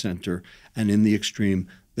reward center, and in the extreme,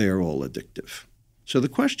 they are all addictive. So the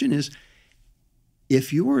question is,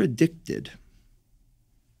 if you are addicted,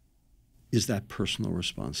 is that personal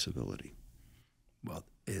responsibility? Well,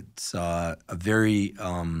 it's a very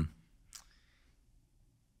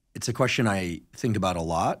it's a question I think about a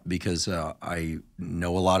lot because I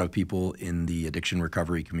know a lot of people in the addiction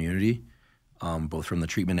recovery community, both from the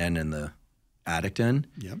treatment end and the addict end.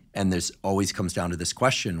 Yep. And there's always comes down to this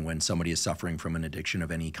question when somebody is suffering from an addiction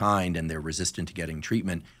of any kind and they're resistant to getting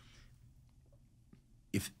treatment.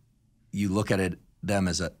 If you look at them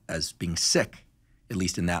as being sick, at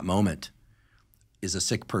least in that moment, is a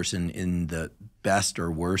sick person in the best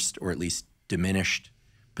or worst or at least diminished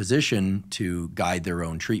position to guide their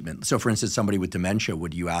own treatment? So for instance, somebody with dementia,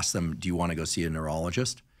 would you ask them, do you want to go see a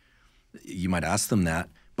neurologist? You might ask them that,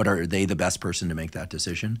 but are they the best person to make that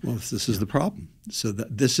decision? Well, this is the problem. So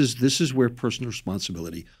this is where personal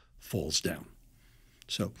responsibility falls down.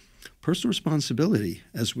 So personal responsibility,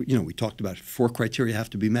 as we talked about, 4 criteria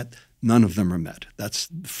have to be met. None of them are met. That's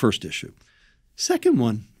the first issue. Second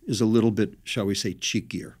one is a little bit, shall we say,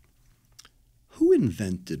 cheekier. Who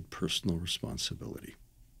invented personal responsibility?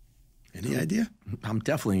 Any idea? I'm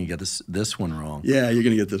definitely going to get this one wrong. Yeah, you're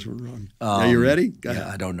going to get this one wrong. Are you ready? Go ahead.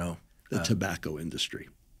 I don't know. The tobacco industry.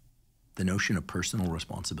 The notion of personal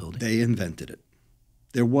responsibility. They invented it.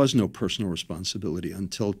 There was no personal responsibility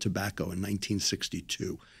until tobacco in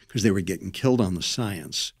 1962 because they were getting killed on the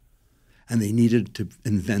science, and they needed to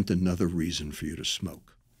invent another reason for you to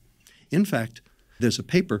smoke. In fact, there's a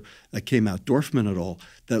paper that came out, Dorfman et al.,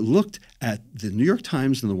 that looked at the New York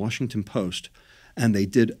Times and the Washington Post, and they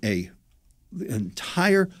did an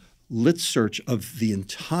entire lit search of the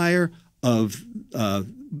entire of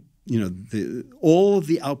all of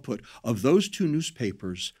the output of those 2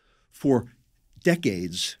 newspapers for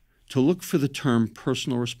decades to look for the term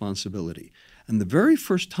personal responsibility. And the very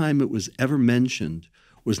first time it was ever mentioned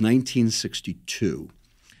was 1962.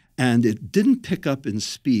 And it didn't pick up in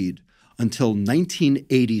speed until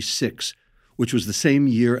 1986, which was the same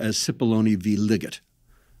year as Cipollone v. Liggett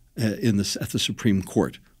at the Supreme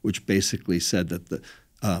Court, which basically said that the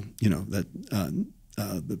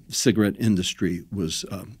cigarette industry was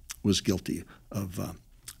guilty of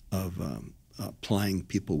plying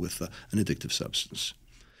people with an addictive substance.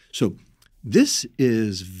 So this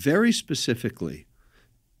is very specifically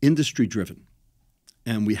industry-driven,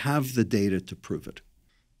 and we have the data to prove it.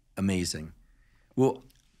 Amazing. Well,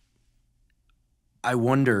 I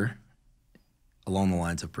wonder, along the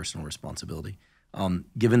lines of personal responsibility,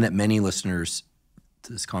 given that many listeners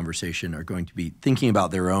to this conversation are going to be thinking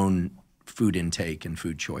about their own food intake and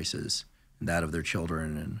food choices, and that of their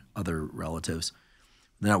children and other relatives,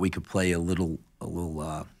 then we could play a little,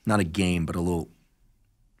 not a game, but a little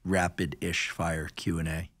rapid-ish fire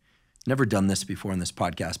Q&A. Never done this before in this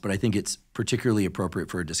podcast, but I think it's particularly appropriate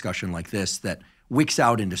for a discussion like this that wicks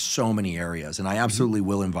out into so many areas. And I absolutely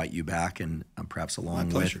will invite you back, and perhaps along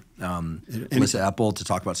with Melissa Epple, to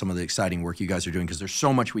talk about some of the exciting work you guys are doing, because there's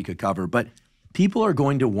so much we could cover. But people are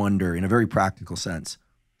going to wonder, in a very practical sense,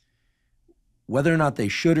 whether or not they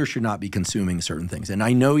should or should not be consuming certain things. And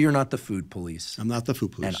I know you're not the food police. I'm not the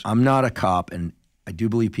food police. And I'm not a cop, and I do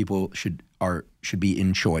believe people should be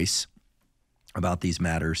in choice about these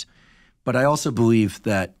matters. But I also believe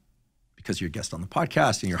that because you're a guest on the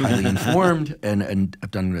podcast and you're highly informed and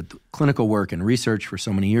have done clinical work and research for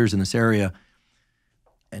so many years in this area,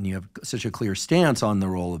 and you have such a clear stance on the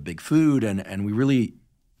role of big food, and we really,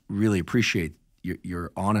 really appreciate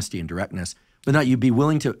your honesty and directness, but that you'd be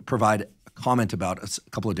willing to provide a comment about a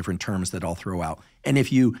couple of different terms that I'll throw out. And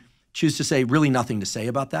if you choose to say really nothing to say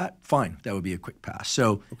about that, fine, that would be a quick pass.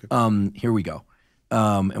 So here we go.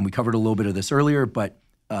 And we covered a little bit of this earlier, but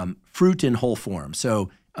fruit in whole form. So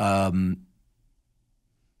has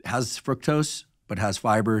fructose, but has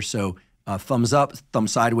fiber. So thumbs up,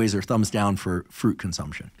 thumbs sideways, or thumbs down for fruit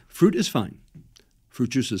consumption. Fruit is fine. Fruit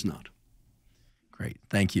juice is not. Great,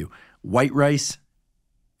 thank you. White rice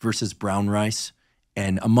versus brown rice.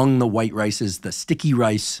 And among the white rices, the sticky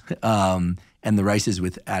rice and the rices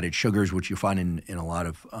with added sugars, which you find in a lot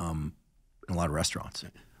of restaurants.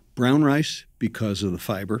 Brown rice because of the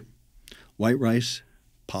fiber. White rice,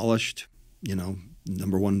 polished,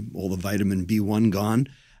 number one, all the vitamin B1 gone.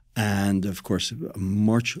 And, of course, a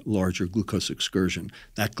much larger glucose excursion.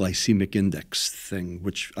 That glycemic index thing,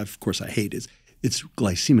 which, of course, I hate, it's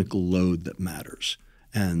glycemic load that matters.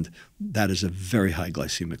 And that is a very high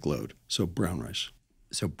glycemic load. So brown rice.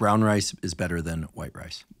 So brown rice is better than white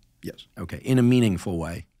rice? Yes. Okay, in a meaningful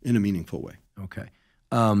way? In a meaningful way. Okay.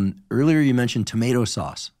 Earlier you mentioned tomato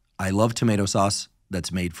sauce. I love tomato sauce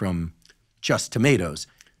that's made from just tomatoes.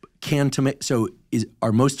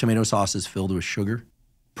 Are most tomato sauces filled with sugar?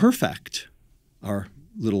 Perfect, our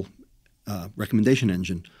little recommendation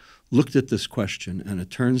engine, looked at this question, and it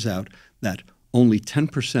turns out that only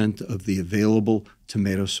 10% of the available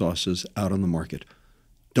tomato sauces out on the market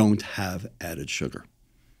don't have added sugar.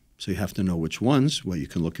 So you have to know which ones. Well, you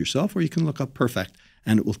can look yourself or you can look up Perfect,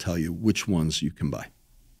 and it will tell you which ones you can buy.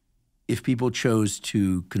 If people chose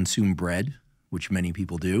to consume bread, which many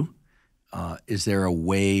people do, is there a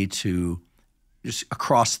way to just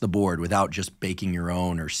across the board without just baking your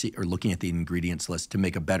own or looking at the ingredients list to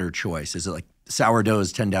make a better choice? Is it like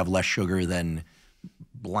sourdoughs tend to have less sugar than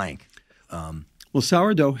blank? Well,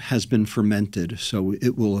 sourdough has been fermented, so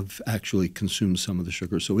it will have actually consumed some of the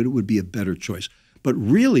sugar, so it would be a better choice. But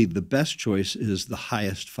really, the best choice is the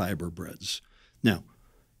highest fiber breads. Now,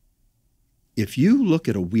 if you look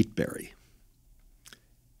at a wheat berry,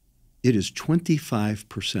 it is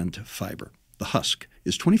 25% fiber. The husk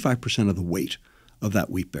is 25% of the weight of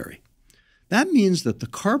that wheat berry. That means that the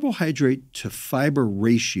carbohydrate to fiber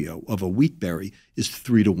ratio of a wheat berry is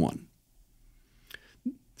 3-to-1.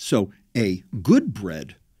 So a good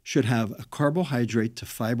bread should have a carbohydrate to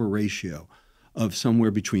fiber ratio of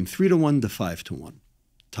somewhere between 3-to-1 to 5-to-1,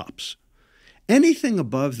 tops. Anything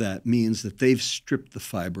above that means that they've stripped the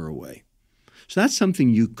fiber away. So that's something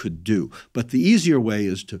you could do. But the easier way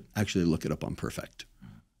is to actually look it up on Perfect.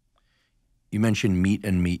 You mentioned meat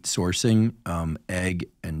and meat sourcing, egg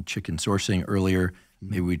and chicken sourcing earlier.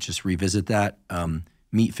 Maybe we just revisit that.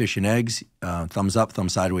 Meat, fish, and eggs, thumbs up,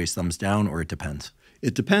 thumbs sideways, thumbs down, or it depends?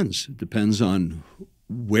 It depends. It depends on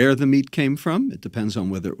where the meat came from. It depends on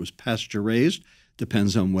whether it was pasture-raised.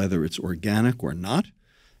 Depends on whether it's organic or not.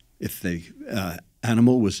 If the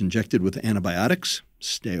animal was injected with antibiotics,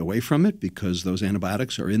 stay away from it because those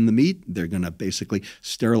antibiotics are in the meat. They're going to basically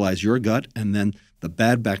sterilize your gut, and then the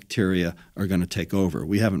bad bacteria are going to take over.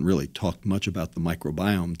 We haven't really talked much about the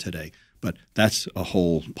microbiome today, but that's a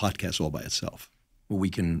whole podcast all by itself. Well,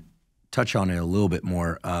 we can touch on it a little bit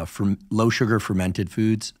more. For low-sugar fermented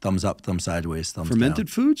foods, thumbs up, thumbs sideways, thumbs down.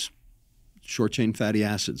 Fermented foods, short-chain fatty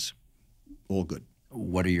acids, all good.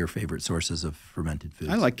 What are your favorite sources of fermented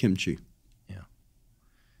foods? I like kimchi. Yeah.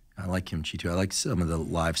 I like kimchi too. I like some of the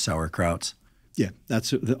live sauerkrauts. Yeah,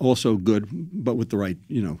 that's also good, but with the right,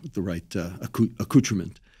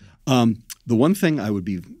 accoutrement. Yeah. The one thing I would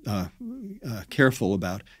be careful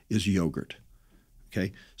about is yogurt.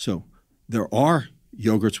 Okay, so there are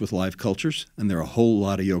yogurts with live cultures, and there are a whole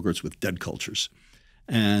lot of yogurts with dead cultures.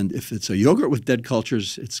 And if it's a yogurt with dead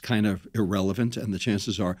cultures, it's kind of irrelevant, and the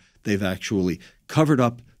chances are they've actually covered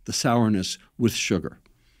up the sourness with sugar.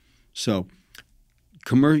 So,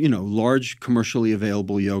 large commercially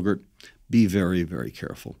available yogurt, be very, very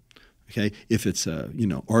careful. Okay, if it's a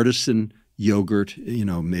artisan yogurt,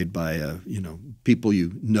 made by people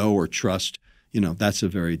you know or trust, that's a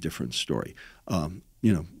very different story.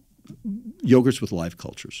 Yogurts with live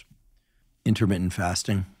cultures. Intermittent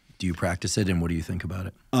fasting. Do you practice it, and what do you think about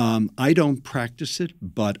it? I don't practice it,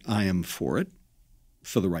 but I am for it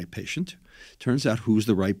for the right patient. Turns out who's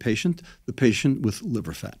the right patient? The patient with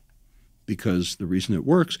liver fat. Because the reason it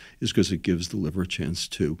works is because it gives the liver a chance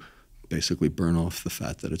to basically burn off the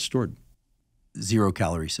fat that it's stored.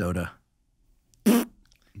 0-calorie soda.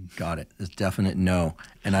 Got it. It's definite no.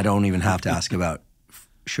 And I don't even have to ask about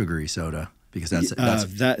sugary soda because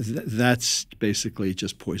that's basically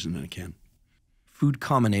just poison in a can. Food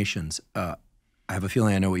combinations. I have a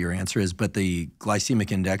feeling I know what your answer is, but the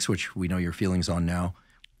glycemic index, which we know your feelings on now,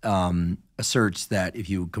 asserts that if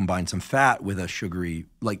you combine some fat with a sugary,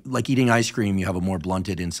 like eating ice cream, you have a more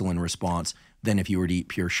blunted insulin response than if you were to eat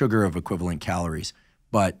pure sugar of equivalent calories.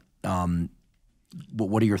 But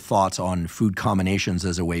what are your thoughts on food combinations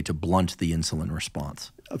as a way to blunt the insulin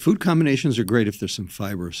response? Food combinations are great if there's some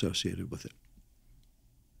fiber associated with it.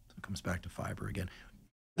 So it comes back to fiber again.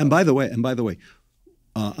 And by the way,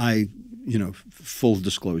 full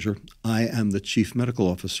disclosure, I am the chief medical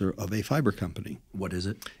officer of a fiber company. What is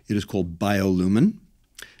it? It is called Biolumen,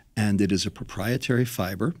 and it is a proprietary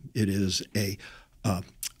fiber. It is a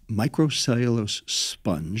microcellulose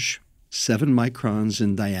sponge, 7 microns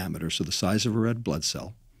in diameter, so the size of a red blood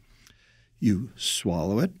cell. You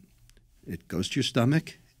swallow it, it goes to your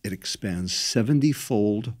stomach, it expands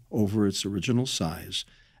 70-fold over its original size,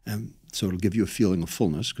 and so it'll give you a feeling of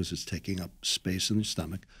fullness because it's taking up space in the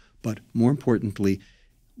stomach. But more importantly,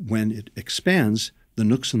 when it expands, the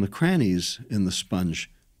nooks and the crannies in the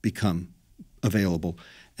sponge become available.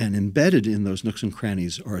 And embedded in those nooks and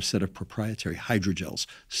crannies are a set of proprietary hydrogels,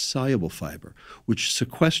 soluble fiber, which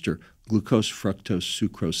sequester glucose, fructose,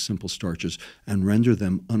 sucrose, simple starches, and render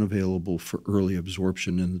them unavailable for early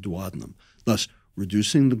absorption in the duodenum, thus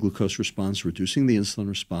reducing the glucose response, reducing the insulin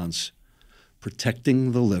response,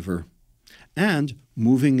 protecting the liver, and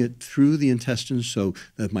moving it through the intestine so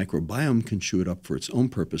that microbiome can chew it up for its own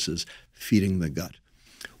purposes, feeding the gut.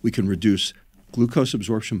 We can reduce glucose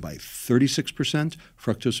absorption by 36%,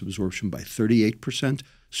 fructose absorption by 38%,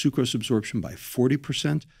 sucrose absorption by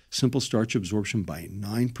 40%, simple starch absorption by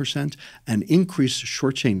 9%, and increase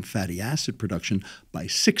short-chain fatty acid production by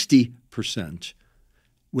 60%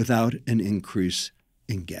 without an increase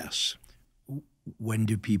in gas. When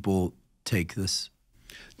do people take this?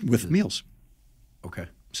 With meals. Okay.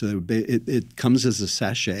 So it comes as a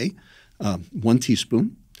sachet, 1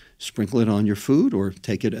 teaspoon. Sprinkle it on your food or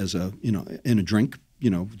take it as in a drink,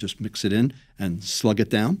 just mix it in and slug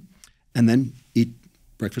it down, and then eat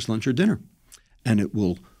breakfast, lunch, or dinner. And it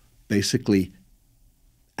will basically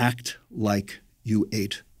act like you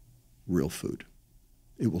ate real food.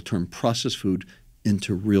 It will turn processed food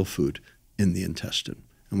into real food in the intestine.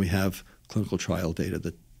 And we have clinical trial data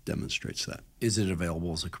that demonstrates that. Is it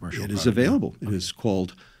available as a commercial product? It is available. Okay. It is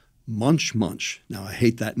called Munch Munch. Now, I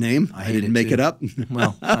hate that name. I didn't make it up.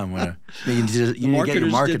 Well, I'm going to. You need to get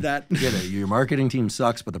your did that. Your marketing team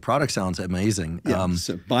sucks, but the product sounds amazing. Yeah,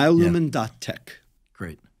 so biolumen.tech.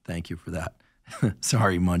 Great. Thank you for that.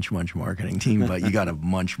 Sorry, Munch Munch marketing team, but you got to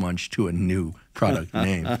munch to a new product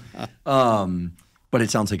name. But it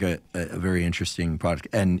sounds like a very interesting product.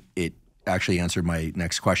 And it actually answered my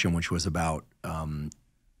next question, which was about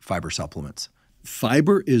fiber supplements.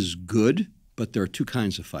 Fiber is good, but there are 2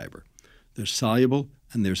 kinds of fiber. There's soluble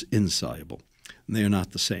and there's insoluble, and they are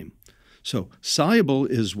not the same. So soluble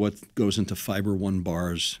is what goes into fiber 1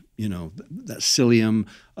 bars, that psyllium,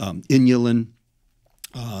 inulin,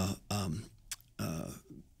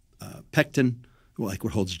 pectin, like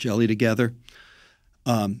what holds jelly together.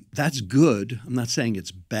 That's good. I'm not saying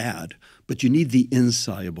it's bad, but you need the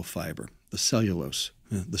insoluble fiber, the cellulose,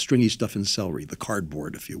 the stringy stuff in celery, the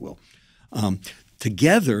cardboard, if you will.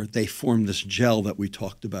 Together, they form this gel that we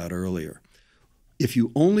talked about earlier. If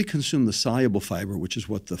you only consume the soluble fiber, which is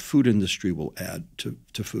what the food industry will add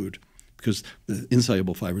to food, because the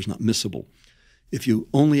insoluble fiber is not miscible, if you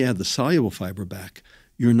only add the soluble fiber back,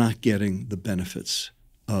 you're not getting the benefits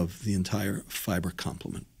of the entire fiber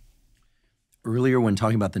complement. Earlier, when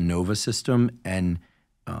talking about the NOVA system and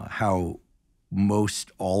how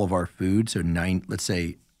most all of our foods are let's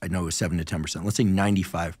say, I know it was 7 to 10%, let's say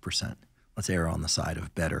 95%. Let's err on the side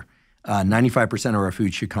of better. 95% of our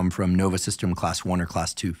food should come from NOVA system class 1 or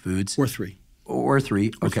class 2 foods. Or 3. Or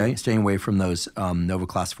 3, okay. Staying away from those NOVA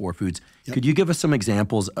class 4 foods. Yep. Could you give us some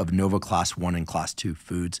examples of NOVA class 1 and class 2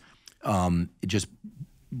 foods, just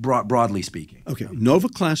broadly speaking? Okay. NOVA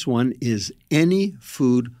class 1 is any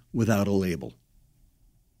food without a label.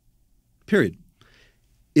 Period.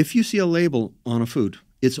 If you see a label on a food,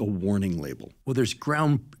 it's a warning label. Well, there's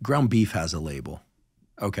ground beef has a label.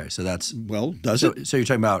 Okay, so that's... Well, does it? So you're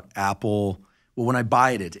talking about apple. Well, when I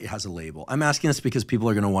buy it, it has a label. I'm asking this because people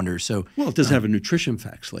are going to wonder. So, well, it doesn't have a nutrition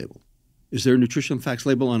facts label. Is there a nutrition facts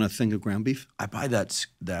label on a thing of ground beef? I buy that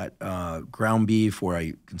ground beef, or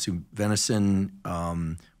I consume venison,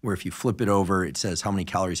 where if you flip it over, it says how many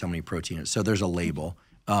calories, how many proteins. So there's a label.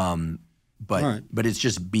 But it's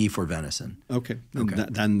just beef or venison. Okay.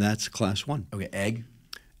 Then that's class 1. Okay, egg?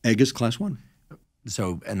 Egg is class 1.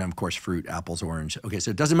 So, and then of course fruit, apples, orange. Okay,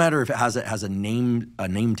 so it doesn't matter if it has a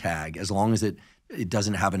name tag, as long as it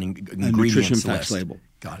doesn't have an ingredients nutrition list. Facts label.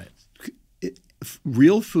 Got it.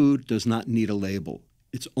 Real food does not need a label.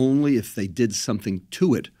 It's only if they did something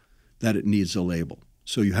to it that it needs a label.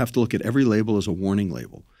 So you have to look at every label as a warning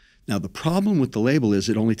label. Now, the problem with the label is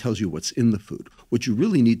it only tells you what's in the food. What you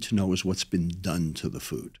really need to know is what's been done to the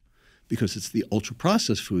food, because it's the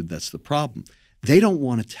ultra-processed food that's the problem. They don't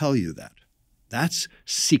want to tell you that. That's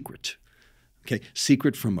secret. Okay,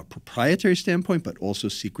 secret from a proprietary standpoint, but also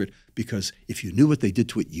secret because if you knew what they did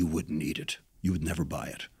to it, you wouldn't eat it. You would never buy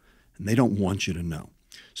it. And they don't want you to know.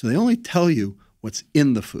 So they only tell you what's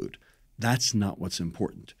in the food. That's not what's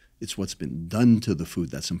important. It's what's been done to the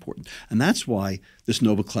food that's important. And that's why this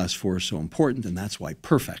Nova Class 4 is so important, and that's why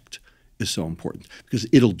Perfect is so important, because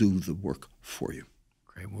it'll do the work for you.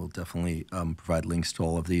 Great. We'll definitely provide links to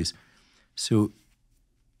all of these. So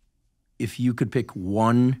if you could pick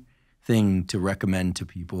one thing to recommend to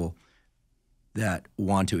people that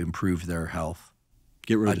want to improve their health.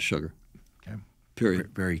 Get rid of the sugar. Okay. Period.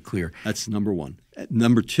 Very clear. That's number one.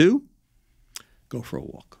 Number two, go for a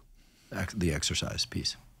walk. The exercise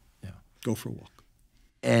piece. Yeah. Go for a walk.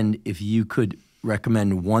 And if you could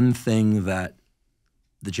recommend one thing that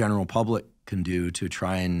the general public can do to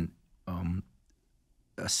try and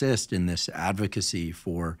assist in this advocacy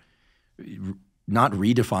for not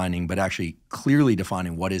redefining, but actually clearly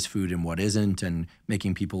defining what is food and what isn't, and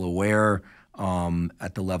making people aware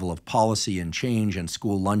at the level of policy and change and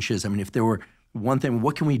school lunches. I mean, if there were one thing,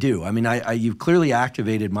 what can we do? I mean, you've clearly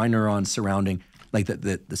activated my neurons surrounding like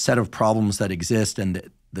the set of problems that exist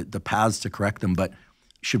and the paths to correct them. But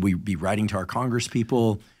should we be writing to our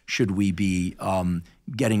congresspeople? Should we be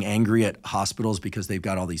getting angry at hospitals because they've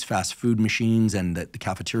got all these fast food machines and that the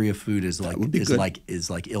cafeteria food is like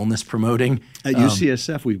illness promoting? At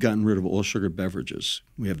UCSF, we've gotten rid of all sugar beverages.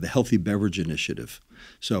 We have the Healthy Beverage Initiative.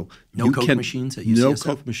 So no Coke machines at UCSF? No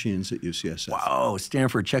Coke machines at UCSF. Wow,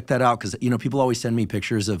 Stanford, check that out, because people always send me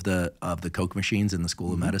pictures of the Coke machines in the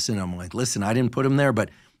School of Medicine. I'm like, listen, I didn't put them there, but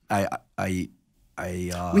we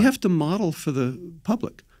have to model for the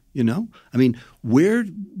public. I mean, where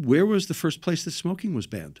was the first place that smoking was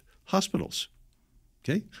banned? Hospitals,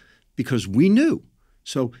 okay? Because we knew.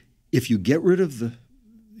 So if you get rid of the,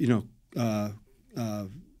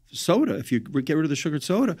 soda, if you get rid of the sugared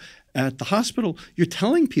soda at the hospital, you're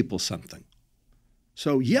telling people something.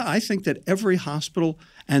 So yeah, I think that every hospital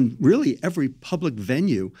and really every public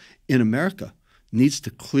venue in America needs to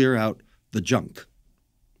clear out the junk.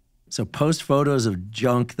 So post photos of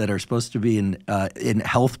junk that are supposed to be in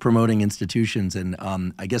health promoting institutions, and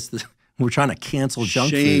I guess we're trying to cancel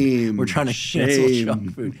junk food. We're trying to cancel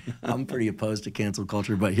junk food. I'm pretty opposed to cancel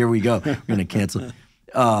culture, but here we go. We're going to cancel.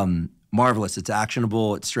 Marvelous. It's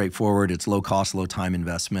actionable. It's straightforward. It's low cost, low time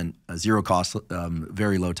investment. Zero cost,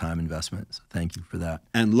 very low time investment. So thank you for that.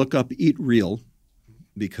 And look up Eat Real,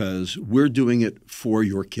 because we're doing it for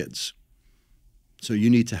your kids. So you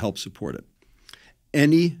need to help support it.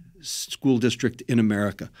 Any school district in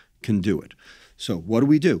America can do it. So what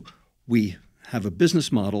do? We have a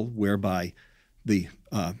business model whereby the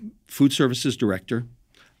food services director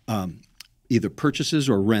either purchases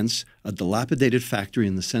or rents a dilapidated factory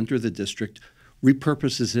in the center of the district,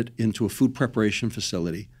 repurposes it into a food preparation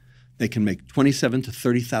facility. They can make 27 to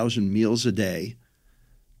 30,000 meals a day,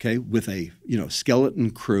 okay, with a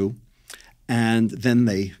skeleton crew, and then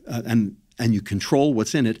they and you control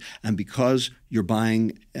what's in it. And because you're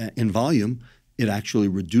buying in volume, it actually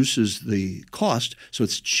reduces the cost. So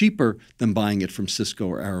it's cheaper than buying it from Cisco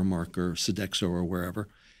or Aramark or Sodexo or wherever.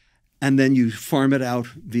 And then you farm it out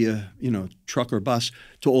via, truck or bus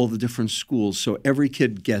to all the different schools. So every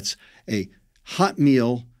kid gets a hot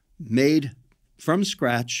meal made from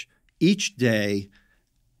scratch each day,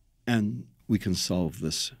 and we can solve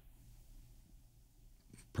this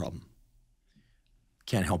problem.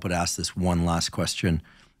 Can't help but ask this one last question.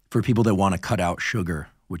 For people that want to cut out sugar,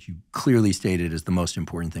 which you clearly stated is the most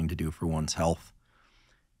important thing to do for one's health,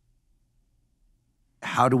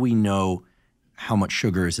 how do we know how much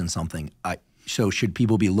sugar is in something? So should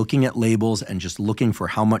people be looking at labels and just looking for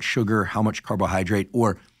how much sugar, how much carbohydrate,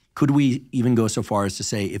 or could we even go so far as to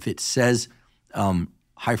say if it says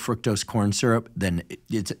high fructose corn syrup, then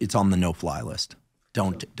it's on the no-fly list?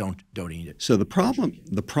 Don't eat it. So the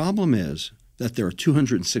problem is that there are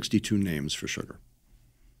 262 names for sugar,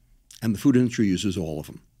 and the food industry uses all of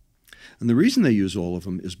them. And the reason they use all of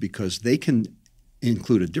them is because they can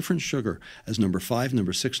include a different sugar as number 5,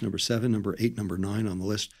 number 6, number 7, number 8, number 9 on the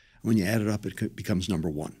list. And when you add it up, it becomes number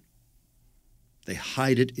 1. They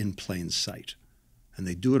hide it in plain sight, and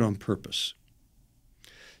they do it on purpose.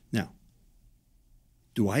 Now,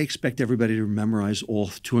 do I expect everybody to memorize all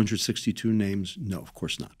 262 names? No, of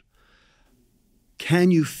course not.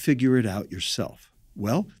 Can you figure it out yourself?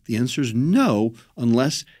 Well, the answer is no,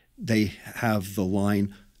 unless they have the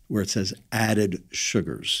line where it says added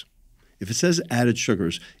sugars. If it says added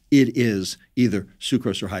sugars, it is either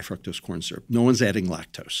sucrose or high fructose corn syrup. No one's adding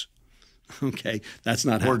lactose. Okay, that's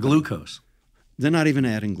not happening. Or glucose. They're not even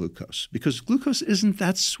adding glucose because glucose isn't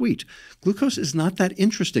that sweet. Glucose is not that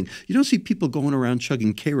interesting. You don't see people going around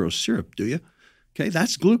chugging Karo syrup, do you? Okay,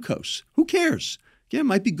 that's glucose. Who cares? Yeah, it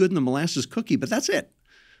might be good in the molasses cookie, but that's it.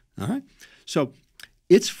 All right? So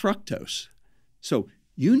it's fructose. So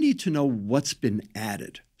you need to know what's been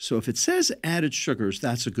added. So if it says added sugars,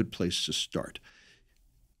 that's a good place to start.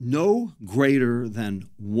 No greater than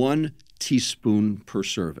 1 teaspoon per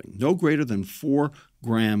serving. No greater than 4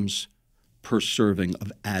 grams per serving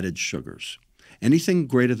of added sugars. Anything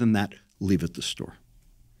greater than that, leave at the store.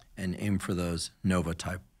 And aim for those Nova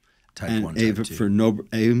type and 1, type 2.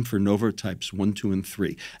 Aim for Nova types 1, 2, and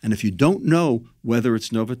 3. And if you don't know whether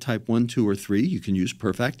it's Nova type 1, 2, or 3, you can use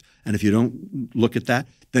Perfect. And if you don't look at that,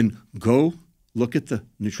 then go look at the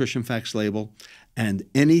nutrition facts label. And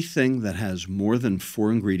anything that has more than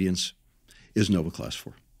 4 ingredients is Nova Class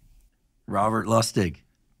 4. Robert Lustig,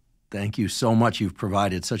 thank you so much. You've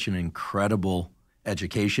provided such an incredible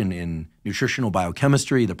education in nutritional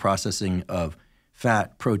biochemistry, the processing of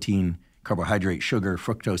fat, protein, carbohydrate, sugar,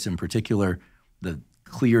 fructose in particular, the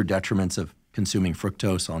clear detriments of consuming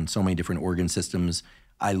fructose on so many different organ systems.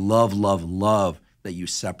 I love, love, love that you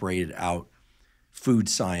separated out food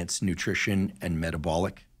science, nutrition, and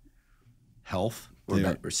metabolic health.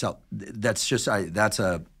 That's just that's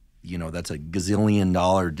a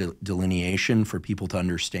gazillion-dollar delineation for people to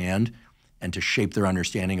understand and to shape their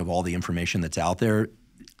understanding of all the information that's out there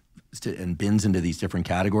and bins into these different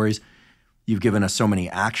categories. You've given us so many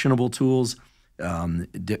actionable tools,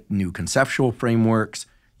 new conceptual frameworks.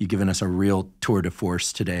 You've given us a real tour de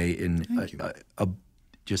force today in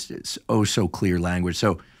just so clear language.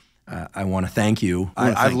 So I want to thank you.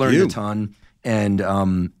 I've learned a ton, and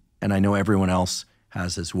I know everyone else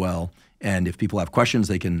has as well. And if people have questions,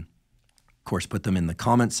 they can, of course, put them in the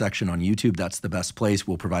comments section on YouTube. That's the best place.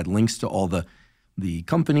 We'll provide links to all the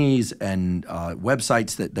companies and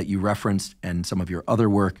websites that you referenced and some of your other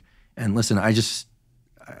work. And listen,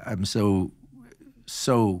 I'm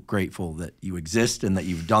so grateful that you exist and that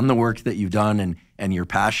you've done the work that you've done, and your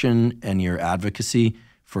passion and your advocacy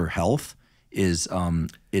for health is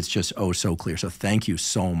it's just so clear. So thank you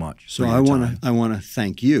so much. So I want to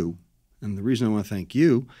thank you. And the reason I want to thank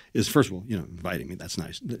you is, first of all, inviting me. That's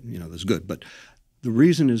nice. That's good. But the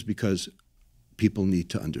reason is because people need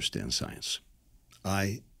to understand science.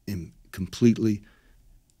 I am completely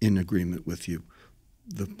in agreement with you.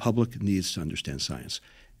 The public needs to understand science.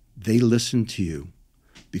 They listen to you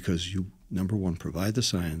because you, number one, provide the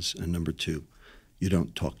science, and number two, you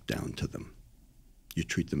don't talk down to them. You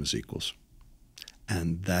treat them as equals.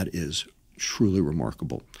 And that is truly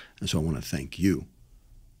remarkable. And so I want to thank you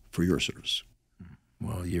for your service.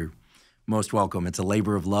 Well, you're most welcome. It's a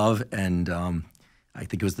labor of love. And I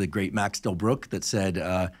think it was the great Max Delbruck that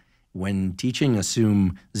said, when teaching,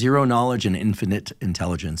 assume zero knowledge and infinite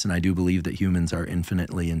intelligence. And I do believe that humans are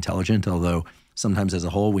infinitely intelligent, although sometimes as a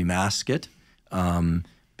whole we mask it.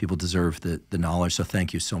 People deserve the knowledge. So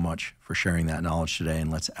thank you so much for sharing that knowledge today, and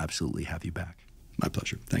let's absolutely have you back. My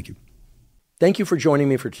pleasure. Thank you. Thank you for joining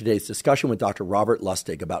me for today's discussion with Dr. Robert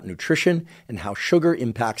Lustig about nutrition and how sugar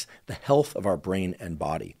impacts the health of our brain and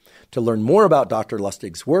body. To learn more about Dr.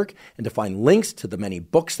 Lustig's work and to find links to the many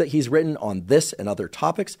books that he's written on this and other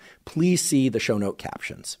topics, please see the show note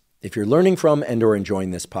captions. If you're learning from and or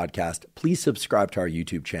enjoying this podcast, please subscribe to our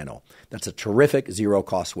YouTube channel. That's a terrific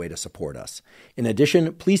zero-cost way to support us. In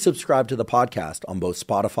addition, please subscribe to the podcast on both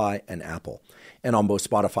Spotify and Apple. And on both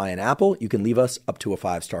Spotify and Apple, you can leave us up to a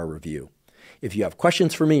 5-star review. If you have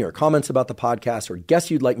questions for me or comments about the podcast or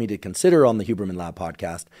guests you'd like me to consider on the Huberman Lab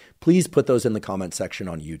podcast, please put those in the comment section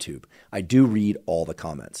on YouTube. I do read all the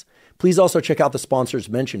comments. Please also check out the sponsors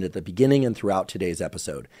mentioned at the beginning and throughout today's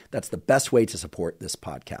episode. That's the best way to support this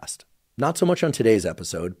podcast. Not so much on today's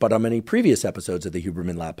episode, but on many previous episodes of the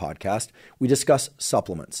Huberman Lab podcast, we discuss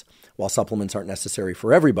supplements. While supplements aren't necessary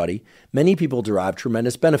for everybody, many people derive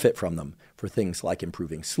tremendous benefit from them for things like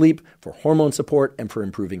improving sleep, for hormone support, and for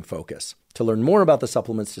improving focus. To learn more about the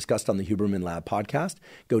supplements discussed on the Huberman Lab podcast,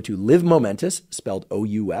 go to Live Momentous, spelled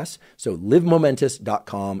O-U-S, so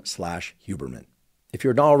livemomentous.com/Huberman. If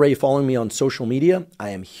you're not already following me on social media, I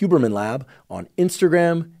am Huberman Lab on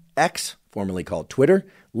Instagram, X, formerly called Twitter,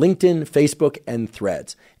 LinkedIn, Facebook, and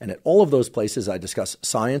Threads. And at all of those places, I discuss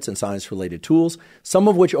science and science-related tools, some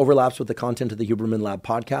of which overlaps with the content of the Huberman Lab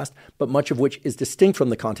podcast, but much of which is distinct from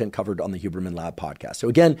the content covered on the Huberman Lab podcast. So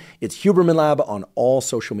again, it's Huberman Lab on all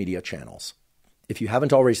social media channels. If you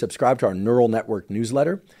haven't already subscribed to our Neural Network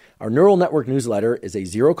newsletter, our Neural Network newsletter is a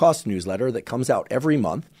zero-cost newsletter that comes out every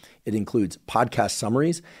month. It includes podcast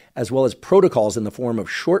summaries, as well as protocols in the form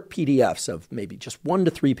of short PDFs of maybe just 1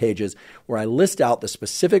 to 3 pages, where I list out the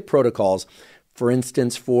specific protocols, for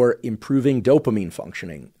instance, for improving dopamine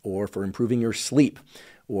functioning, or for improving your sleep,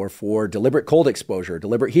 or for deliberate cold exposure,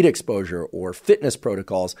 deliberate heat exposure, or fitness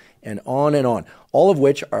protocols, and on, all of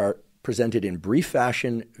which are presented in brief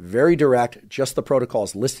fashion, very direct, just the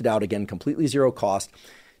protocols listed out, again, completely zero cost.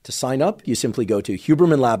 To sign up, you simply go to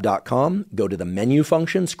hubermanlab.com, go to the menu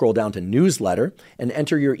function, scroll down to newsletter, and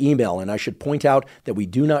enter your email. And I should point out that we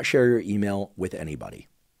do not share your email with anybody.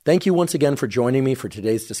 Thank you once again for joining me for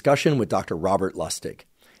today's discussion with Dr. Robert Lustig.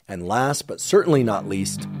 And last but certainly not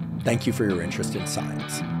least, thank you for your interest in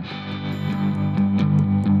science.